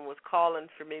garden was calling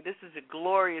for me. This is a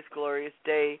glorious, glorious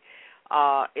day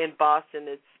in Boston.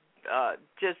 It's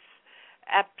just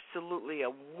absolutely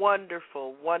a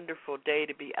wonderful, wonderful day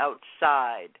to be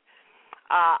outside.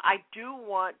 I do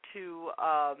want to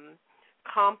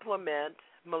compliment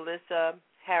Melissa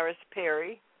Harris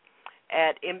Perry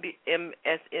at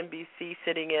MSNBC,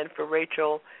 sitting in for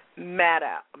Rachel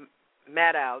Maddow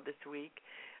this week.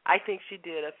 I think she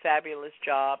did a fabulous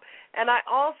job. And I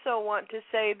also want to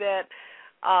say that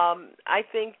I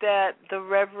think that the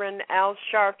Reverend Al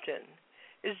Sharpton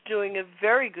is doing a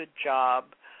very good job.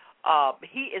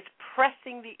 He is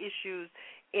pressing the issues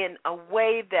in a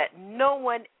way that no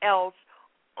one else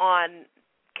on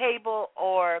cable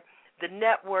or the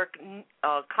network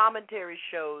commentary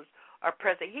shows are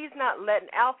pressing. He's not letting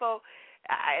Alpha,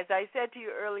 as I said to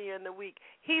you earlier in the week,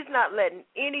 he's not letting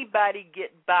anybody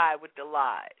get by with the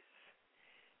lies,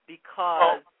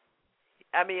 because,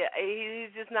 I mean,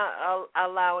 he's just not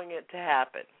allowing it to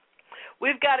happen.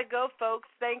 We've got to go, folks.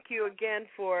 Thank you again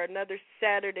for another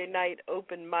Saturday night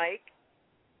open mic,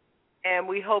 and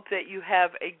we hope that you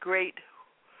have a great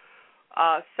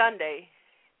Sunday.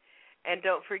 And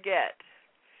don't forget,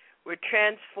 we're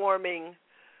transforming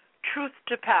truth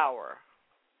to power,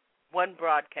 one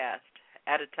broadcast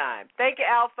at a time. Thank you,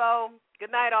 Alpho.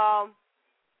 Good night, all.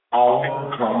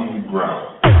 Our Common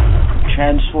Ground.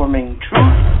 Transforming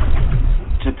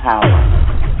truth to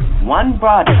power, one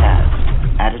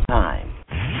broadcast at a time.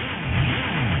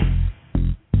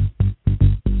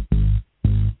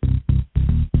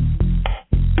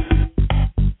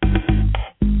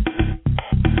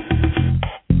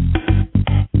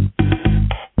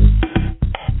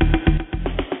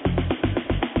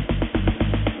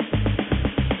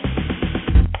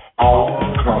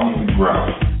 Our Common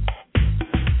Ground.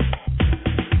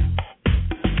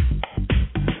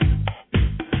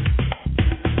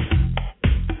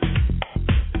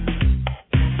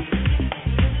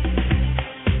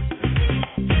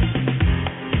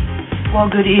 Well,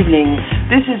 good evening.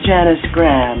 This is Janice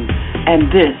Graham,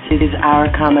 and this is Our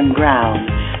Common Ground.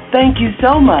 Thank you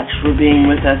so much for being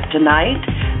with us tonight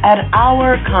at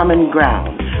Our Common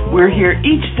Ground. We're here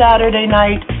each Saturday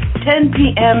night, 10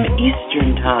 p.m.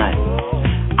 Eastern Time.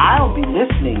 I'll be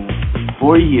listening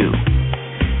for you.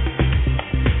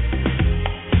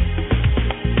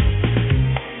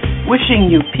 Wishing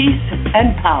you peace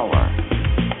and power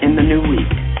in the new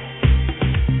week.